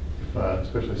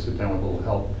especially sit down with a little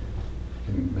help,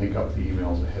 can make up the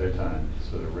emails ahead of time,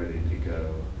 so they're ready to go.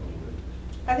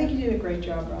 I think you did a great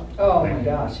job, Rob. Oh, my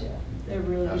gosh, yeah. Did a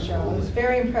really good job. I was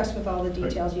very impressed with all the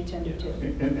details you tended to.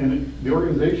 And the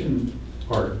organization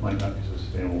part might not be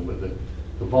sustainable, but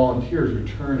the volunteers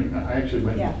returning, I actually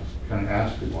went Yeah. and kind of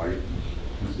asked people, I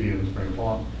can see in the spring and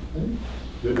fall,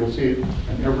 that we'll see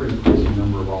an ever increasing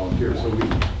number of volunteers. So we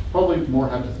probably more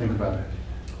have to think about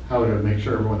how to make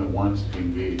sure everyone that wants to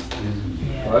engage is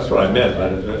engaged. Well, that's what I meant,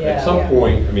 but Yeah. at some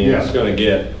point, I mean, it's Yeah. gonna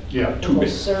get Yeah, too big.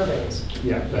 Almost surveys.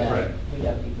 yeah, that's right. We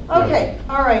got people. Okay,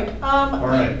 all right. All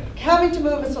right. Having to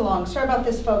move us along, sorry about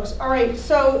this, folks. All right,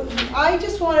 so I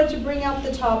just wanted to bring up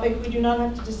the topic, we do not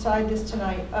have to decide this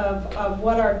tonight, of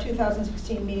what our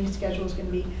 2016 meeting schedule is going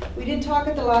to be. We did talk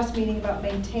at the last meeting about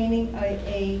maintaining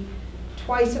a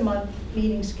twice-a-month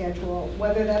meeting schedule,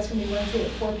 whether that's going to be Wednesday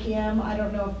at 4 p.m. I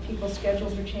don't know if people's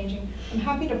schedules are changing. I'm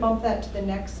happy to bump that to the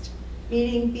next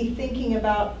meeting. Be thinking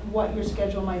about what your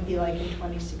schedule might be like in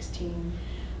 2016.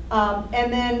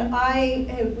 And then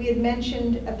we had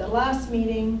mentioned at the last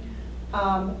meeting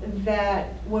that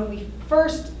when we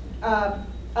first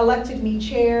elected me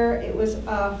chair, it was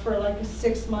for like a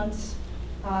 6 months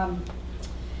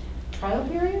trial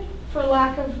period, for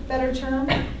lack of better term.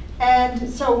 And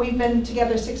so we've been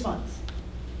together 6 months.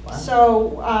 Wow.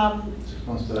 So, 6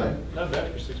 months today? Not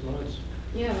bad for 6 months.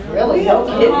 Yeah. Really? No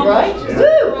kidding, right? It's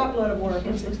Woo! a crap load of work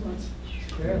in 6 months.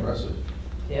 Impressive.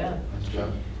 Yeah. Nice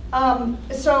job.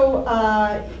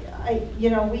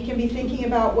 We can be thinking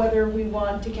about whether we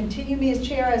want to continue me as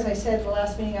chair. As I said at the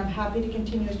last meeting, I'm happy to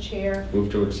continue as chair.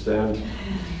 Move to extend.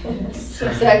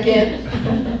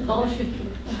 Second. All should be.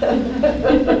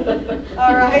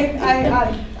 All right,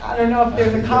 I don't know if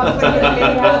there's a conflict with me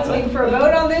asking for a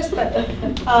vote on this, but,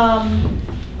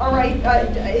 all right,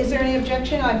 is there any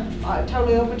objection? I'm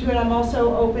totally open to it. I'm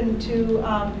also open to,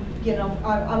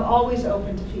 I'm always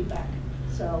open to feedback,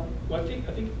 so. Well, I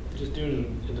think just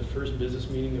doing in the first business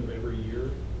meeting of every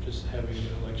year, just having an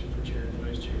election for chair and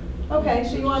vice chair. Okay,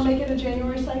 so you want to make it a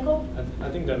January cycle? I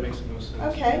think that makes the most sense.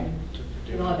 Okay. To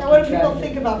You do. don't have Now, what do people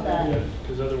think about that?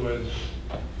 Because otherwise,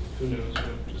 who knows,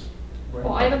 just.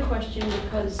 Well, I have a question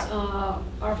because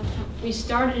we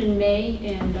started in May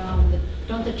and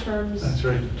don't the terms, That's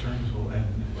right, the terms will end.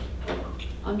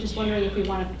 I'm just wondering if we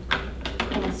want to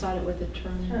coincide it with the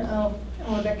term.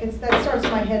 That starts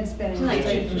my head spinning. Isn't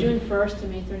that June 1st to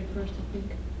May 31st, I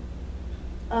think?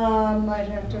 I'd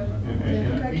have to,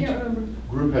 And I each can't remember.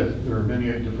 group there are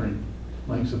many different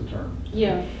lengths of term.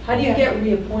 Yeah. How do you get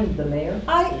reappointed, the mayor?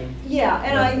 I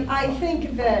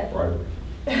think that, Right.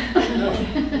 No,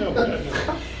 no.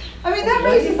 I mean, that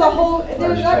raises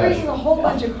a whole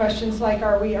bunch of questions, like,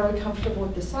 are we comfortable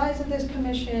with the size of this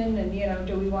commission, and,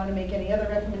 do we want to make any other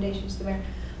recommendations to the mayor?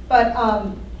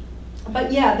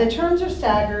 But yeah, the terms are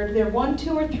staggered, they're 1,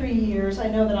 2, or 3 years. I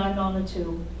know that I'm on a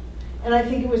 2. And I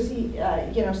think it was,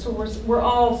 so we're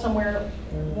all somewhere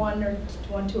 1,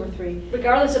 2, or 3.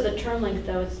 Regardless of the term length,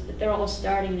 though, they're all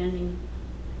starting and ending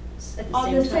at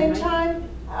the same time,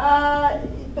 right?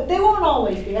 But they won't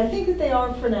always be. I think that they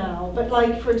are for now. But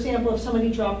like, for example, if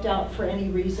somebody dropped out for any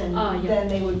reason, Yeah. then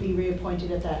they would be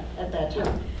reappointed at that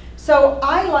time. So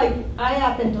I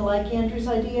happen to like Andrew's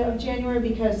idea of January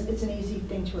because it's an easy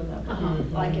thing to remember. Uh-huh.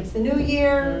 Like, it's the new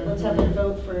year, let's have a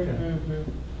vote for, Mhm.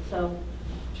 so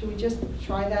should we just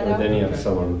try that But out? then you have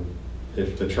someone,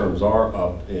 if the terms are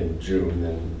up in June,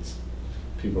 then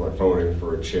people are voting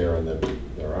for a chair and then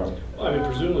they're out. Well, I mean,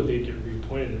 presumably they'd get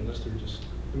reappointed unless they're just,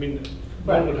 I mean,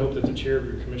 Right. one would hope that the chair of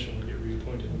your commission would get reappointed.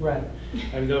 reappointed. Right.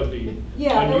 I mean, that would be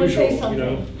Yeah, that would unusual, say you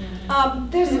know? something.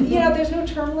 There's no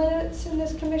term limits in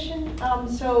this commission, I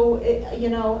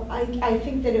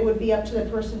think that it would be up to the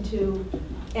person to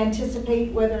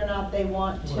anticipate whether or not they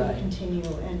want to Right. continue.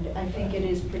 And I think it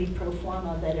is pretty pro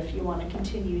forma that if you want to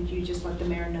continue, you just let the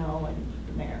mayor know and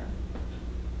the mayor,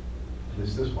 At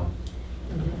least this one.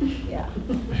 yeah.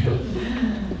 You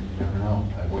never know.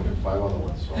 I've worked in 5 other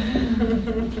ones,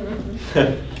 so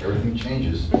everything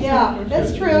changes. Yeah,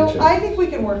 that's true. I think we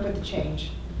can work with the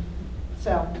change.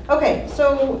 So, okay,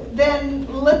 so then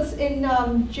let's, in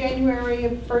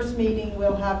January, first meeting,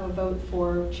 we'll have a vote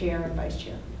for chair and vice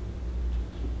chair.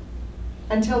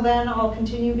 Until then, I'll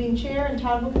continue being chair and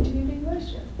Todd will continue being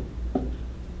vice chair. Does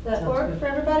that Sounds work good. for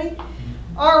everybody?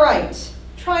 All right,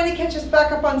 trying to catch us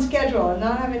back up on schedule and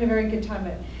not having a very good time of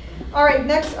it. All right,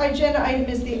 next agenda item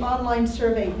is the online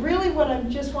survey. Really what I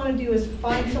just want to do is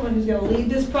find someone who's going to lead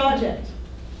this project.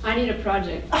 I need a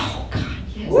project. Oh, God,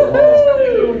 yes.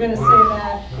 Woohoo! We're going to say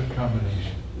that. What a combination.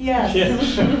 Yes.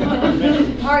 Yes.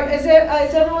 All right, is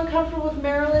everyone comfortable with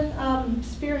Marilyn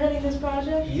spearheading this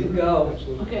project? You go.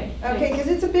 Absolutely. Okay. Okay, because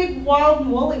it's a big, wild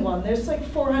and woolly one. There's like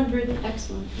 400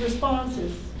 Excellent.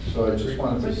 responses. So I just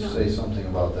wanted to say something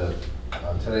about that.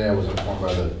 Today I was informed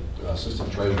by the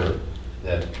assistant treasurer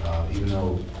that even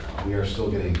though we are still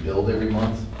getting billed every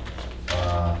month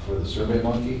for the Survey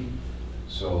Monkey,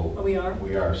 so. Oh, we are?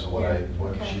 We are. So what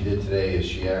Okay. she did today is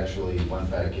she actually went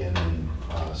back in and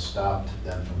stopped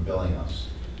them from billing us.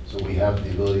 So we have the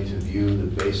ability to view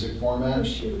the basic format. Oh,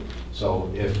 shoot.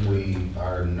 So if we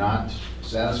are not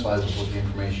satisfied with what the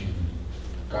information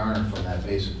garnered from that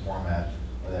basic format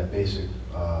or that basic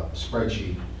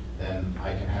spreadsheet, then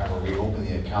I can have her reopen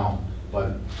the account.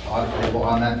 But they will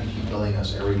automatically keep billing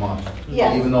us every month.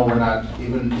 Yes. Even though we're not,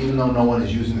 even though no one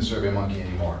is using the Survey Monkey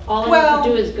anymore. All I Well- have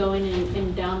to do is go in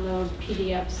and download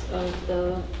PDFs of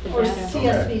the Or data.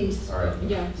 CSVs. All right.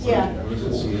 Yeah. Yeah. What is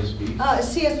it, CSV?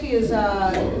 CSV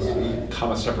is,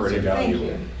 Comma separated thank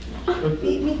value. you.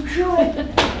 Beat me to it.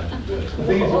 Good. The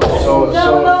thing is,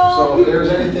 So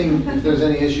if there's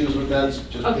any issues with that,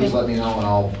 just Okay. please let me know and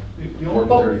I'll The work only-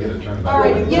 with her to get it turned All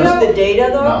right, back. you know- What's the data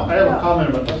though? No. I have a comment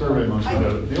about the Survey Monkey, I-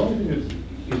 though. The only thing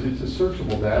is it's a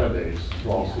searchable database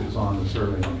whilst it's on the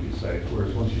Survey Monkey site,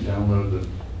 whereas once you download the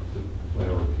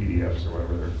whatever PDFs or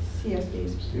whatever they're,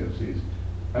 CSVs. CFCs,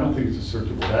 I don't think it's a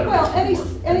searchable database Well, anymore.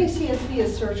 any CSV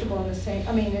is searchable in the same,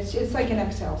 I mean, it's like an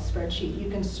Excel spreadsheet. You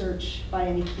can search by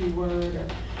any keyword or,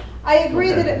 I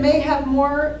agree Okay. that it may have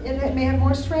more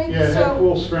strength, Yeah, it had so.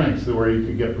 cool strengths where you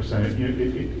could get percentage,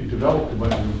 it developed a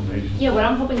bunch of information. Yeah, what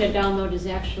I'm hoping to download is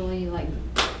actually like,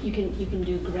 you can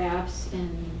do graphs and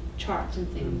charts and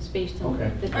things based on.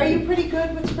 Okay. the- Are you pretty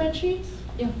good with spreadsheets?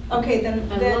 Yeah. Okay, then,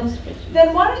 I love then, spreadsheets.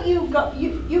 then why don't you go,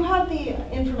 you have the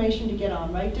information to get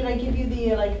on, right? Did I give you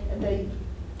the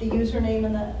username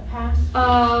and the pass?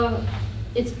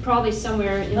 It's probably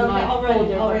somewhere in Okay, my I'll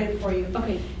folder. write it for you.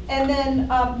 Okay. And then,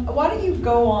 why don't you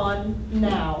go on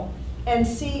now and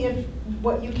see if,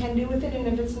 what you can do with it, and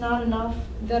if it's not enough,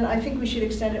 then I think we should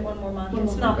extend it one more month. One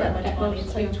It's more not month. that much At money, most,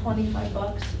 it's like yeah.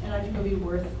 $25, and I think it'll be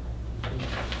worth a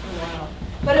while.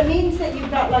 But it means that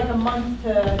you've got like a month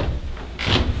to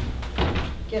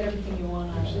get everything you want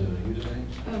out Here's of the it.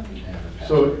 username. Okay. and the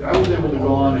So password. I was able to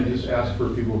go on and just ask for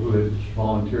people who had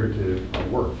volunteered to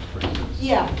work, for instance.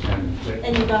 Yeah, And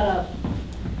and you got a,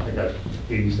 I got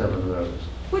 87 of those.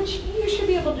 which you should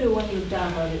be able to do when you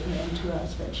download it into a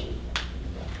spreadsheet.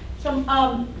 So,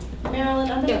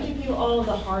 Marilyn, I'm Yeah. gonna give you all of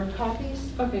the hard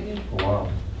copies. Okay, good. Oh, wow.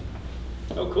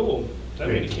 Oh, cool. That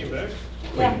many came back?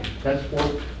 Yeah, Wait, that's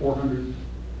 400,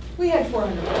 we had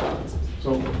 400 responses.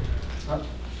 so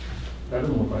that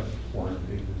doesn't look like 400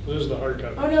 pages. Those are the hard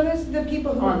copies. Oh, no, there's the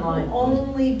people who Online.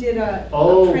 only did a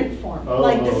Oh. print form, Oh,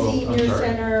 like the oh, oh, I'm senior sorry.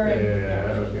 center. Yeah, and-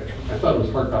 yeah, okay. I thought it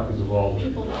was hard copies of all the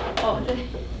People, oh,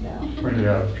 No, printed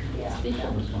out yeah, Speak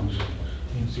up. responses. you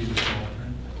can see the small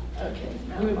print.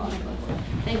 okay. you were now I'm fine. on.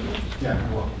 Thank you. Yeah,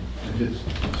 you're welcome. If it's,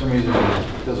 for some reason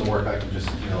it doesn't work, I can just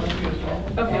email it to you as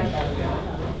well. Okay.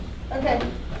 Okay.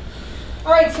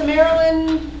 All right, so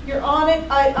Marilyn, you're on it.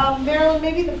 Marilyn,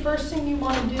 maybe the first thing you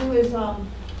want to do is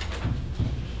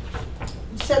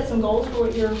set some goals for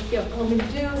what you're hoping to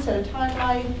do, set a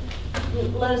timeline.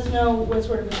 Let us know what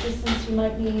sort of assistance you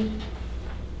might need.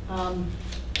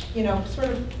 You know, sort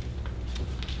of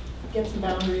get some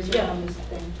boundaries around this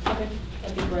thing. Okay.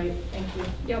 That'd be great, thank you.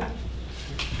 Yep.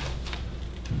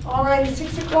 All right, it's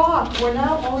 6 o'clock. We're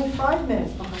now only 5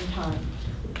 minutes behind time.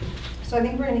 So I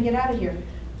think we're gonna get out of here.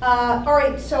 All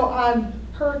right, so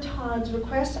per Todd's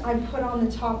request, I put on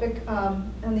the topic,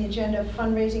 on the agenda,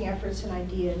 fundraising efforts and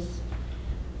ideas.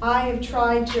 I have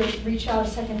tried to reach out a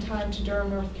second time to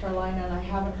Durham, North Carolina, and I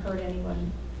haven't heard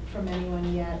from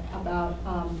anyone yet about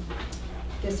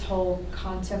this whole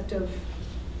concept of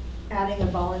adding a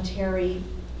voluntary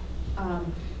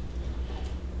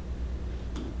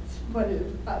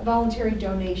voluntary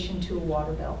donation to a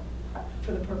water bill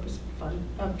for the purpose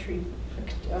of tree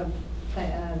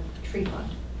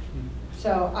fund.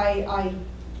 So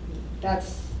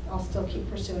I'll still keep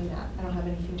pursuing that. I don't have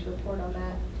anything to report on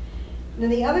that. And then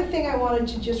the other thing I wanted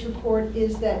to just report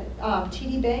is that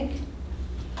TD Bank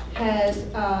has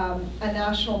a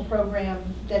national program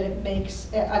that it makes,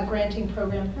 a granting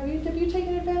program. Have you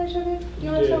taken advantage of it? Do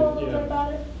you want to tell a little bit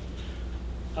about it?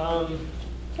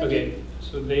 Okay,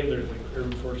 so they have their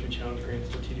Urban Forestry Challenge grants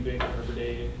that TD Bank and Arbor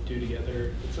Day do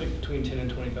together. It's like between $10,000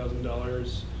 and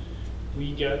 $20,000.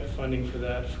 We got funding for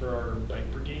that for our bike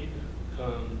brigade.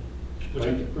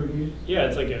 Yeah,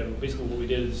 it's like basically what we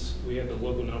did is we had the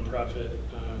local nonprofit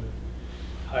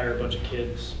hire a bunch of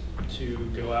kids to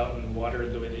go out and water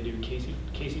the way they do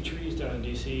Casey trees down in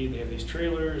DC. They have these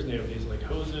trailers and they have these like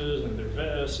hoses and their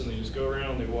vests, and they just go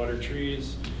around, they water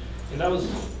trees. And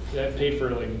that paid for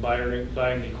like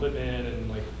buying the equipment and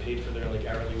like paid for their like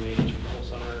hourly wage for the whole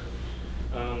summer.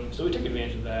 So we took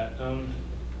advantage of that.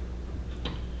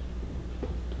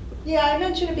 Yeah, I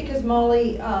mentioned it because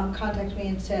Molly contacted me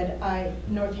and said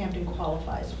Northampton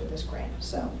qualifies for this grant.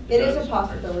 So it is a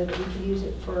possibility that we could use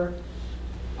it for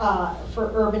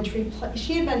urban tree.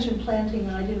 She had mentioned planting,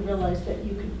 and I didn't realize that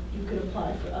you could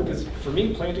apply for others. Because for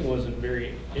me, planting wasn't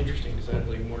very interesting because I had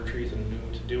like more trees than I knew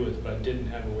what to do with, but I didn't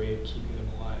have a way of keeping them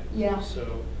alive. Yeah.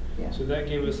 So Yeah. so that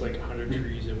gave us like 100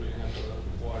 trees that we didn't have to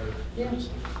water. Yeah.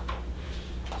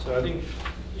 So I think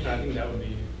that would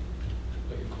be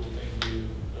like a cool thing to do.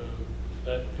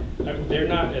 But they're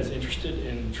not as interested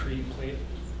in tree plant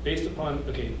based upon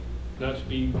not to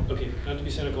be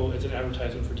cynical. It's an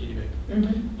advertisement for TD Bank.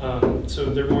 Mm-hmm. So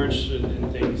they're more interested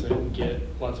in things that get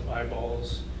lots of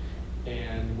eyeballs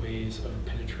and ways of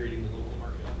penetrating the local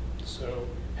market. So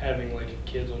having like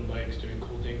kids on bikes doing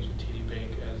cool things with TD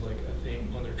Bank as like a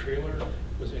thing on their trailer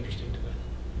was interesting to them.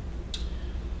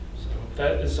 So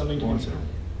that is something to consider.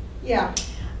 Yeah.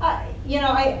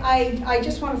 I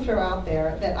just want to throw out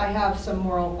there that I have some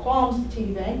moral qualms with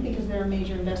TD Bank because they're a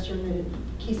major investor in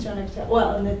the Keystone XL,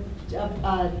 in the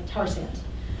tar sands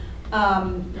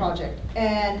project.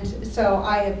 And so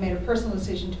I have made a personal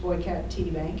decision to boycott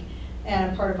TD Bank, and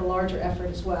I'm part of a larger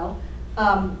effort as well.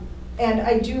 And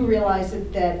I do realize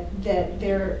that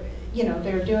they're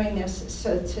doing this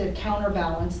so to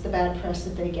counterbalance the bad press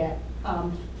that they get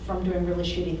from doing really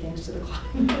shitty things to the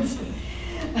clients.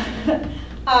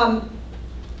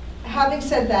 Having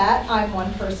said that, I'm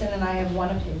one person and I have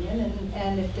one opinion,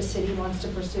 and if the city wants to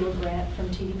pursue a grant from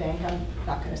TD Bank, I'm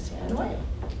not going to stand in the way.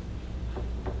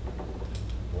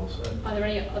 Well said. Are there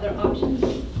any other options?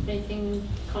 Anything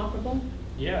comparable?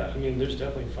 Yeah, I mean, there's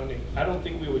definitely funding. I don't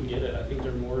think we would get it. I think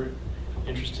they're more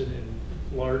interested in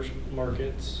large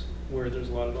markets where there's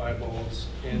a lot of eyeballs,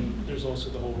 and there's also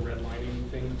the whole redlining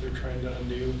thing that they're trying to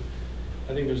undo.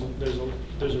 I think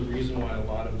there's a reason why a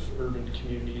lot of urban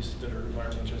communities that are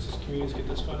environmental justice communities get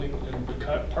this funding, and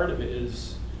part of it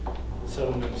is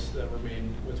settlements that were made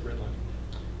with redlining.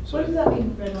 So What does that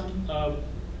mean, redlining?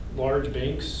 Large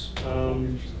banks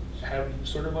have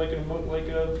sort of like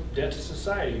a debt to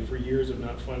society for years of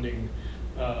not funding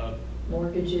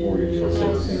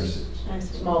Mortgages, I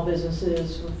see. small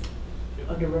businesses with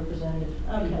underrepresented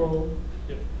Okay. people.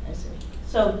 Yep. I see.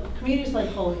 So communities like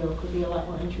Holyoke would be a lot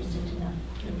more interesting to them.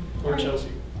 Or Chelsea,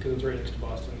 because it's right next to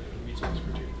Boston and meets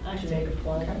Oxford too. I see. Jamaica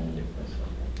Plain, Okay.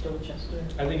 Dorchester,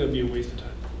 I think it would be a waste of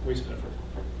time, waste of effort.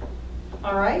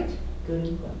 All right.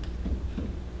 good.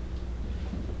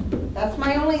 That's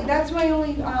my only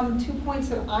 2 points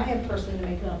that I have personally to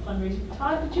make about fundraising.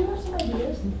 Todd, did you have some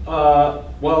ideas?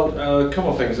 Well, a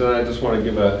couple of things. I just want to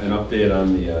give an update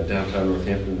on the Downtown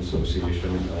Northampton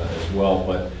Association as well.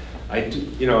 But I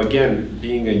do, again,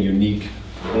 being a unique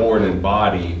board and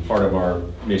body, part of our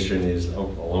mission is,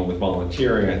 along with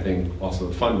volunteering, I think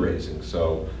also fundraising.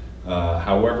 So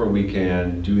however we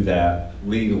can do that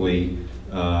legally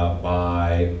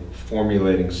by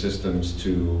formulating systems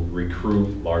to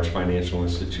recruit large financial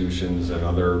institutions and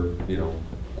other,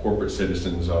 corporate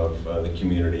citizens of the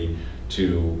community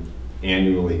to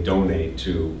annually donate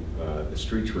to the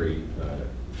Street Tree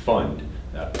Fund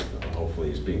that hopefully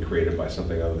is being created by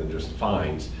something other than just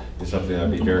fines, is something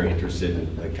I'd be very interested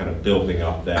in kind of building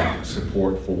up that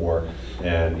support for.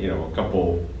 And a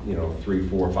couple, $3,000,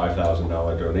 $4,000,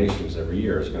 $5,000 donations every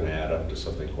year is going to add up to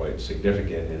something quite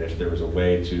significant. And if there was a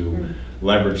way to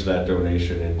leverage that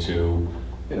donation into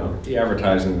you know, the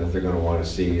advertising that they're gonna wanna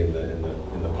see in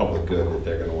the public good, that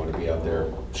they're gonna wanna be out there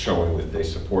showing that they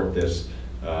support this.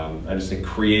 I just think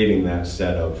creating that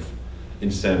set of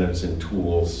incentives and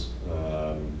tools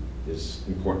is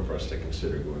important for us to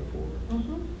consider going forward.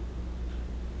 Mhm.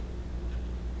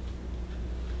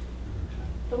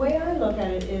 The way I look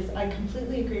at it is, I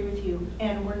completely agree with you,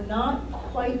 and we're not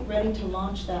quite ready to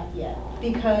launch that yet,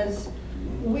 because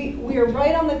we are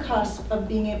right on the cusp of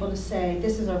being able to say,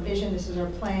 this is our vision, this is our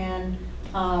plan,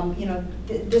 you know,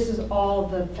 this is all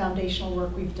the foundational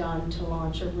work we've done to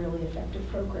launch a really effective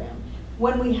program.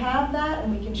 When we have that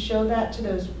and we can show that to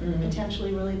those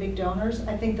potentially really big donors,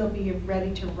 I think they'll be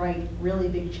ready to write really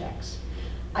big checks.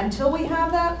 Until we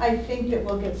have that, I think that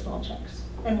we'll get small checks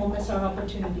and we'll miss our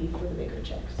opportunity for the bigger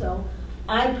checks. So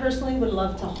I personally would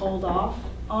love to hold off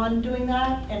on doing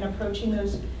that and approaching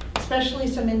those, especially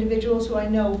some individuals who I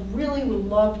know really will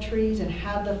love trees and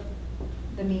have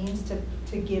the means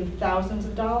to give thousands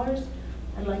of dollars.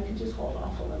 I'd like to just hold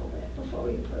off a little bit before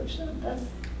we approach them.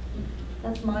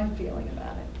 That's my feeling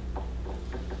about it.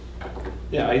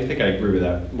 Yeah, I think I agree with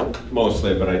that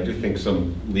mostly, but I do think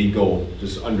some legal,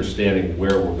 just understanding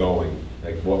where we're going,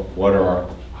 like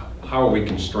how are we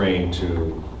constrained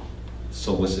to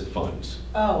solicit funds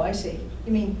Oh, I see.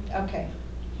 You mean, okay.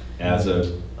 as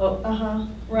a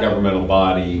Right. governmental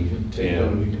body? We can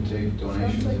take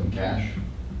donations Sounds like- in cash,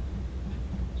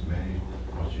 as many,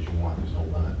 as much as you want, there's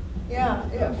no limit. Yeah.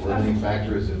 The limiting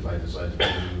factor is if I decide to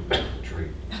give you a tree,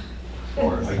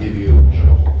 or if I give you a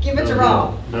shovel. Give it to No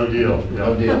Rob. deal. No deal.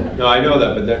 No deal. No, I know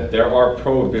that, but there are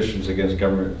prohibitions against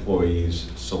government employees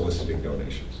soliciting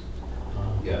donations.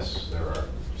 Yes, there are.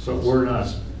 So we're not.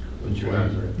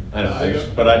 I know,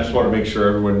 but I just want to make sure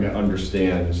everyone Yeah.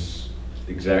 understands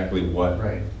exactly what,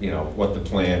 Right. you know, what the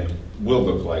plan will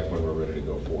look like when we're ready to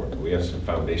go forward. We have some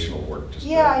foundational work to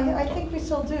start. Yeah, I think we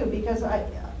still do, because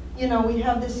you know, we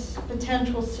have this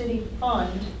potential city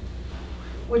fund,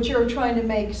 which you're trying to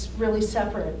make really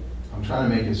separate. I'm trying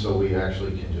to make it so we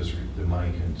actually can just, the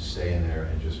money can stay in there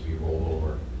and just be rolled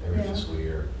over every Yeah. fiscal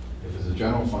year. If it's a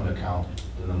general fund account,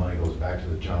 then the money goes back to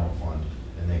the general fund,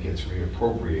 and then gets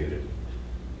reappropriated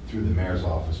through the mayor's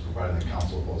office, providing the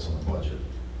council votes on the budget.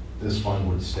 This fund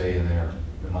would stay in there,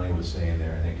 the money would stay in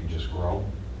there, and it can just grow.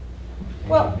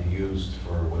 Well- And can be used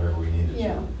for whatever we need it to.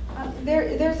 Yeah.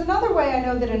 There's another way I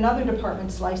know that another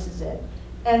department slices it,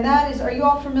 and that is, are you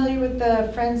all familiar with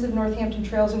the Friends of Northampton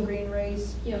Trails and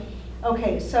Greenways? Yeah.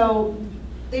 Okay, so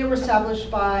they were established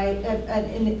by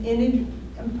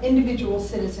individual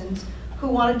citizens who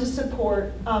wanted to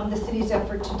support the city's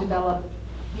effort to develop,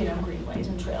 you know, greenways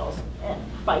and trails and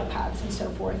bike paths and so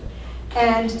forth.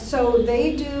 And so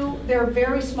they're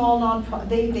very small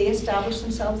they establish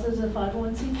themselves as a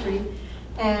 501c3,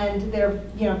 and they're,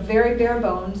 you know, very bare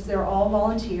bones, they're all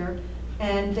volunteer,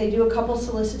 and they do a couple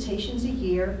solicitations a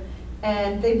year,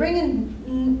 and they bring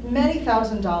in many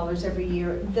 $1,000s every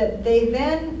year. That they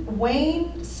then,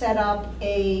 Wayne set up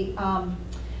a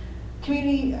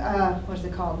community, what is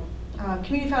it called?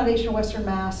 Community Foundation of Western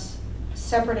Mass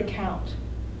separate account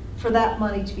for that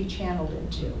money to be channeled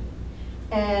into.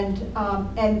 And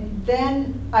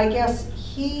then I guess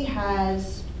he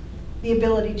has the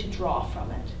ability to draw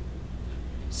from it.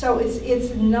 So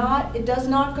it does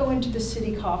not go into the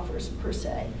city coffers per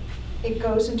se. It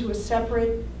goes into a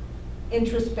separate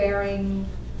interest-bearing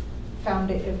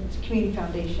community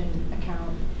foundation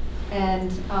account.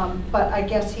 And, but I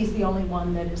guess he's the only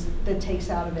one that takes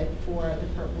out of it for the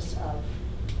purpose of,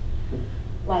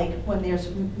 like, when there's,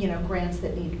 you know, grants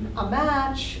that need a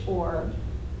match or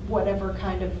whatever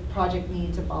kind of project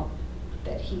needs a bump,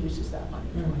 that he uses that money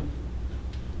for.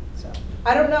 So,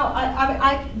 I don't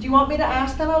know, do you want me to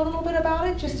ask them a little bit about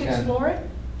it, just to You can. explore it?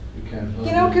 You can.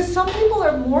 You know, because some people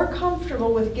are more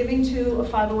comfortable with giving to a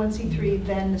 501c3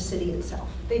 than the city itself.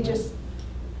 They just,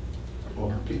 Well,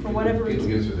 for whatever people reason.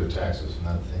 give through their taxes, and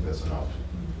I think that's enough.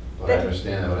 But I That-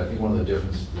 understand that, but I think one of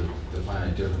the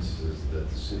finite differences is that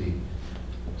the city,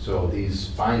 so these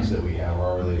fines that we have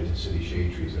are related to city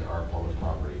shade trees that are public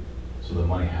property. So the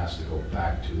money has to go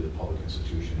back to the public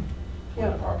institution where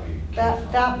the Yeah. property came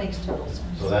from. that makes total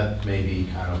sense. So that may be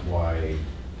kind of why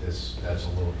that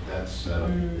setup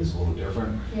is a little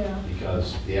different. Yeah.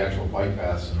 Because the actual bike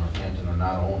paths in Northampton are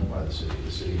not owned by the city.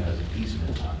 The city has an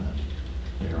easement on them.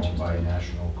 They're owned by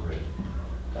National Grid.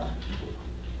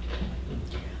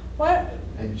 What,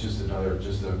 And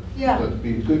Yeah. but it'd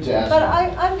be good to ask. but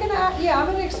them. I'm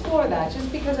gonna explore that,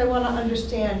 just because I wanna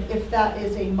understand if that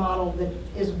is a model that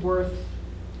is worth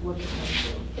looking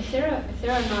into. If they're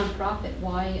a nonprofit,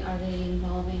 why are they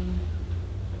involving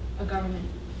a government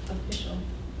official?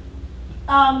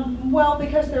 Well,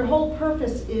 because their whole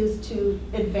purpose is to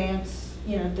advance,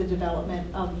 the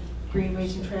development of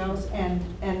greenways and trails, and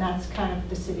that's kind of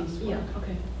the city's work. Yeah,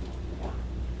 okay.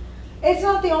 It's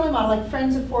not the only model, like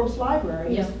Friends of Forbes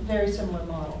Library is Yeah. a very similar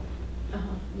model,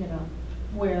 Uh-huh.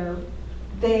 where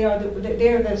they're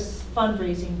this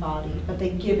fundraising body, but they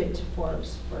give it to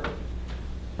Forbes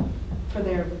for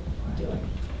their doing.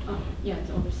 Oh, yeah,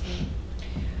 it's overseen.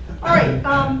 All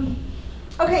right,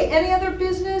 okay, any other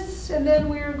business? And then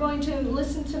we're going to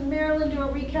listen to Marilyn do a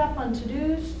recap on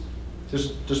to-dos.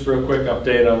 Just real quick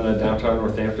update on the Downtown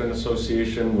Northampton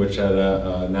Association, which had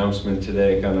an announcement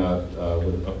today, kind of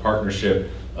with a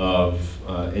partnership of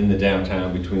in the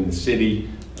downtown between the city,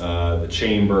 the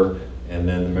chamber, and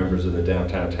then the members of the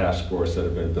downtown task force that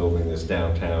have been building this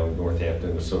Downtown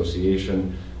Northampton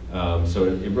Association. So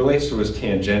it relates to us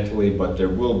tangentially, but there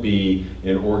will be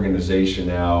an organization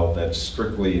now that's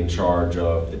strictly in charge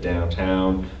of the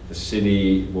downtown. The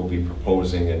city will be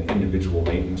proposing an individual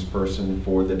maintenance person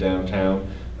for the downtown,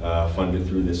 funded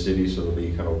through the city, so there'll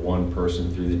be kind of one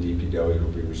person through the DPW who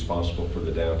will be responsible for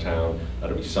the downtown.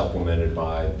 That'll be supplemented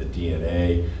by the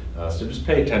DNA. So just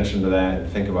pay attention to that and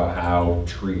think about how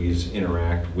trees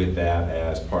interact with that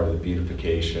as part of the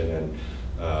beautification and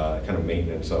kind of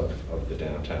maintenance of the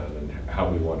downtown, and how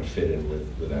we want to fit in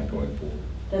with that going forward.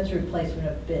 That's a replacement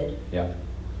of bid. Yeah.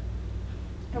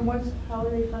 And how are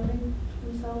they funding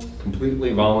themselves?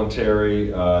 Completely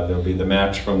voluntary. There'll be the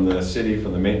match from the city,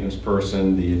 from the maintenance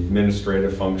person, the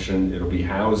administrative function. It'll be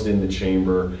housed in the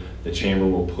chamber. The chamber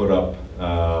will put up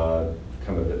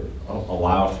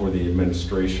allow for the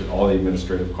administration. All the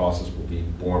administrative costs will be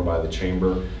borne by the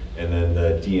chamber. And then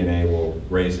the DNA will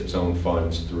raise its own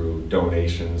funds through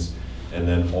donations. And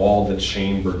then all the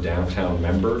chamber downtown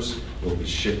members will be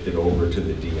shifted over to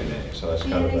the DNA. So that's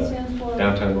kind of DNA stands the for?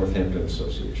 Downtown Northampton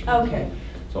Association. Okay.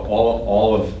 So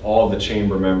all of the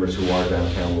chamber members who are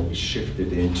downtown will be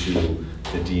shifted into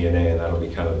the DNA, and that'll be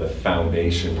kind of the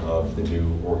foundation of the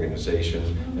new organization.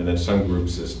 And then some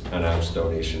groups has announced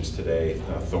donations today.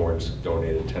 Thorns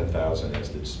donated 10,000, as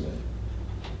did Smith.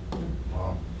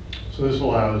 Wow. So this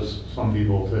allows some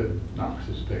people to not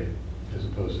participate as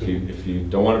opposed to. If you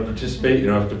don't want to participate, you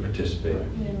don't have to participate. Right.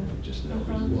 Yeah. Just know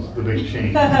Uh-huh. who you This is are. the big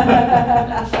change.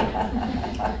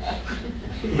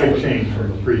 Big change from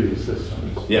the previous system.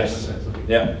 Yes. That's a big-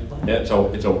 Yeah. Yeah.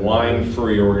 It's a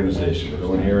wine-free organization. We don't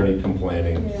want to hear any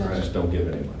complaining. Yeah. Just don't give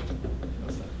any money.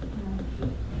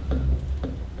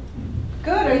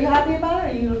 Good, are you happy about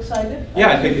it? Are you excited?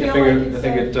 Yeah, I Do you think feel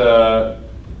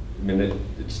like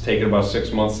it's taken about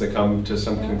 6 months to come to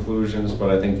some Yeah. conclusions, but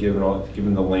I think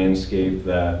given the landscape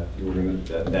that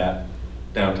that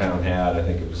downtown had, I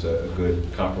think it was a good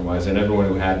compromise, and everyone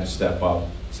who had to step up,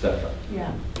 stepped up.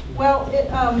 Yeah. Well,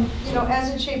 as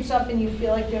it shapes up and you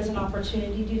feel like there's an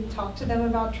opportunity to talk to them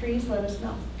about trees, let us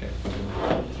know. Okay.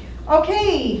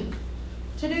 Okay,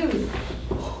 to-dos.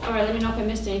 All right, let me know if I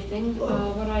missed anything.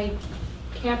 What I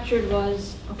captured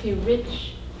was, okay,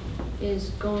 Rich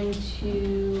is going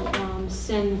to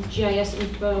send GIS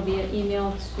info via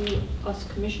email to us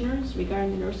commissioners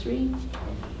regarding the nursery.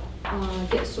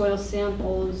 Get soil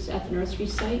samples at the nursery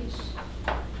site.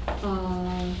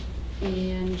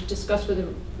 And discuss with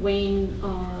Wayne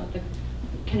the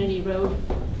Kennedy Road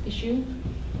issue.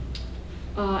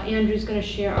 Andrew's going to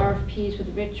share RFPs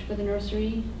with Rich for the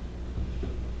nursery.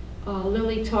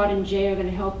 Lily, Todd, and Jay are going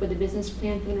to help with the business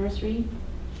plan for the nursery.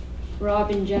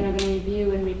 Rob and Jen are going to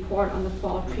review and report on the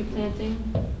fall tree planting.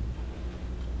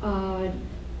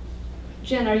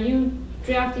 Jen, are you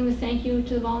drafting the thank you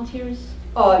to the volunteers?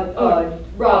 Rob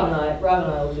and I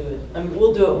will do it. I mean,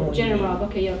 we'll do it when we Jen and meet. Rob,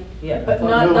 okay, yeah. Yeah, but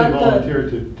Lily not the.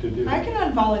 volunteered to do. I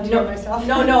can unvolunteer myself.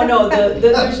 No,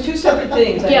 there's two separate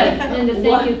things. I Yeah, think. and the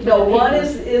thank you. No, one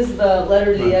is the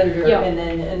letter to the editor, Yeah. and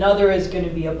then another is gonna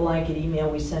be a blanket email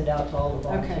we send out to all the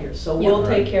Okay. volunteers. So Yeah. we'll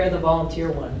take care of the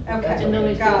volunteer one. if Okay, that's And then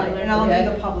we got it, and I'll Okay.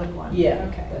 do the public one. Yeah,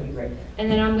 Okay. that'd be great. And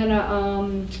then I'm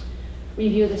gonna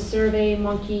review the Survey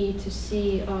Monkey to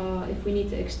see if we need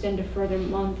to extend a further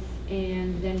month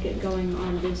and then get going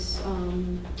on this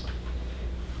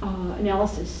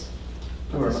analysis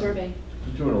of the survey.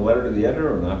 You doing a letter to the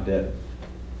editor or not yet?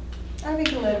 I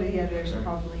think a letter to the editor is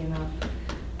probably enough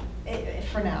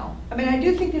for now. I mean, I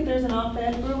do think that there's an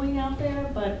op-ed brewing out there,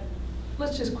 but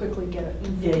let's just quickly get it.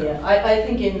 Yeah. I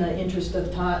think in the interest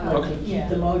of time, like to Okay. keep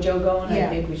the mojo going, Yeah. I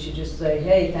think we should just say,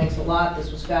 hey, thanks a lot, this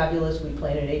was fabulous, we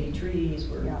planted 80 trees,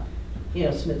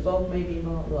 Yeah. Smith Folk maybe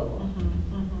involved, blah, blah.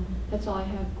 That's all I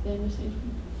have. Then, Ms. Avery?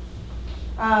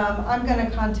 I'm gonna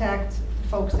contact the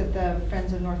folks at the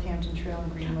Friends of Northampton Trail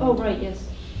and Greenwood. Oh, right, yes.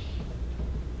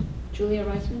 Julia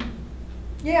Reisman?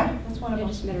 Yeah, that's one of I them.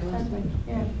 just met her last week.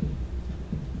 Yeah.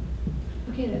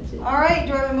 Okay, that's it. All right,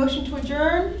 do I have a motion to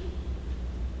adjourn?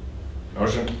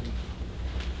 Motion?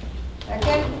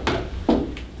 Second?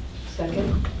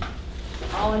 Second?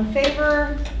 All in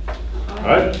favor? All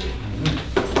right.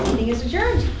 Meeting is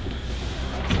adjourned.